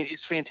do. I mean,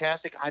 it's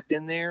fantastic. I've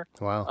been there.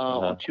 Wow.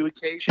 On 2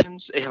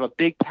 occasions. They have a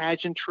big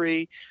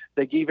pageantry.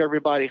 They give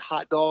everybody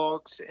hot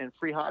dogs and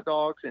free hot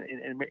dogs,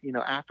 and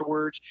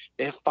afterwards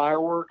they have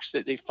fireworks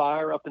that they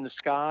fire up in the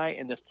sky,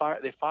 and they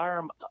fire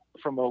them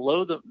from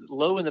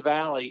low in the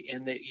valley.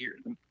 And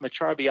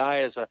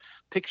Machara is a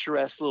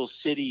picturesque little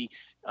city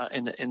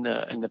in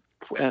the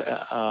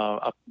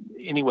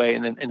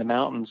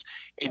mountains.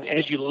 And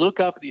as you look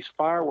up at these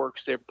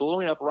fireworks, they're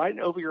blowing up right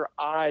over your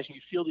eyes, and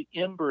you feel the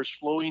embers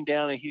flowing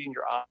down and hitting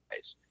your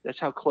eyes. That's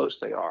how close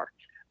they are.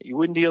 You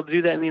wouldn't be able to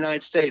do that in the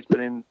United States, but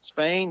in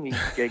Spain, you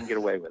can get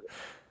away with it.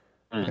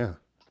 Yeah.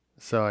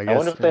 So I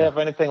wonder if they have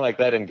anything like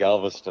that in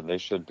Galveston. They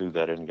should do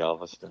that in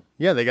Galveston.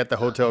 Yeah, they got the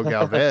Hotel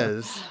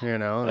Galvez.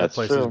 That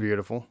place is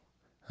beautiful.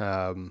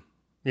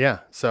 Yeah.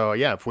 So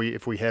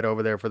if we head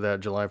over there for that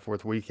July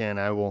 4th weekend,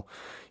 I will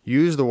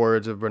use the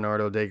words of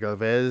Bernardo de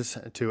Galvez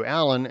to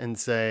Alan and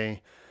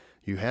say,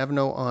 "You have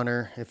no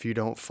honor if you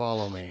don't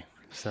follow me."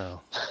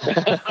 So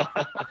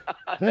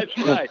that's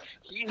right.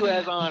 He who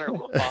has honor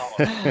will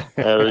follow.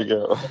 There we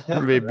go.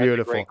 That'd be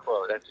beautiful.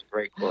 That's a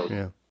great quote.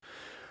 Yeah.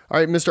 All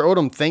right, Mr.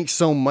 Odom, thanks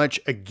so much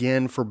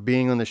again for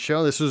being on the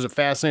show. This was a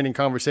fascinating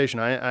conversation.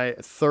 I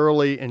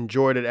thoroughly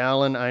enjoyed it.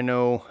 Alan, I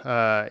know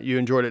you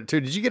enjoyed it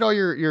too. Did you get all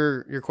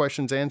your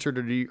questions answered,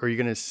 or are you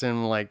going to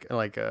send like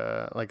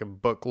a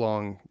book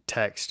long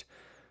text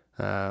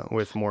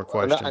with more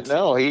questions?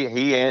 No,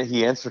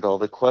 he answered all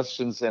the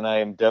questions, and I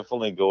am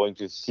definitely going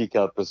to seek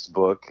out this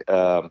book.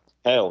 Hell,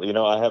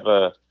 I have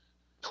a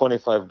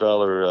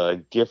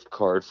 $25 gift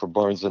card for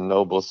Barnes &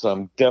 Noble, so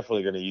I'm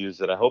definitely going to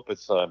use it. I hope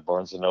it's on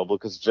Barnes & Noble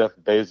because Jeff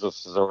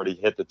Bezos has already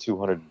hit the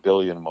 200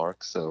 billion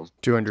mark. So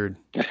 200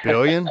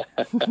 billion?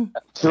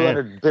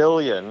 200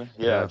 billion.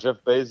 Yeah, Jeff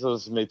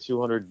Bezos made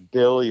 $200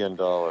 billion.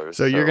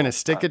 So you're going to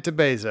stick it to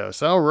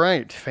Bezos. All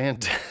right.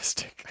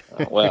 Fantastic.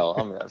 Well,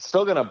 I'm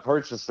still going to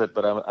purchase it,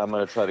 but I'm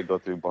going to try to go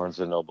through Barnes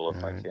 & Noble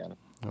if I can.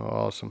 Oh,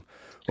 awesome.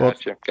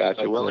 Gotcha.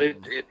 Well,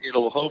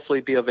 it'll hopefully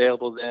be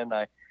available then.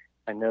 I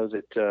know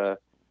that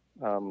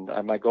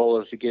my goal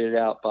is to get it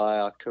out by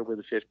October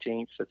the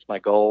 15th. That's my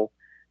goal.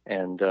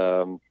 And,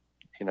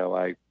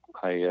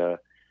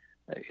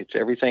 it's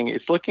everything.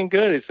 It's looking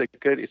good. It's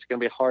going to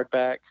be a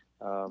hardback.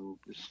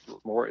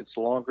 It's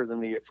longer than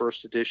the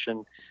first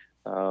edition.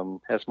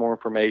 Has more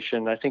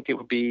information. I think it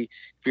would be,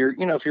 if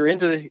you're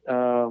into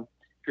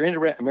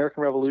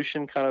American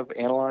Revolution, kind of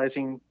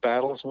analyzing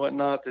battles and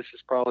whatnot, this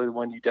is probably the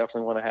one you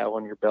definitely want to have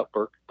on your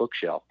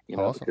bookshelf,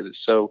 Awesome. Because it's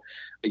so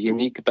a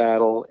unique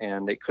battle,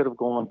 and they could have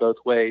gone both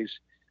ways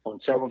on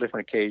several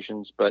different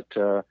occasions, but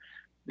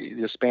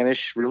the Spanish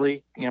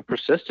really,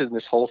 persisted in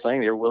this whole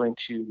thing. They were willing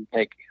to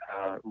make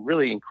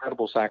really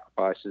incredible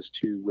sacrifices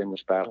to win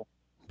this battle.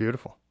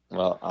 Beautiful.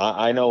 Well,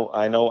 I know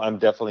I'm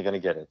definitely going to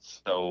get it.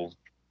 So,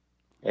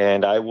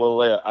 and I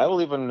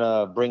will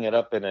even bring it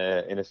up in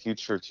a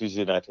future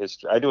Tuesday Night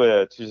History. I do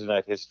a Tuesday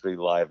Night History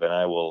live, and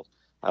I will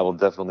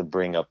definitely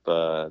bring up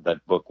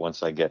that book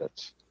once I get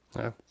it.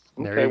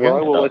 There okay, you well, go.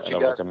 I will let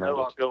you guys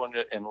know. I'll go in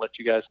and let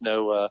you guys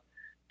know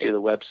via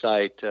the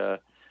website,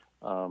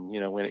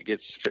 when it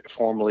gets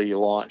formally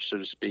launched, so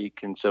to speak,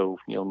 and so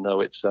you'll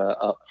know it's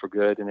up for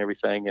good and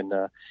everything. And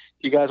if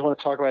you guys want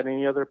to talk about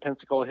any other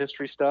Pensacola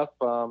history stuff,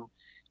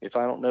 if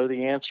I don't know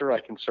the answer,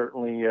 I can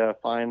certainly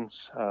find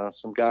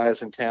some guys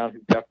in town who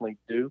definitely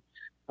do.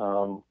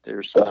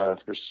 There's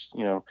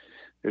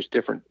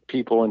different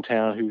people in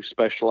town who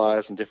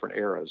specialize in different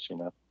eras.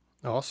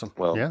 Awesome.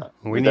 Well, yeah,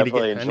 I we need to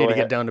definitely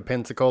get down to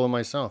Pensacola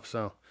myself.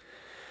 So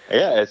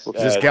yeah, it's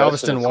this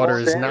Galveston water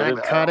is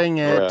not cutting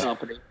it.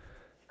 Company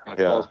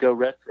calls Go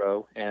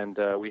Retro, and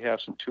we have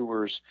some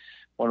tours.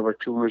 One of our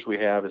tours we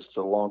have is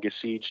the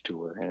Longest Siege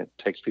tour, and it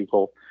takes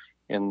people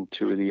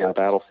into the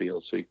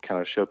battlefield, so you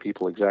kind of show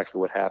people exactly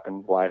what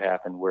happened, why it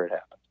happened, where it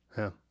happened.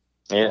 Yeah.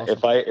 And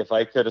Awesome. if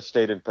I could have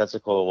stayed in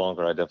Pensacola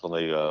longer, I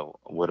definitely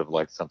would have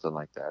liked something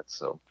like that.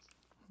 So,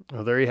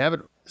 well, there you have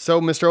it.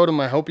 So, Mr. Odom,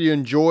 I hope you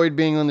enjoyed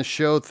being on the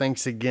show.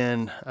 Thanks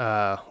again.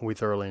 We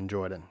thoroughly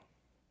enjoyed it.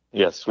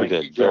 yes, we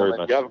did very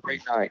much. You have a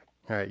great night.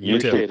 All right, You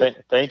too. too.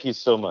 Thank you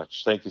so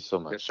much. Thank you so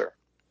much. Yes, sir.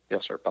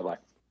 Yes, sir. Bye-bye.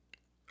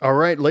 All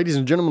right, ladies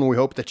and gentlemen, we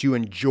hope that you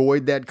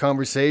enjoyed that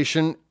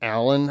conversation.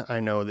 Alan, I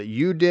know that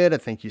you did. I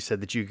think you said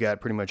that you got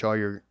pretty much all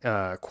your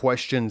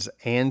questions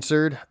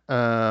answered.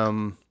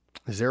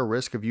 Is there a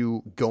risk of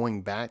you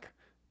going back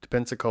to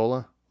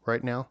Pensacola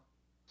right now?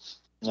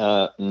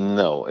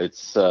 No,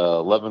 it's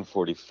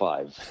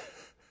 11:45.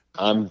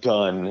 I'm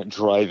done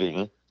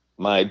driving.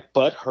 My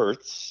butt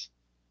hurts.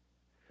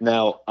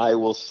 Now, I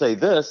will say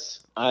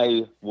this.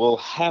 I will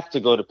have to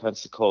go to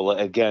Pensacola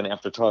again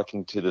after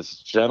talking to this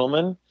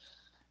gentleman.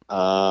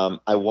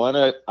 I want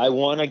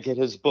to get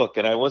his book,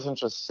 and I wasn't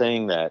just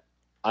saying that.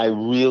 I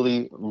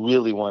really,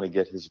 really want to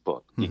get his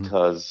book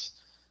because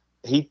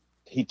he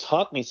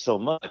taught me so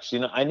much.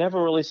 I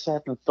never really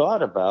sat and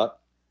thought about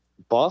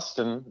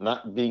Boston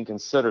not being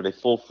considered a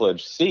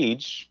full-fledged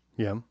siege.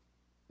 Yeah,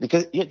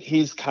 because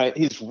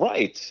he's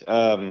right.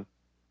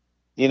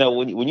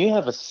 When you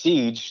have a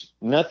siege,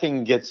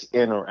 nothing gets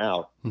in or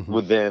out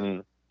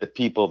within the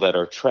people that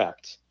are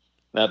trapped.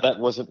 Now, that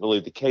wasn't really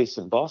the case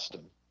in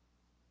Boston.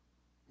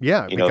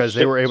 Yeah, because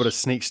they were able to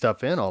sneak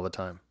stuff in all the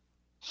time.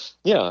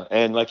 Yeah,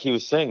 and like he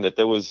was saying, that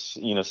there was,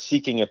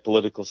 seeking a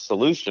political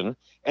solution.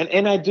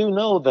 And I do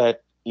know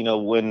that,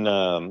 when,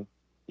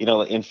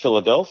 in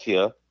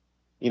Philadelphia,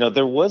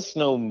 there was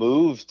no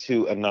move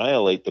to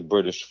annihilate the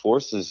British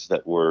forces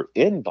that were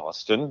in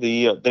Boston.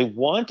 They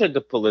wanted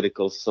a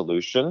political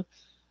solution.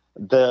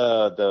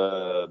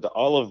 The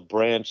Olive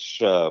Branch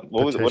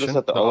what is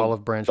that? The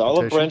Olive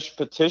Branch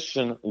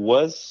petition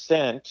was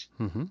sent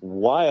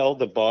while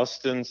the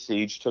Boston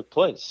siege took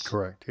place.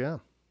 Correct. Yeah.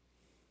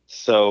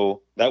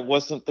 So that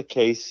wasn't the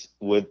case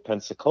with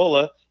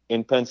Pensacola.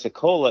 In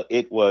Pensacola,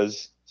 it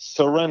was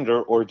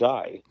surrender or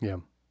die. Yeah.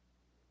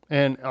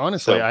 And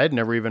honestly, I had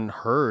never even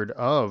heard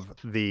of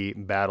the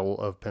Battle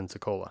of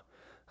Pensacola.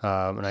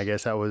 And I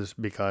guess that was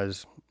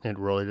because it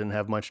really didn't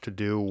have much to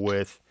do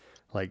with,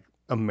 like,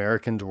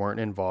 Americans weren't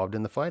involved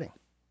in the fighting.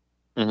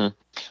 So.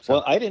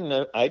 Well, I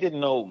didn't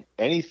know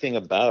anything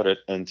about it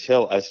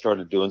until I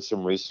started doing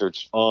some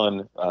research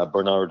on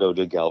Bernardo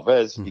de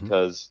Galvez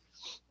because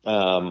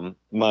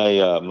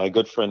My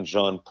good friend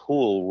John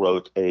Poole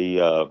wrote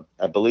I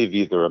believe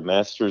either a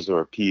master's or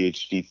a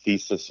PhD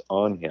thesis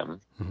on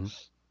him. Mm-hmm.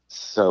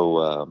 So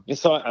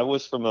I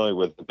was familiar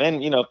with him,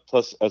 and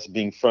plus us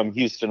being from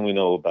Houston, we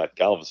know about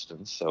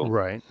Galveston. So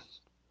right.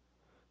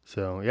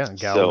 So yeah, so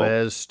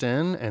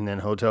Galveston, and then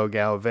Hotel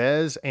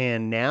Galvez,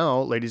 and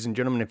now, ladies and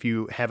gentlemen, if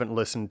you haven't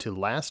listened to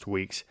last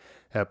week's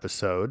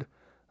episode,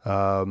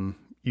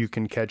 you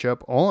can catch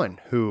up on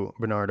who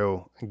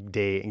Bernardo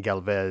de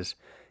Galvez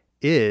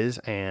is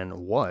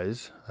and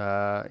was,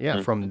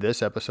 from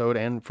this episode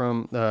and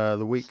from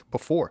the week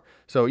before.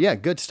 So yeah,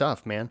 good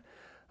stuff, man.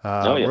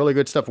 Really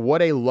good stuff.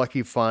 What a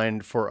lucky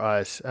find for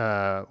us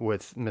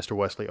with Mr.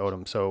 Wesley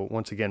Odom. So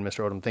once again,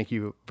 Mr. Odom, thank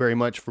you very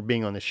much for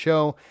being on the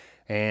show.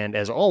 And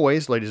as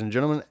always, ladies and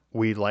gentlemen,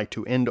 we'd like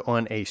to end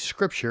on a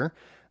scripture.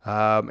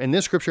 And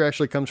this scripture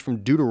actually comes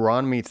from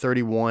Deuteronomy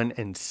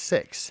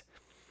 31:6.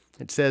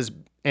 It says,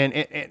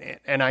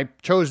 and I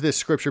chose this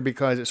scripture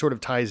because it sort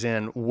of ties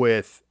in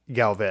with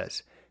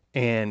Galvez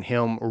and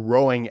him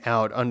rowing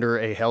out under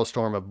a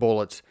hailstorm of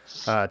bullets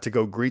to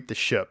go greet the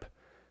ship.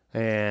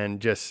 And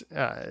just,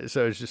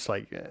 so it's just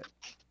like,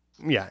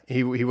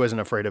 he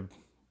wasn't afraid of,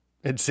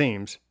 it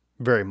seems,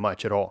 very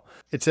much at all.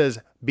 It says,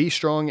 "Be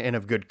strong and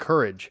of good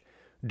courage.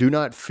 Do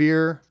not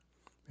fear,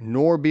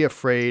 nor be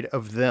afraid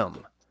of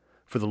them.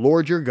 For the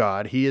Lord your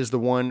God, he is the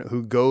one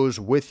who goes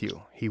with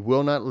you. He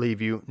will not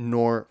leave you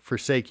nor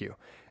forsake you."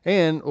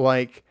 And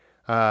like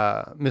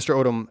Mr.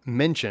 Odom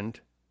mentioned,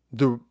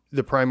 the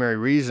primary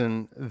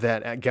reason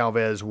that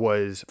Galvez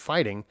was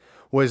fighting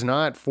was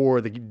not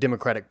for the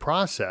democratic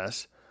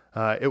process.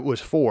 It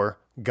was for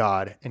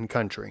God and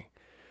country.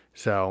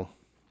 So,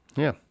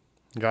 yeah,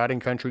 God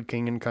and country,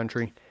 king and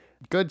country.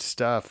 Good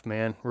stuff,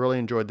 man. Really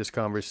enjoyed this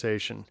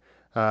conversation.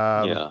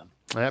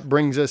 That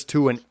brings us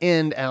to an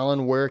end.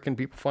 Alan, where can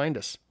people find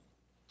us?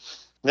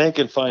 They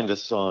can find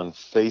us on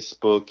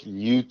Facebook,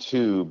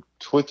 YouTube,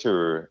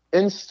 Twitter,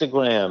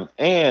 Instagram,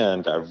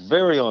 and our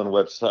very own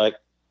website,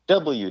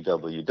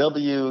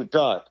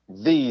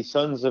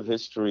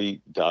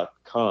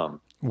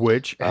 www.thesonsofhistory.com.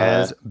 Which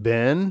has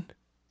been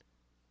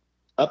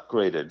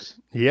upgraded.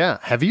 Yeah.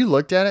 Have you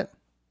looked at it?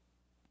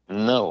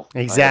 No.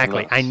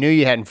 Exactly. I knew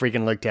you hadn't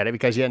freaking looked at it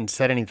because you hadn't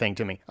said anything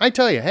to me. I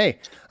tell you, hey,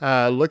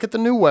 look at the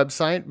new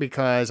website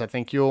because I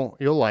think you'll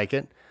like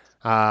it.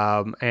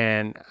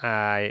 And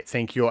I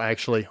think you'll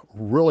actually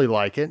really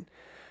like it.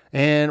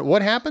 And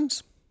what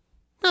happens?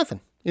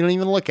 Nothing. You don't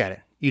even look at it.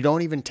 You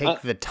don't even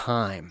take the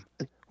time.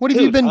 What have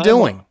you been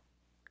doing?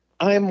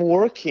 I'm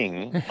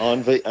working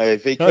on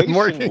vacation. I'm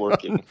working.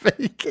 On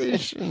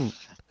vacation.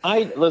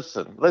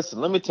 Listen,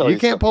 let me tell you. You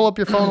can't pull up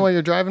your phone while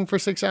you're driving for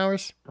 6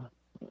 hours?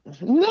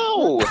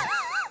 No.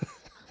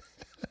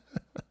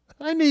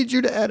 I need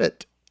you to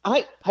edit.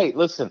 Hey,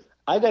 listen,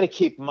 I got to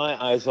keep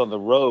my eyes on the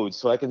road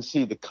so I can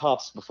see the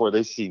cops before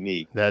they see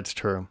me. That's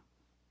true.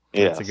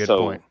 That's a good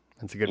point.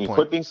 That's a good point.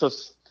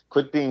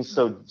 Quit being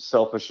so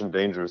selfish and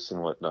dangerous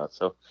and whatnot.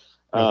 So,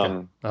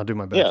 okay. I'll do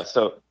my best. Yeah.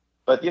 So,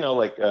 but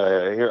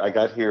I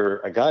got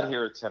here at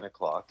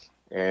 10:00,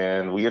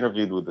 and we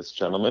interviewed with this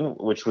gentleman,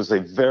 which was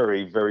a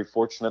very, very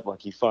fortunate,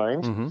 lucky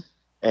find. Mm-hmm.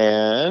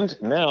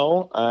 And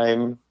now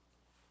I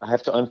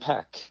have to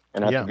unpack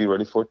and I have to be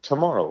ready for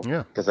tomorrow.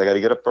 Yeah. Because I got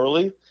to get up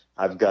early.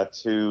 I've got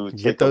to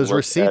get those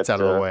receipts out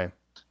of the way.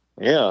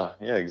 Yeah,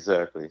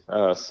 exactly.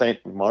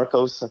 St.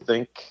 Marcos, I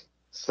think.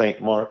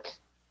 St. Mark,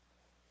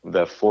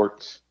 the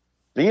fort.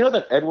 Do you know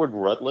that Edward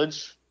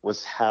Rutledge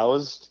was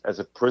housed as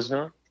a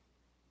prisoner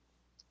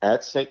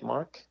at St.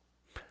 Mark?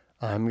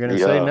 I'm going to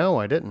say no,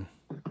 I didn't.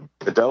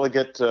 The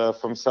delegate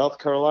from South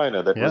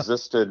Carolina that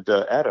resisted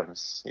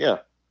Adams. Yeah.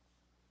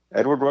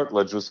 Edward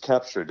Rutledge was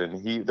captured,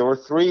 and there were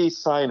 3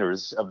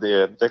 signers of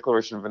the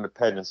Declaration of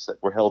Independence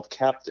that were held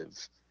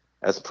captive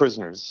as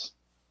prisoners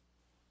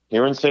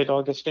here in St.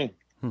 Augustine.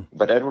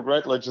 But Edward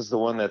Rutledge is the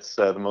one that's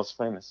the most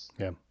famous.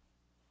 Yeah.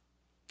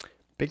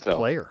 Big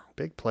player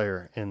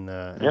in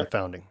the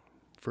founding,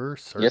 for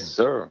certain. Yes,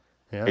 sir.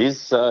 Yeah.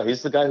 He's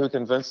the guy who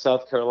convinced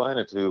South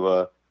Carolina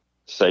to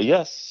say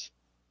yes,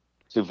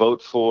 to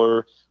vote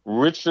for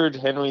Richard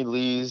Henry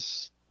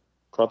Lee's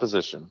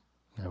proposition.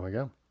 There we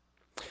go.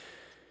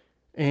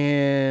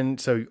 And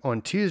so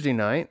on Tuesday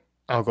night,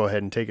 I'll go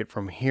ahead and take it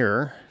from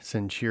here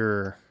since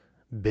you're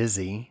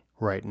busy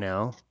right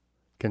now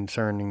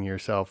concerning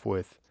yourself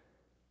with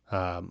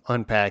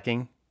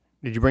unpacking.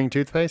 Did you bring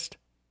toothpaste?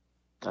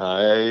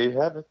 I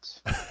have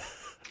it.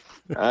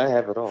 I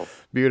have it all.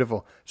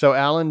 Beautiful. So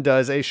Alan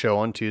does a show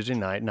on Tuesday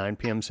night, 9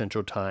 p.m.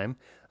 Central Time,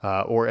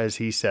 or as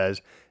he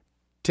says,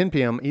 10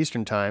 p.m.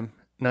 Eastern Time,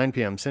 9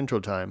 p.m. Central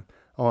Time,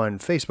 on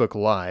Facebook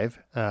Live.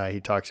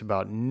 He talks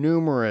about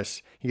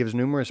he gives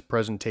numerous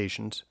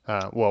presentations,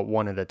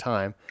 one at a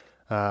time,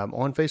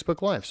 on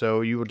Facebook Live.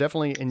 So you will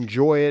definitely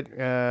enjoy it.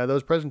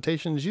 Those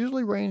presentations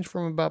usually range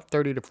from about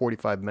 30 to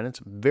 45 minutes.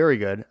 Very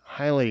good,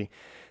 highly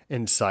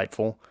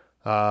insightful,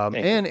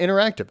 and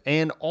interactive.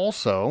 And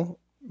also,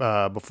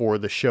 before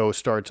the show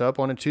starts up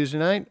on a Tuesday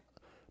night,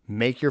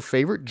 make your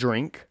favorite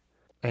drink,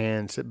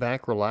 and sit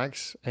back,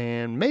 relax,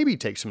 and maybe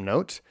take some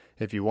notes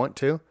if you want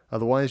to.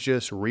 Otherwise,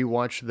 just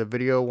rewatch the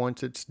video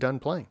once it's done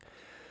playing.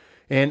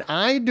 And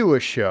I do a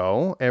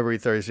show every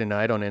Thursday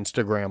night on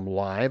Instagram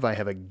Live. I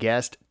have a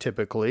guest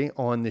typically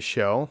on the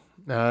show.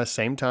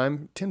 Same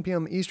time, 10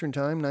 p.m. Eastern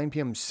Time, 9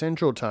 p.m.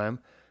 Central Time.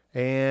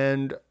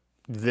 And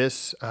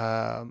this,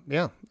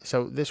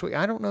 so this week,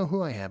 I don't know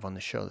who I have on the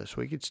show this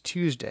week. It's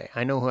Tuesday.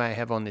 I know who I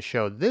have on the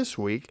show this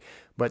week,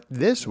 but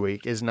this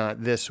week is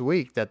not this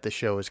week that the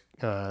show is,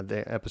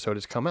 the episode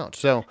has come out.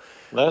 So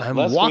I'm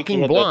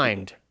walking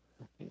blind.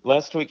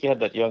 Last week you had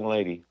that young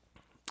lady.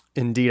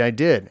 Indeed, I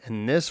did.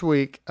 And this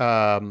week,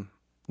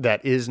 that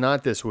is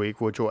not this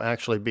week, which will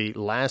actually be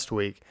last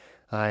week,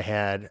 I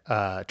had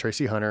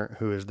Tracy Hunter,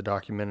 who is the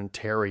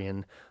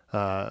documentarian,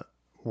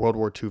 World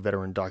War II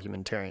veteran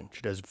documentarian.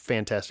 She does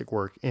fantastic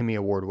work, Emmy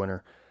Award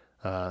winner.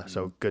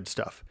 So good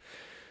stuff.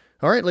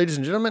 All right, ladies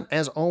and gentlemen,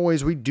 as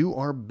always, we do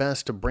our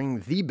best to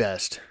bring the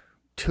best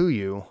to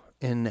you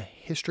in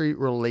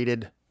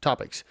history-related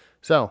topics.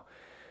 So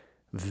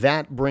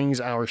that brings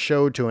our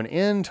show to an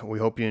end. We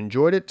hope you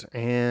enjoyed it,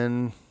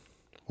 and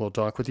we'll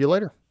talk with you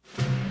later.